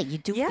dad. And really? You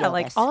do yeah, feel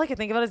like this. all I can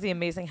think about is the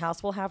amazing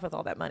house we'll have with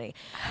all that money.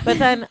 But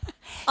then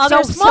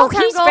other So small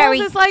town he's goals very-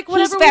 is like he's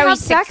whenever we very have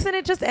suc- sex and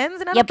it just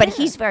ends and I Yeah, don't but care.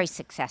 he's very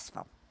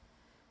successful.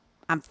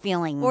 I'm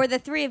feeling. Or the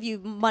three of you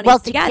money well,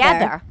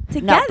 together.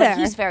 No, but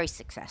he's very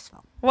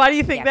successful. Why do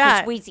you think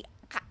Yeah, that? because Weezy,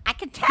 I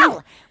can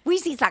tell.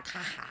 Weezy's like, ha,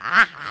 ha,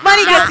 ha, ha.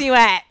 Money gets you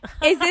wet.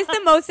 Is this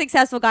the most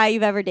successful guy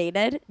you've ever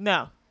dated?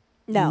 No.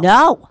 No.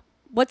 No.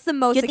 What's the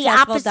most You're the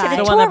successful opposite of guy?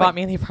 The Tori. one that bought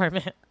me in the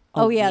apartment.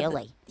 Oh, yeah.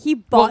 Really? He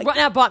Well, bought.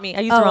 not bought me. I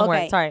used Oh, the wrong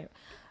okay. word. Sorry.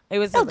 It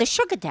was. Oh, the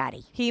sugar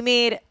daddy. He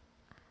made.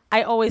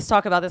 I always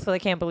talk about this because I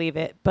can't believe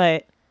it,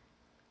 but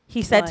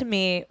he said What? to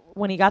me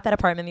when he got that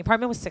apartment, the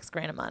apartment was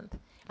 $6,000 a month,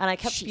 and I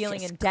kept feeling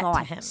Jesus in debt God,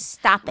 to him.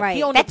 Stop it. Right.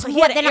 He owned That's he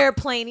more had an than a-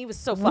 airplane. He was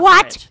so fucking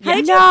What? rich. How Yeah.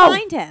 did No. you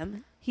find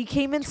him? He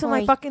came into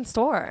Tori. my fucking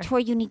store Tor,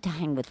 you need to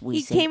hang with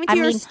Weezy. came into I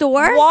your mean,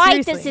 store? Why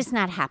Seriously. does this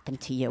not happen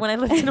to you? when I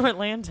lived in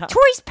Orlando.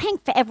 Tori's paying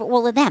for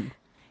all of them.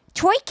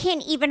 Tori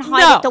can't even hide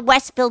No. at the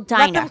Westville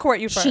Diner. them court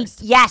you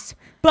first. Yes.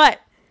 But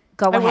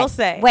Go I ahead. will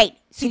say, Wait.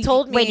 he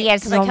told me wait, he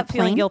has because his I own kept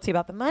feeling plane? guilty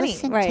about the money.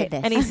 Listen to Right.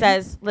 this. And he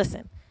says,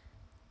 listen,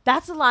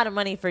 that's a lot of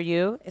money for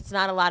you. It's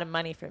not a lot of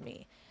money for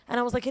me. And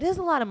I was like, it is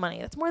a lot of money.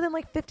 That's more than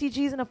like 50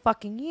 G's in a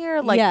fucking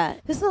year. Like, Yeah.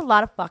 this is a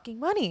lot of fucking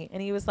money.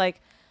 And he was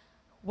like,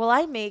 well,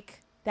 I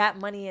make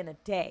that money in a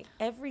day.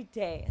 Every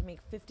day, I make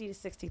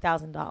 $50,000 to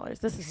 $60,000.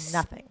 This is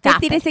nothing.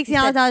 Stop $50 to it.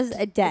 $60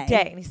 a day. A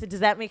day. And he said, does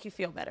that make you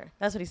feel better?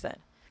 That's what he said.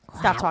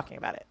 Stop Wow. talking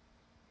about it.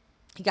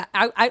 He got,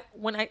 I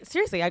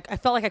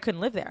felt like I couldn't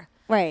live there.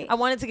 Right. I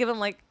wanted to give him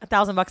like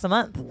 $1,000 a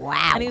month.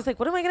 Wow. And he was like,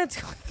 what am I going to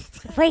do?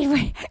 Wait.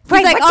 He's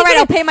like, all right,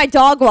 I'll pay my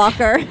dog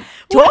walker.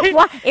 Dog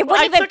walk. It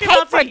wouldn't I even took him pay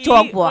out for to a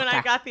dog eat walker. When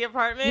I got the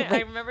apartment,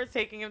 I remember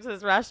taking him to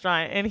this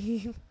restaurant, and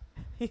he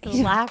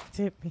laughed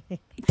at me.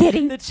 Did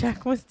he? The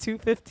check was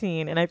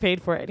 $215, and I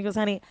paid for it. And he goes,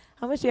 honey,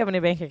 how much do you have in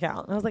your bank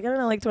account? And I was like, I don't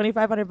know, like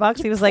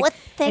 $2,500. He was like, What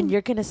thing? and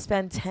you're going to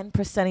spend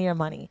 10% of your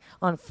money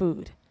on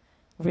food.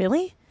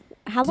 Really?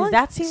 How Does long?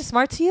 that seem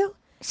smart to you?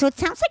 So it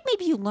sounds like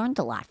maybe you learned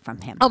a lot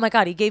from him. Oh, my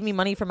God. He gave me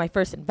money for my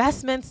first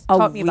investments. Oh,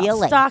 taught me about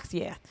really? stocks.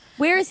 Yeah.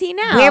 Where is he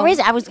now? Where is?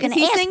 I was going Is to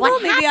he ask. single?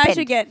 What Maybe I happened?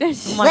 should get. Oh,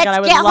 my Let's God. I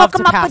would get- love hook to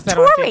him up pass with that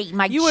on to Tori. you.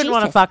 My You wouldn't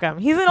want to Jesus. fuck him.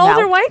 He's an No.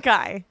 older white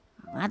guy.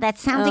 Wow, that's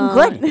sounding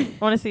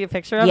good. Want to see a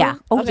picture of Yeah.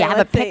 him? Oh, Okay, yeah. I have a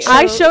let's see. picture.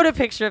 I showed a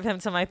picture of him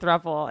to my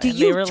throuple. Do and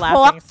you they were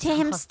talk laughing to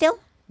him so- still?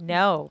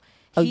 No.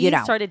 Oh, he you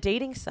don't? started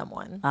dating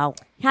someone. Oh.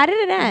 How did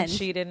it And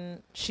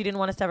end? she didn't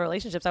want us to have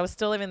relationships. I was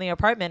still living in the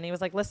apartment. And he was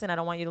like, listen, I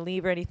don't want you to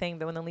leave or anything.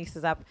 But when the lease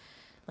is up,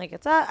 like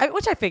it's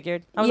which I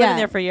figured. I was Yeah. living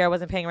there for a year. I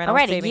wasn't paying rent. I All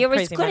was right, a saving year is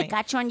crazy good. money. It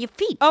got you on your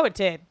feet. Oh, it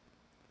did.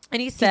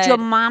 And he said, Did your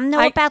mom know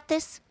I- about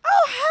this?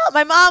 oh, hell,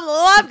 my mom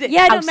loved it.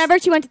 Yeah, I Oh, don't remember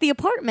she went to the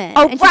apartment.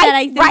 Oh, and she right, said,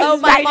 I right, Oh,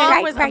 my right, mom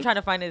right, was, right. I'm trying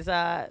to find his,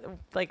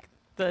 like,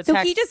 the So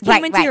text. he just came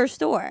Right, into right. your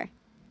store.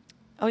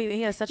 Oh,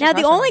 he has such a Now,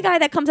 the crush on only me. guy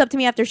that comes up to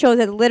me after shows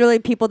is literally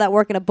people that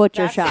work in a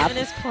butcher That's shop. him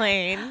in his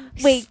plane.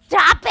 Wait.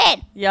 Stop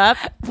it. Yep.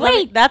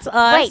 Wait. That's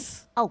us. Wait.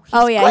 Oh, he's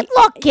Oh yeah, good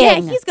looking. Yeah,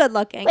 he's good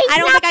looking. He's I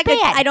don't not think I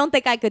could. bad. I don't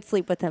think I could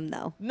sleep with him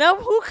though. No,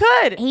 who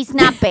could? He's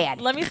not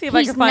bad. Let me see if I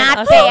He's can find not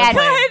us bad. on the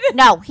plane.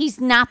 No, he's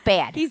not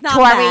bad. He's not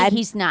Tori, bad.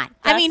 he's not.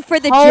 I mean, for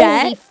the Holy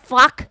jet.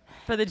 fuck.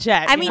 For the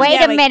jet. I you mean, know? Wait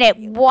yeah, a like- minute.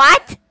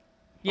 What?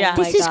 yeah.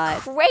 my This is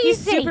God. crazy. He's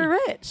super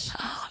rich.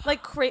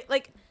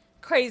 like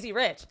crazy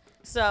rich.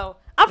 So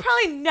I'll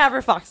probably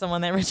never fuck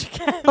someone that rich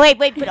again. Wait,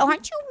 but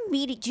aren't you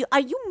meeting? Are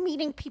you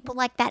meeting people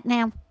like that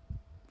now?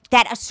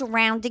 That are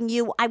surrounding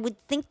you? I would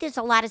think there's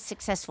a lot of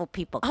successful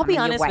people. I'll be coming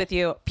your honest way. with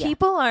you. Yeah.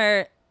 People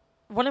are.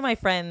 One of my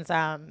friends,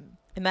 I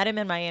met him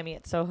in Miami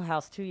at Soho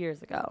House 2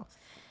 years ago,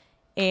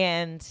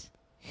 and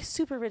he's a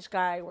super rich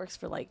guy. Works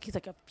for he's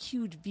like a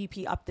huge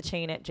VP up the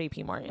chain at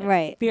JP Morgan.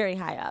 Right. Very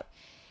high up,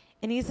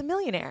 and he's a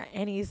millionaire,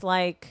 and he's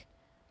like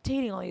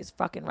dating all these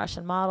fucking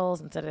Russian models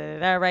and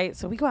da-da-da-da, right?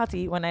 So we go out to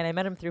eat one night. I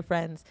met him through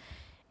friends,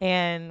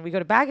 and we go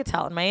to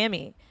Bagatelle in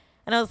Miami.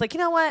 And I was like, you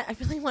know what? I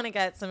really want to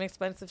get some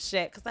expensive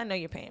shit because I know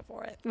you're paying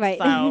for it. Right.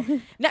 So,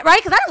 right?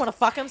 Because I don't want to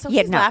fuck him. So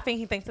Yeah, he's no. laughing.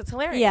 He thinks it's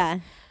hilarious. Yeah.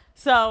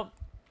 So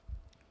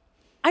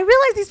I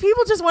realize these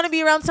people just want to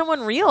be around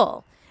someone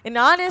real and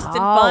honest and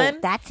fun.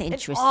 That's And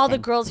all the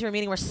interesting. girls who were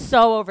meeting were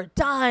so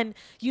overdone.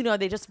 You know,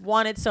 they just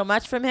wanted so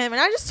much from him.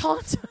 And I just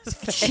told him to his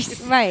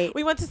face. Right.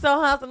 We went to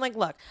Soho House. I'm like,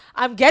 look,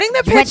 I'm getting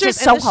the You went to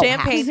pictures and the Soho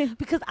champagne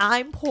because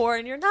I'm poor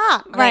and you're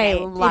not. Right.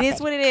 I love It is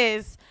it. what it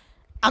is.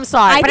 I'm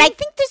sorry. But I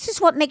think this is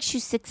what makes you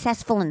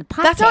successful in the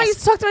podcast. that's how I used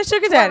to talk to my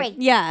sugar daddy. Tori,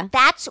 Yeah.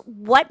 That's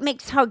what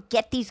makes her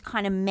get these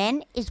kind of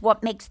men. Is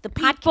what makes the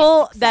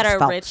People podcast that are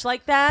successful. rich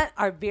like that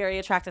are very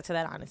attracted to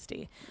that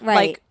honesty. Right.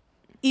 Like,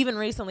 even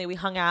recently we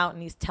hung out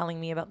and he's telling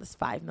me about this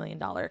 $5 million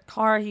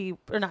car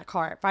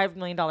 $5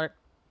 million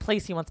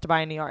place he wants to buy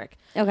in New York.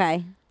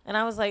 Okay. And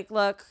I was like,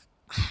 look,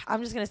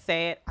 I'm just going to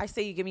say it. I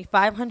say you give me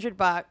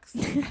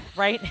 $500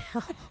 right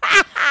now.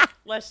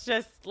 let's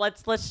just,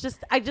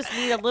 I just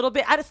need a little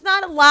bit. It's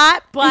not a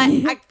lot, but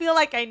I feel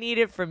like I need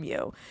it from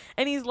you.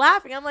 And he's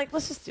laughing. I'm like,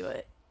 let's just do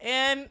it.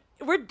 And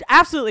we're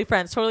absolutely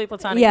friends, totally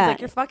platonic. Yeah. He's like,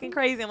 you're fucking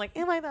crazy. I'm like,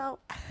 am I though?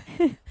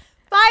 5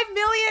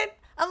 million?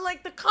 I'm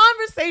like, the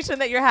conversation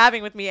that you're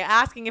having with me,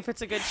 asking if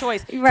it's a good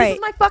choice. Right. This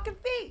is my fucking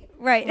fee.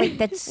 Right. Wait,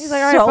 that's He's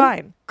like, all right, so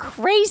fine.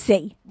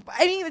 crazy.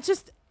 I mean, it's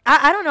just,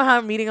 I don't know how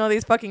I'm meeting all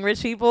these fucking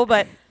rich people,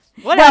 but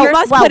whatever. You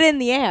must well- put it in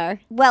the air.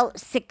 Well,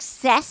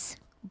 success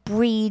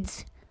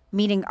breeds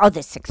meeting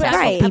other successful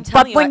Right. people. I'm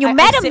telling But you, when you I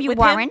met sit him, you with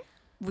him. weren't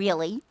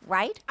really,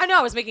 right? I know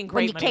I was making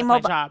great you money came with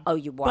over- my job. oh,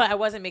 you were. But I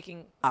wasn't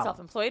making Oh.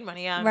 self-employed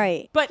money.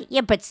 Right. But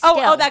Yeah, but still.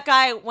 oh, that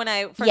guy when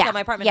I first got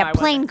my apartment. Yeah, no, I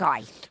plane wasn't. guy.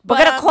 We're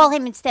But, gonna call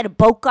him instead of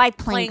boat guy,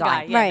 plane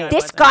guy. Yeah, Right. no, I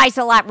This wasn't. guy's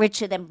a lot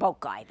richer than boat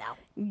guy,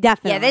 though.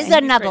 Definitely. Yeah, there's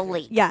another crazy.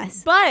 league.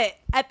 Yes. But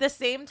at the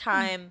same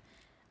time,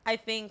 I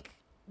think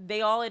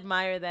they all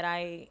admire that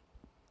I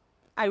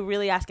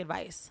really ask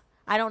advice.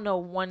 I don't know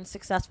one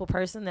successful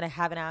person that I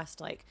haven't asked.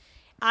 Like,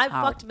 I've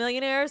Oh. fucked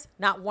millionaires.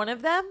 Not one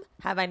of them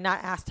have I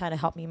not asked how to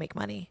help me make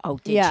money. Oh,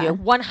 did Yeah. you?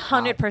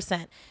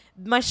 100%.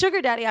 My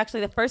sugar daddy,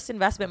 actually, the first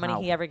investment money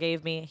Wow. he ever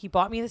gave me, he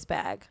bought me this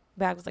bag. The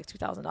bag was like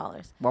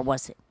 $2,000. What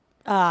was it?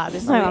 This My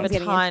Louis mom's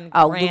getting Vuitton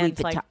Oh, brand, Louis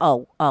Vuitton. like-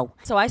 oh.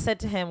 so I said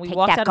to him, we Take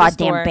walked that out of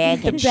the goddamn store.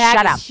 bag the and bag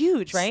shut is up.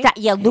 huge, right?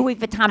 Yeah, Louis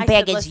Vuitton I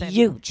bag said, is "Listen,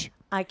 huge.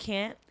 I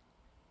can't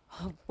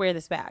wear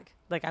this bag.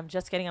 Like, I'm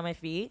just getting on my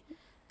feet.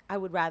 I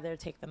would rather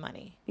take the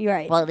money. You're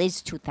right. Well, it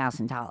is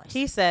 $2,000.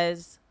 He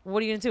says,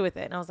 what are you going to do with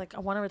it? And I was like, I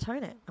want to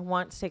return it. I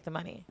want to take the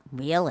money.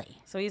 Really?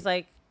 So he's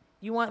like,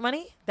 you want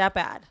money? That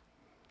bad.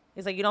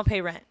 He's like, you don't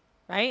pay rent,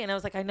 right? And I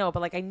was like, I know,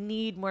 but like, I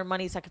need more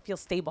money so I can feel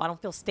stable. I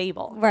don't feel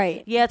stable.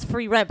 Right. Yeah, it's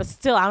free rent, but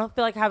still, I don't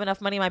feel like I have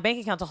enough money in my bank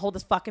account to hold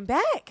this fucking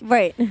bag.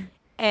 Right.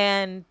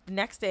 And the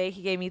next day,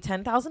 he gave me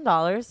 $10,000,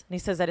 and he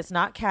says that it's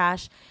not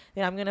cash,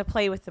 that I'm going to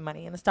play with the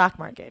money in the stock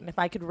market. And if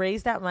I could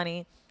raise that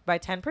money by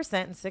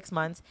 10% in 6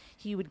 months,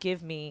 he would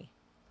give me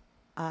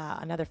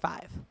another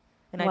 5.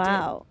 And I did.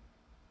 Wow.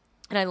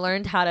 And I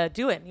learned how to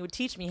do it. And he would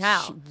teach me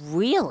how.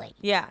 Really?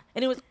 Yeah.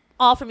 And it was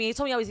all for me. He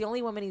told me I was the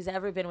only woman he's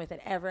ever been with that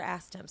ever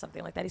asked him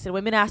something like that. He said,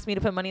 women ask me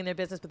to put money in their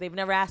business, but they've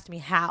never asked me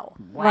how.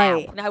 Wow.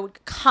 Right. And I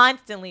would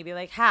constantly be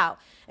like, how?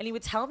 And he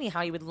would tell me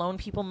how he would loan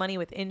people money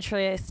with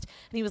interest.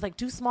 And he was like,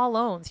 do small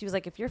loans. He was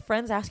like, if your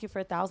friends ask you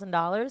for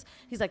 $1,000,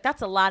 he's like,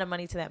 that's a lot of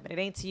money to them, but it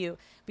ain't to you.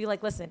 Be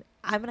like, listen,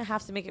 I'm going to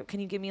have to make it. Can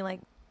you give me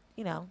like,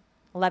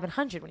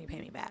 $1,100 when you pay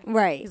me back?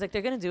 Right. He's like,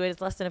 they're going to do it.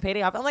 It's less than a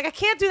payday off. I'm like, I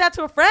can't do that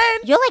to a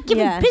friend. You're like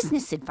giving Yeah.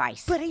 business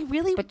advice. But he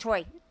really But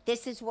Tori,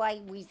 this is why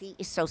Weezy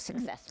is so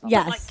successful.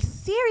 Yes. like,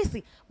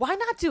 seriously, why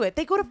not do it?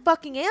 They go to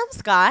fucking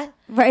Scott.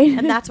 Right.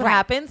 And that's what Right.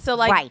 happened. So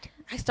like Right.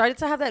 I started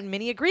to have that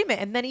mini agreement.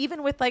 And then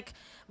even with like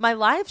my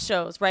live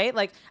shows, right?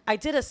 Like I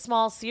did a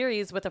small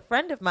series with a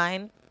friend of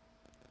mine.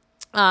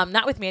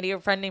 Not with Mandy, a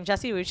friend named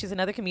Jessie Wu. She's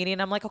another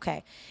comedian. I'm like,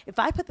 okay, if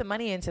I put the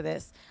money into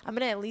this, I'm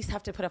going to at least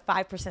have to put a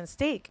 5%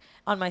 stake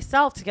on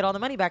myself to get all the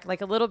money back,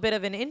 like a little bit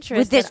of an interest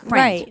With this that,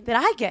 friend. Right. that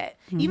I get,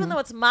 even though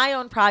it's my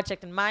own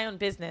project and my own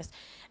business.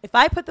 If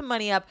I put the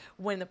money up,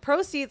 when the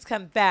proceeds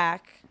come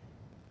back,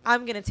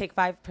 I'm going to take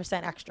 5%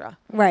 extra.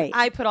 Right.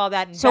 I put all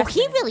that in. So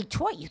he really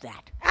taught you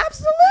that.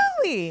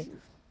 Absolutely.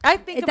 I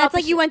think about That's the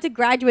like you went to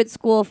graduate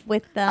school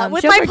with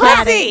with Sugar my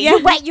Daddy. pussy. Yeah.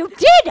 But you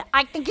did.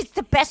 I think it's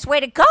the best way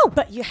to go.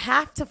 But you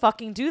have to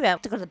fucking do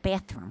that. to go to the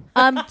bathroom.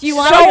 Do you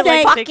want So to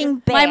say? fucking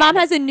bad. My mom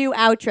has a new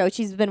outro.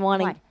 She's been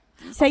wanting. What?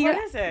 Say What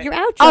your is it? your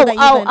outro. Oh,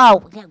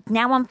 that you've been-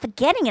 Now I'm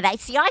forgetting it. I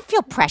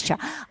feel pressure.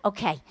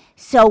 Okay,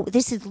 so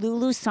this is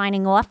Lulu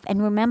signing off.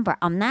 And remember,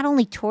 I'm not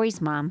only Tori's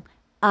mom,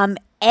 I'm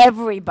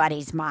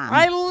everybody's mom.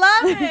 I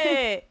love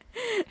it.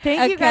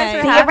 Thank you guys Okay.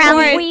 for See you having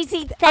around, me.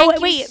 Weezy. Thank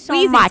wait, you so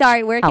Weezy, much.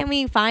 sorry. Where Oh. can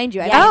we find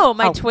you? Oh,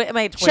 my Oh. Twitter.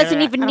 She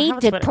doesn't even I don't need have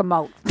a to Twitter.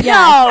 promote.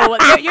 No,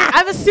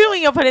 I'm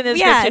assuming you'll put in the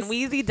description.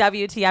 Yes. Weezy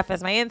WTF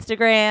is my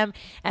Instagram,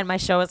 and my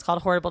show is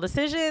called Whoreible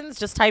Decisions.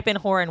 Just type in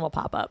horror and we'll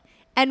pop up.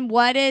 And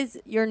what is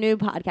your new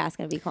podcast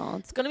going to be called?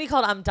 It's going to be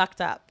called I'm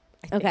Ducked Up.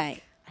 I think.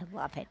 Okay. I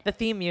love it. The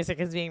theme music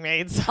is being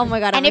made. So. Oh my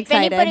God, I'm And if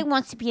excited. anybody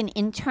wants to be an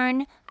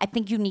intern, I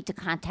think you need to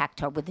contact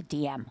her with a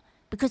DM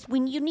because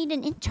when you need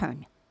an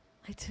intern.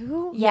 I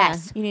do?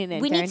 Yes, you need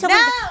an We need intern. someone.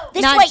 No!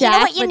 This Not way, you know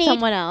Jeff, what you but need?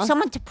 someone else.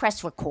 Someone to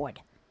press record,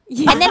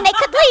 Yeah. and then they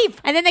could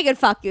leave. And then they could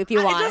fuck you if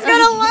you want. I just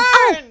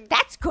got to learn.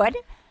 That's good.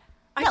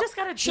 I No, just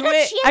got to she do does-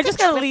 it. she has I just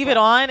a got to trick leave for it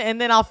on, and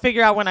then I'll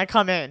figure out when I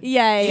come in.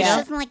 Yeah, She yeah.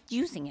 doesn't like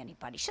using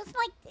anybody. She doesn't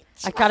like.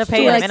 I got to wants pay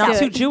She him, likes and I'm to-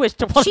 too Jewish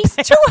to want She's to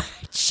pay too him.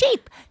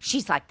 cheap.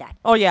 She's like that.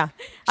 Oh, yeah.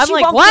 I'm She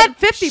like, won't what?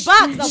 give- 50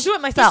 bucks? I'll do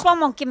it myself. This one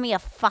won't give me a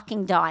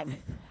fucking dime.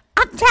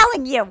 I'm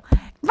telling you.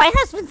 My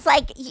husband's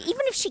like,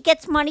 even if she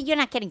gets money, you're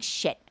not getting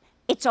shit.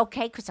 It's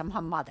okay because I'm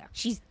her mother.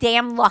 She's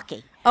damn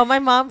lucky. Oh, my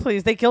mom,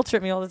 please. They guilt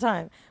trip me all the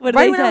time. What do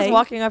right they when I was say?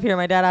 walking up here,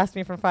 my dad asked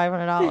me for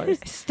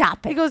 $500.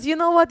 Stop He it. goes, you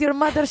know what? Your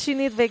mother, she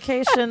need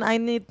vacation. I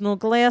need no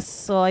glass,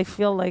 so I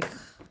feel like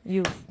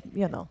you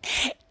know.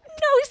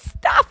 No,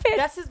 stop it.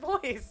 That's his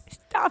voice.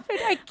 Stop it.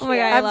 I can't. Oh my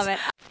God, I love it.